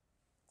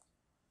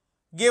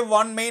 Give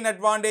one main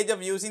advantage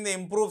of using the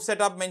improved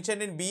setup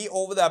mentioned in B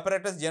over the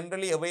apparatus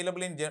generally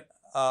available in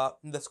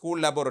the school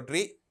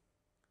laboratory.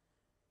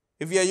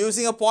 If you are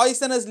using a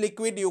poisonous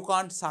liquid, you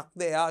can't suck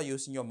the air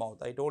using your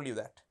mouth. I told you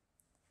that.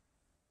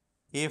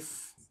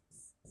 If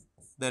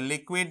the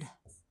liquid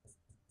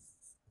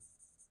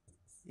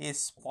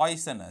is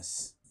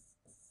poisonous,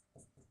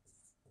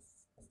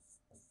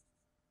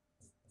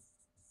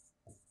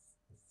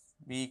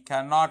 we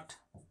cannot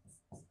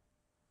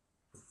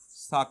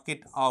suck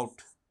it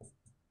out,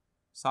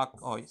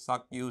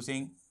 suck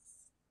using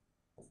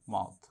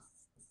mouth.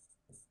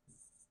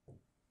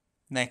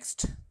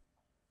 Next,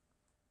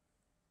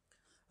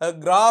 a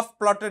graph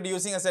plotted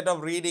using a set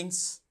of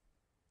readings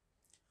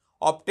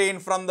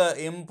obtained from the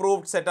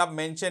improved setup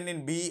mentioned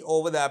in B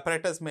over the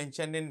apparatus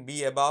mentioned in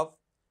B above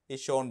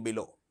is shown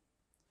below.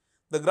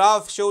 The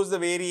graph shows the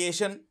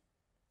variation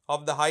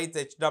of the heights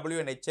HW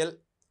and HL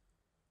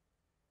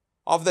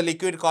of the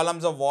liquid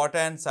columns of water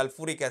and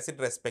sulfuric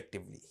acid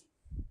respectively.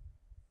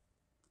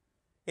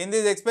 In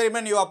this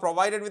experiment, you are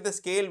provided with a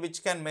scale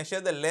which can measure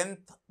the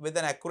length with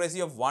an accuracy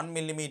of 1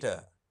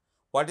 millimeter.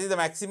 What is the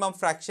maximum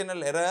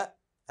fractional error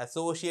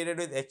associated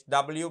with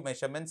HW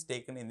measurements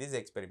taken in this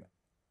experiment?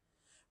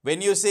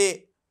 When you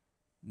say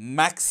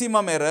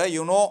maximum error,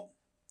 you know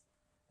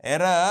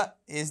error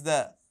is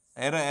the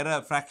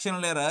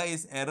fractional error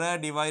is error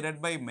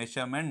divided by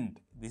measurement.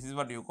 This is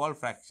what you call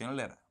fractional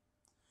error.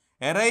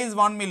 Error is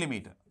 1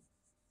 millimeter.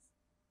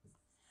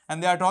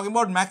 And they are talking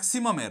about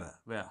maximum error.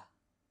 Where?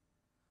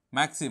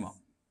 Maximum.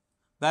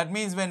 That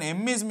means when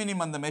M is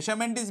minimum, the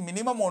measurement is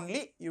minimum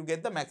only, you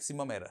get the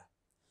maximum error.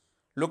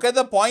 Look at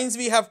the points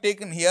we have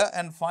taken here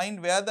and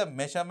find where the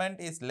measurement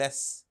is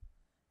less.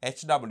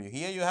 HW.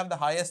 Here you have the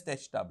highest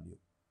HW.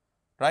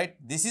 Right?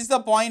 This is the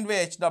point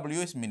where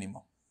HW is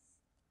minimum.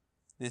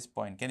 This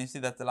point. Can you see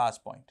that's the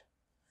last point?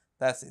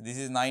 This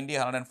is 90,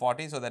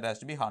 140, so that has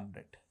to be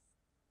 100.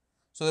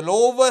 So the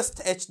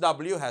lowest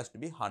HW has to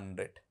be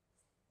 100.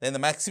 Then the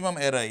maximum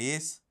error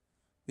is,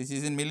 this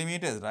is in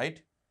millimeters,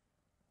 right?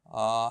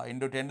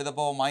 Into 10 to the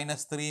power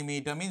minus 3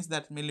 meter means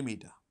that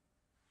millimeter.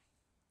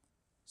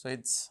 So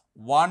it's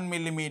 1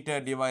 millimeter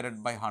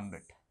divided by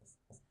 100,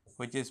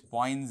 which is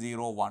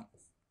 0.01.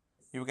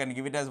 You can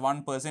give it as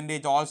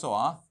 1%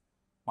 also.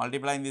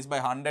 Multiplying this by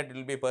 100, it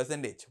will be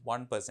percentage,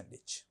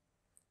 1%.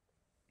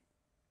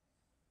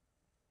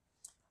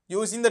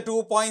 Using the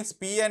 2 points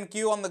P and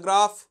Q on the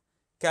graph,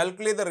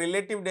 calculate the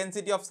relative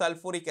density of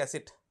sulfuric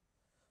acid.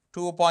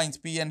 2 points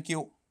P and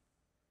Q.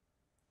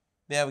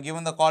 They have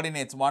given the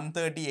coordinates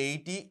 130,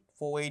 80,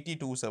 480,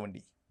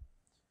 270.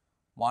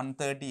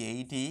 130,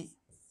 80,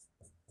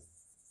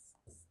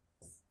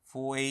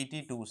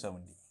 480,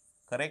 270.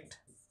 Correct?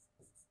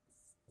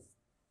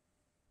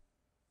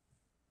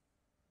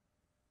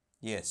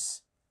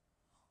 Yes.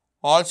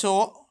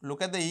 Also,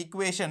 look at the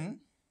equation.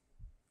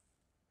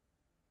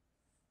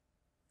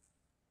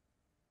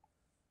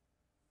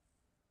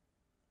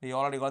 We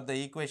already got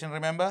the equation,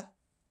 remember?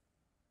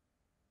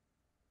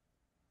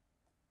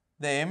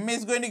 The M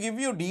is going to give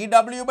you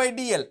dW by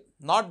dl,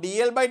 not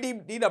dl by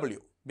dW.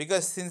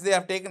 Because since they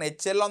have taken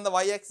HL on the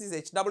y-axis,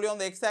 HW on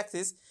the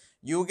x-axis,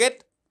 you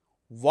get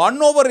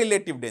 1 over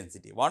relative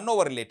density. 1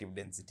 over relative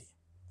density.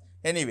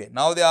 Anyway,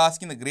 now they are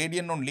asking the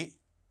gradient only.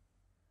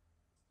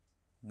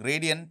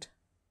 Gradient.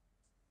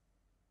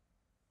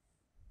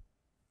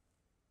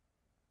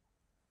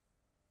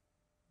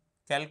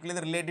 Calculate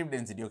the relative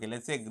density. Okay,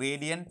 let's say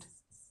gradient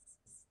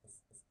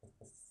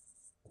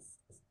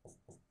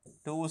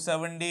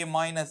 270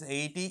 minus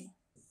 80,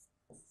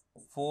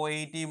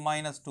 480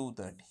 minus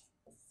 230,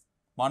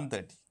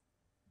 130.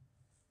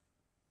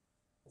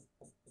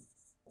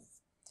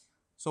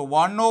 So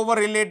 1 over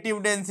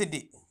relative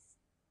density.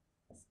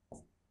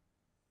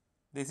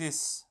 This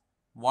is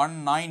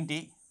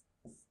 190,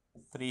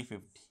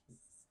 350.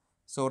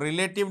 So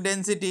relative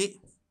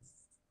density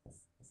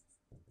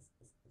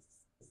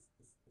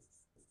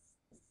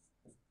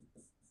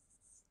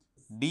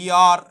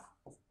dr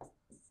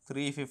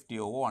 350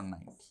 over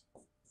 190.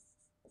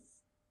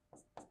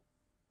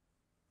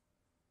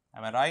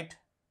 Am I right?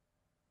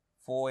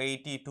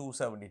 480,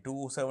 270.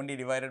 270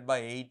 divided by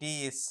 80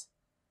 is,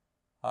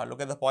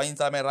 look at the points,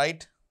 am I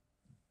right?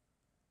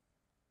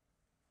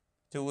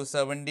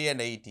 270 and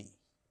 80.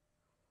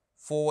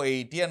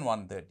 480 and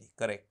 130.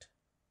 Correct.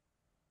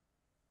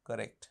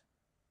 Correct.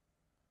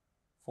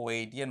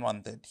 480 and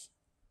 130.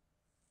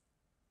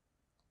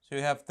 So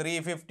you have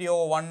 350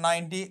 over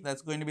 190.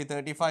 That's going to be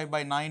 35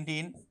 by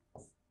 19.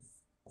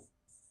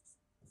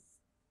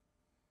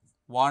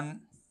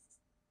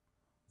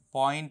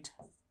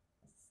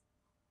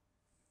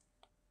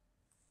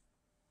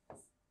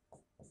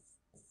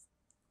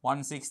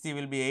 160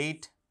 will be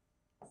 8,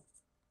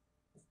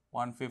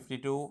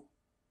 152,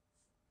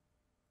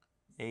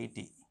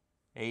 80.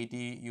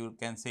 80 you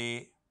can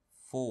say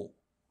 4.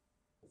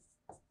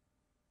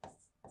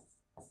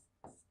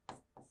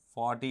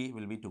 40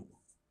 will be 2.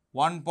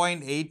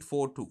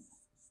 1.842.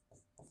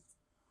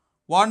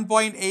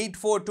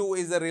 1.842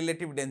 is the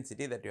relative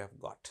density that you have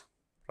got.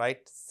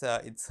 Right?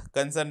 It's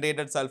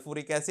concentrated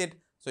sulfuric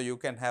acid, so you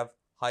can have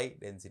high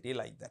density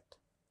like that.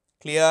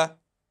 Clear?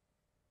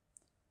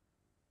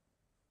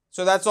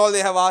 So that's all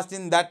they have asked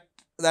in that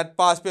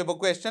past paper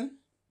question.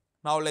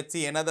 Now let's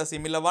see another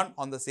similar one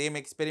on the same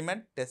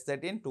experiment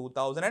tested in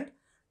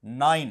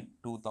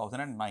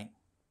 2009.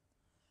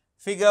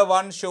 Figure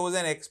 1 shows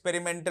an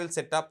experimental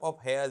setup of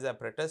Hare's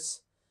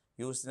apparatus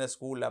used in a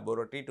school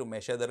laboratory to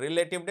measure the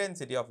relative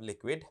density of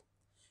liquid.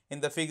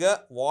 In the figure,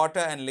 water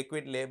and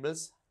liquid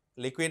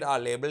are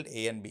labeled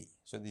A and B.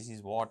 So this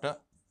is water,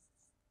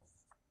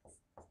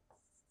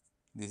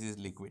 this is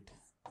liquid.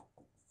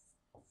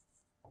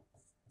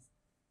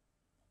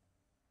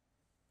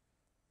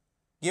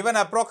 Given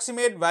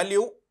approximate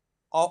value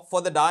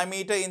for the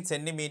diameter in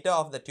centimeter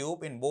of the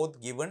tube in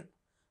both given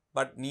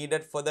but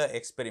needed for the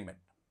experiment.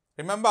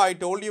 Remember, I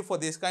told you for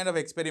this kind of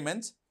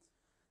experiments,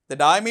 the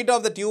diameter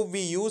of the tube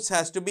we use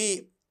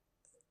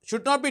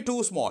should not be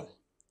too small.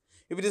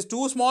 If it is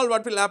too small,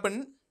 what will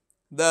happen?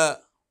 The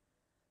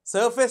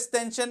surface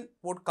tension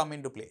would come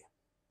into play,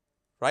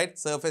 right?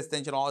 Surface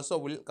tension also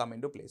will come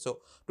into play. So,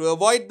 to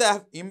avoid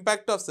the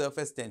impact of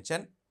surface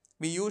tension,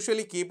 we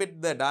usually keep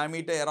it the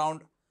diameter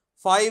around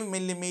 5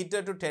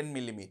 millimeter to 10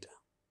 millimeter.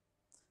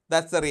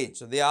 That's the range.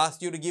 So, they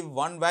asked you to give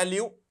one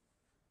value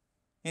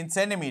in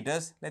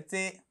centimeters, let's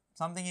say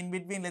something in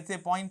between, let's say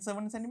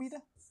 0.7 centimeter.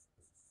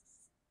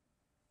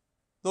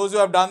 Those who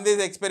have done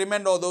this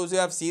experiment or those who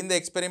have seen the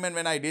experiment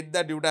when I did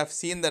that, you would have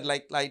seen that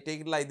like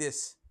take it like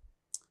this.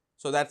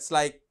 So, that's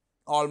like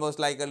almost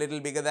like a little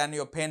bigger than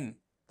your pen.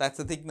 That's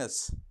the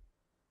thickness,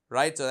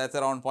 right? So, that's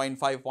around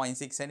 0.5,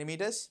 0.6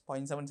 centimeters,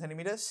 0.7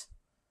 centimeters.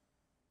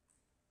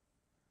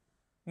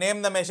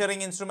 Name the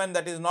measuring instrument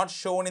that is not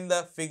shown in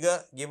the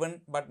figure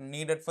given but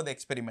needed for the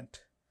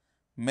experiment.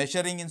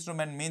 Measuring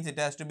instrument means it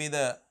has to be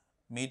the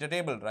meter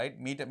table, right?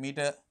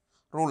 Meter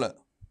ruler.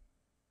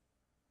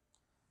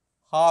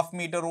 Half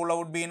meter ruler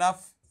would be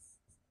enough.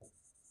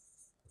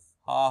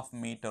 Half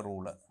meter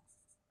ruler.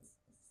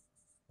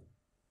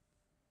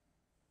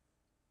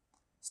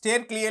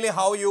 State clearly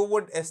how you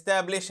would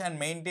establish and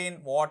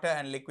maintain water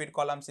and liquid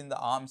columns in the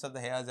arms of the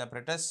Hare's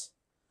apparatus.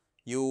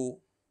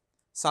 You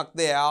suck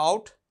the air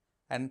out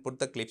and put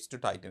the clips to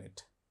tighten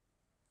it.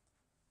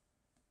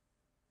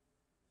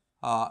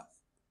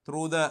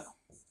 Through the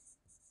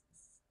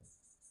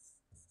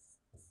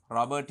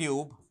rubber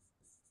tube,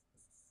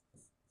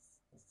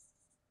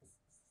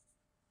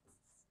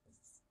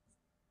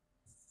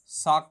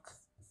 suck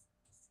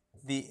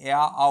the air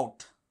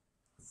out.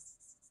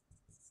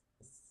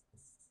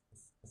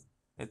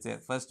 Let's say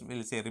first we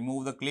will say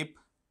remove the clip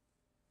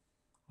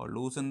or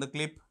loosen the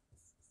clip.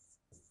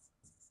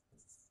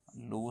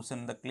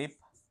 Loosen the clip.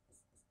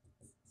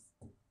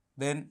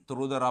 Then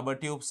through the rubber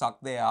tube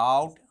suck the air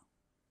out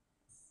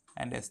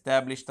and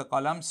establish the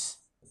columns.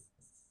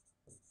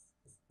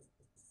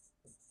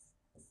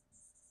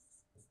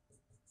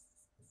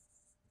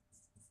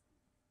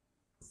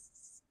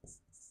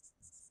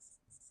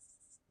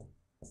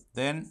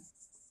 Then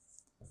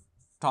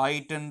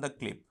tighten the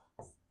clip.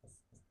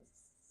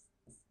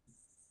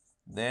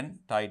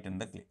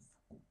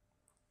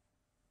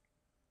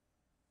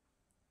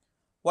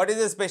 What is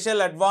the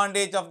special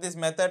advantage of this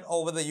method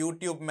over the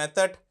U-tube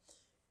method?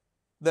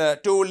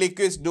 The two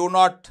liquids do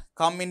not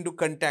come into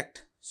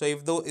contact. So,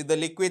 if the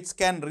liquids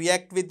can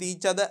react with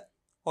each other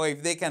or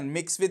if they can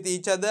mix with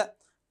each other,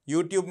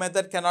 U-tube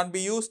method cannot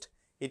be used,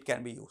 it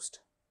can be used.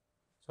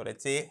 So, let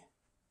us say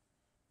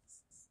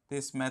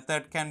this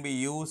method can be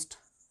used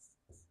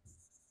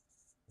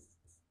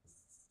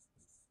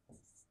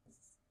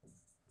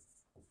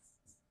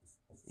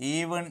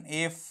even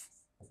if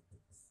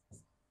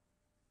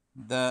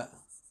the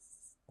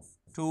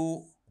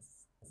two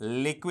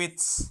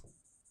liquids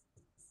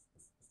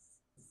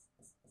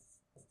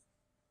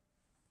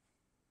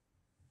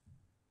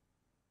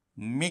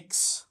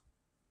mix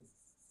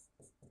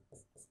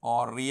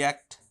or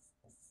react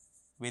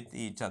with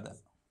each other.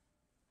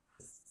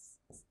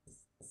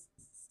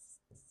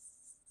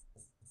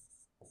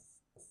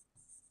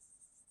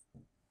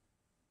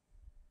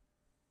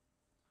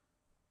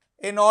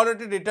 In order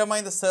to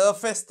determine the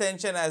surface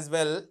tension as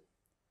well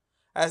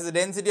as the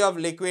density of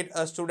liquid,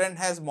 a student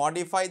has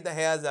modified the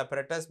Hare's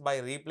apparatus by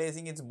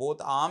replacing its both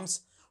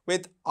arms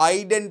with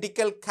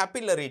identical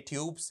capillary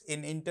tubes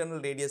in internal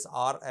radius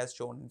r as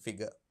shown in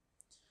figure.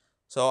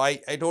 So, I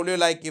told you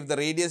like if the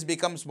radius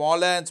becomes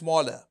smaller and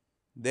smaller,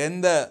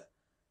 then the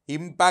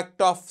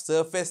impact of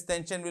surface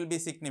tension will be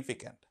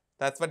significant.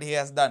 That's what he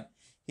has done.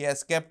 He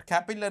has kept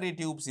capillary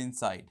tubes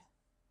inside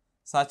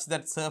such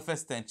that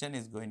surface tension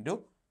is going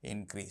to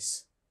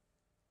increase.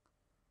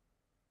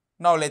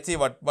 Now, let us see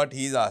what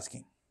he is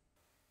asking.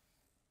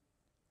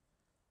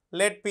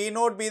 Let P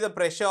naught be the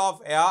pressure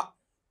of air,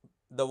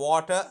 the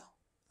water,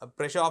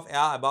 pressure of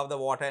air above the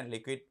water and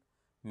liquid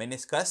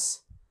meniscus.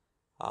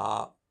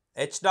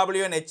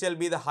 HW and HL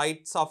be the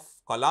heights of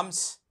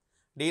columns.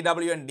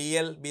 DW and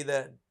DL be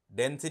the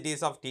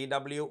densities of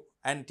TW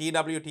and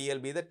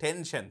TW-TL be the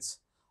tensions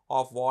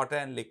of water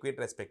and liquid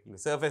respectively.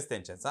 Surface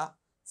tensions.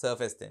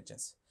 Surface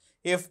tensions.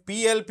 If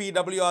PL,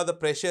 PW are the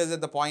pressures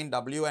at the point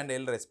W and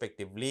L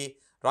respectively,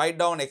 write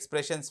down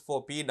expressions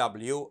for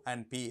PW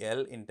and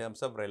PL in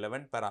terms of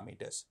relevant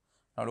parameters.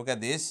 Now, look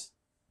at this.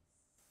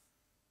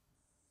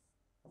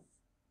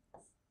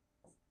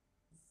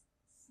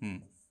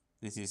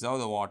 This is how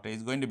the water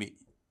is going to be.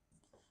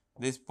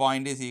 This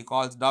point is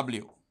equals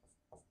W.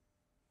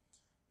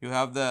 You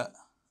have this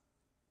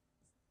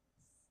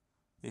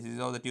is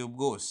how the tube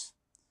goes.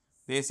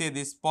 They say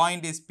this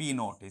point is P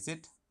naught, is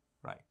it?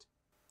 Right.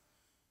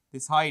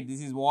 This height,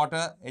 this is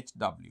water,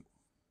 HW.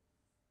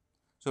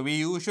 So, we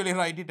usually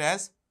write it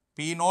as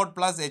P naught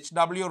plus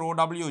HW rho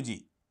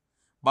WG.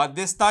 But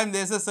this time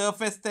there is a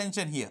surface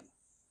tension here.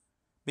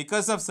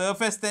 Because of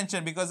surface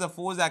tension, because of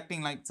force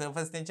acting, like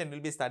surface tension we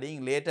will be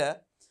studying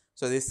later.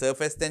 So, this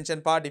surface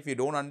tension part, if you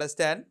do not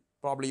understand,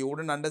 probably you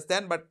would not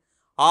understand, but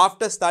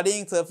after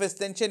studying surface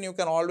tension, you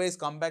can always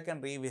come back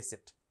and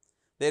revisit.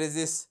 There is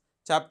this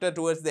chapter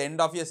towards the end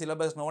of your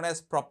syllabus known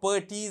as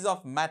properties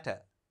of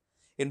matter.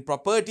 In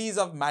properties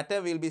of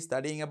matter, we will be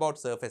studying about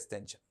surface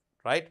tension,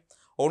 right?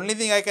 Only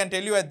thing I can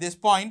tell you at this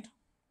point,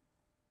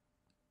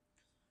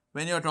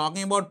 when you are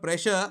talking about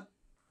pressure,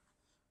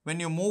 when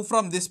you move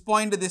from this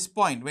point to this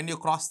point, when you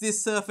cross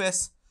this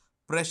surface,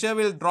 pressure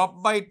will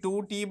drop by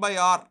 2T by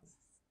R.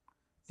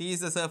 T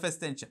is the surface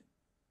tension.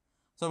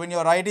 So, when you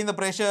are writing the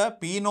pressure,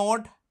 P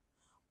naught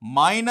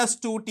minus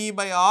 2T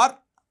by R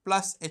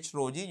plus H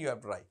rho G, you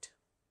have to write.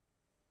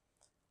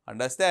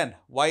 Understand?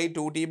 Why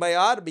 2T by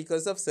R?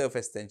 Because of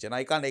surface tension.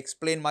 I can't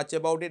explain much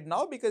about it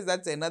now because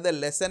that's another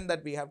lesson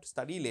that we have to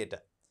study later.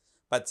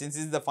 But since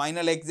this is the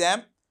final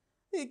exam,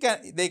 they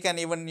can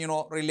even,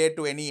 relate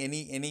to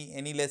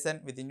any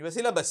lesson within your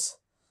syllabus.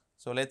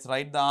 So, let's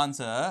write the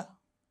answer.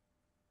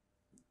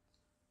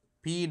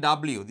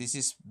 PW, this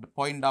is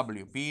point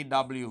W.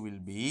 PW will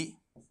be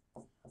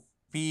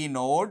P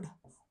node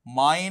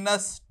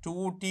minus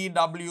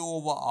 2TW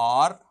over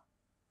R.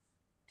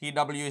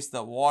 TW is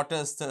the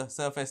water's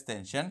surface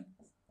tension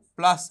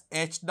plus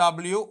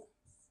HW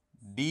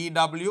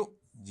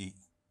dWg.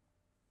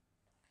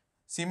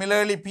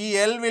 Similarly,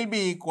 PL will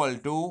be equal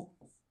to,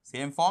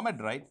 same format,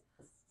 right?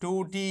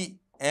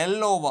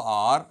 2TL over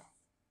R,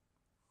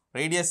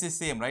 radius is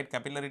same, right?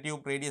 Capillary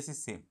tube radius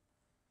is same,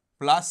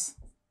 plus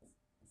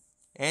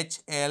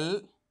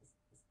HL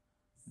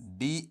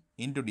D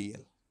into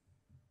DL.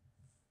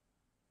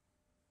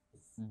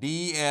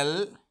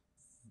 DLG,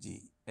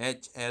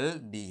 HL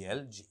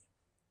DLG.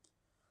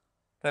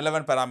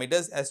 Relevant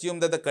parameters, assume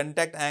that the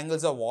contact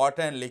angles of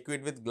water and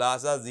liquid with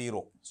glass are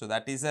 0. So,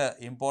 that is an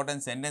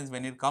important sentence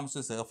when it comes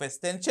to surface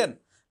tension.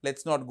 Let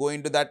us not go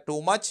into that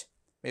too much.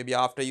 Maybe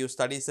after you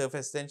study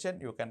surface tension,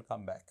 you can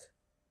come back.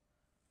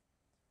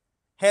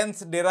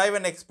 Hence, derive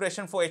an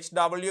expression for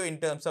HW in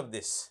terms of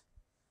this.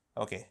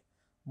 Okay.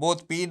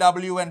 Both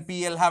PW and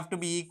PL have to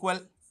be equal.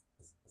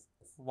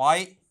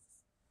 Why?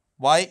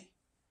 Why?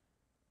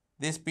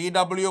 This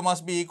PW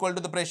must be equal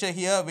to the pressure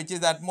here, which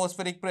is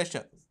atmospheric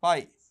pressure,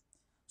 pi.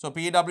 So,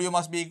 PW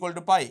must be equal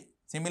to pi.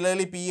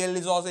 Similarly, PL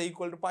is also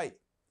equal to pi.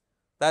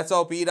 That is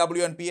how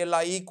PW and PL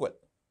are equal.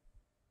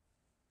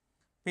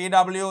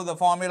 PW, the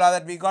formula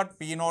that we got,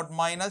 P naught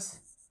minus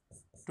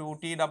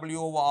 2TW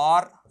over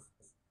R,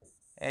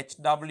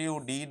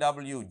 HW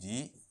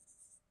dWg.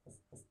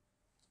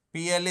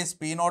 PL is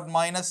P naught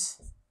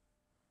minus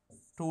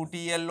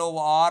 2TL over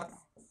R,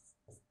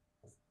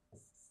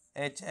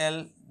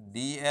 HL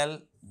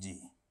dLg.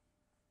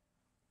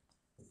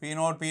 P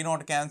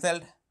naught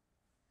cancelled.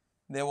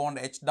 They want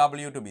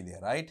HW to be there,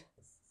 right?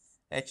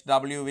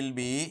 HW will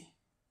be,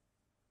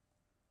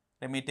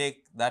 let me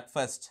take that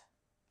first.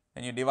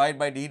 When you divide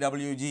by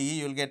dWg,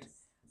 you will get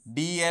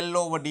dL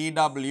over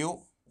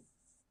dW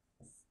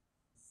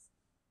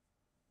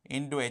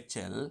into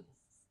HL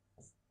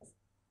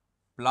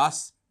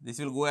plus, this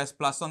will go as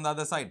plus on the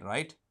other side,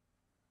 right?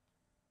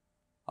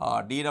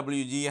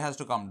 dWg has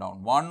to come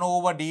down. 1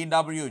 over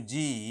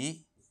dWg,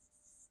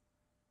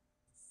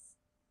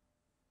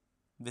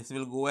 this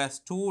will go as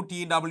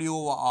 2TW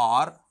over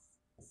R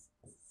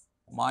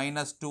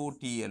minus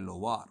 2TL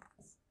over R.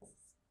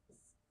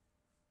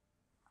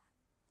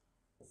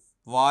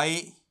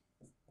 Y,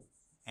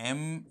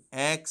 M,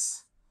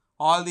 X,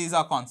 all these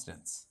are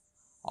constants.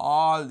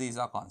 All these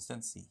are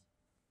constants C.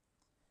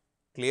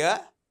 Clear?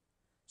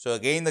 So,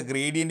 again the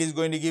gradient is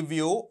going to give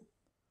you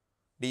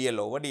dL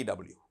over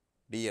dW.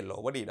 dL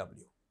over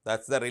dW.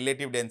 That is the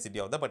relative density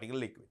of the particular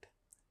liquid,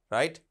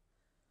 right?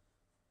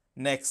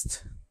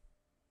 Next,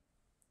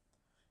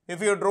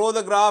 if you draw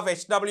the graph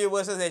HW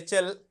versus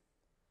HL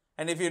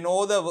and if you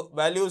know the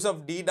values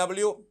of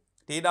dW,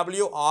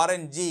 TW, R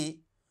and G,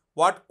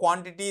 what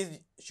quantities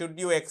should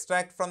you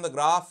extract from the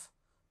graph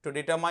to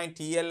determine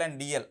TL and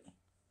DL?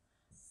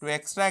 To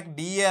extract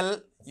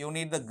DL, you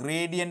need the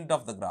gradient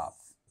of the graph.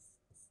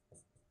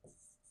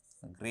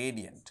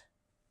 Gradient.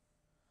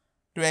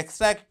 To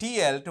extract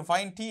TL, to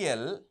find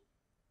TL,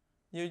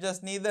 you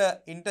just need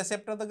the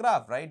intercept of the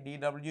graph, right?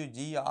 dW,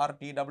 G, R,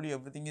 TW,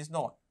 everything is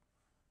known.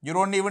 You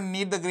don't even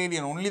need the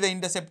gradient, only the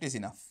intercept is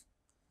enough.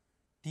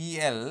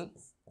 TL,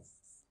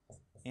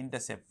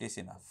 intercept is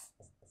enough.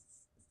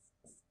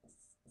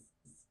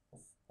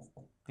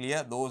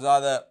 Clear? Those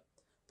are the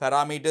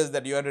parameters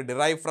that you have to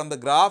derive from the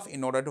graph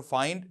in order to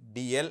find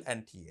DL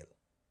and TL.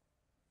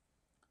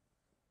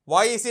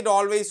 Why is it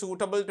always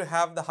suitable to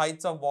have the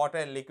heights of water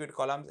and liquid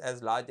columns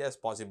as large as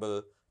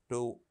possible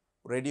to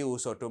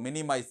reduce or to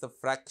minimize the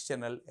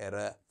fractional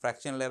error.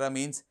 Fractional error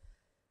means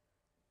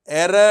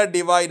error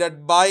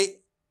divided by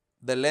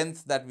the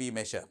length that we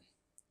measure.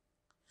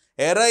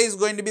 Error is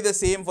going to be the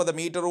same for the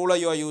meter ruler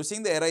you are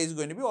using. The error is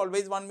going to be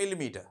always 1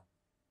 millimeter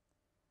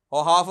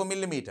or half a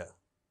millimeter.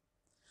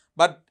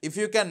 But if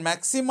you can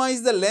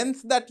maximize the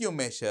length that you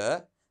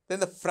measure, then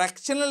the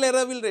fractional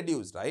error will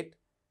reduce, right?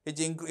 Which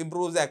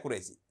improves the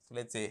accuracy. So,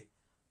 let us say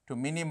to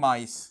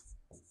minimize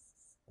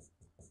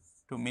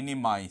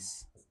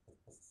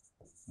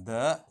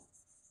the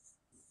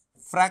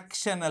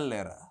fractional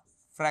error,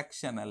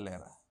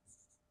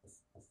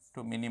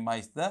 to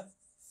minimize the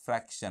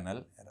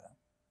fractional error.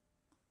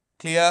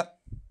 Clear?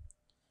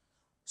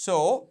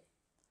 So,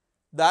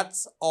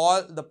 that's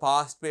all the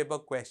past paper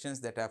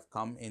questions that have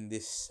come in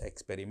this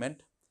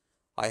experiment.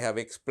 I have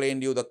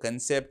explained you the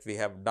concept. We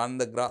have done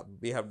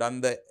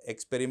the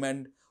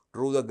experiment,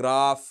 drew the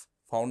graph,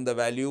 found the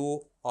value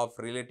of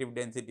relative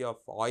density of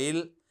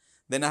oil.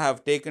 Then I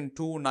have taken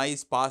two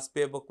nice past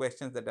paper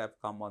questions that have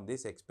come on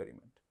this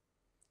experiment.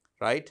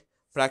 Right?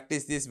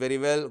 Practice this very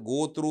well.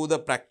 Go through the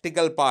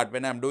practical part.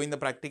 When I am doing the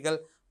practical,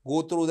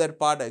 go through that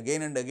part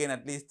again and again,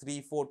 at least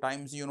 3-4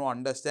 times,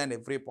 understand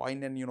every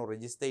point and,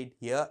 register it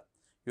here.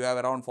 You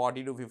have around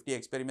 40 to 50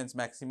 experiments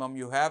maximum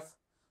you have.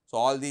 So,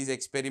 all these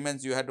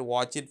experiments you have to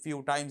watch it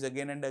few times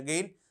again and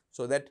again,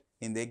 so that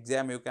in the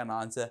exam you can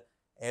answer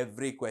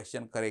every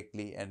question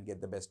correctly and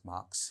get the best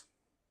marks.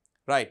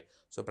 Right.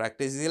 So,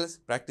 practice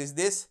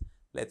this.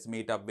 Let's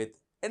meet up with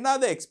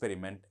another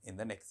experiment in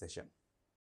the next session.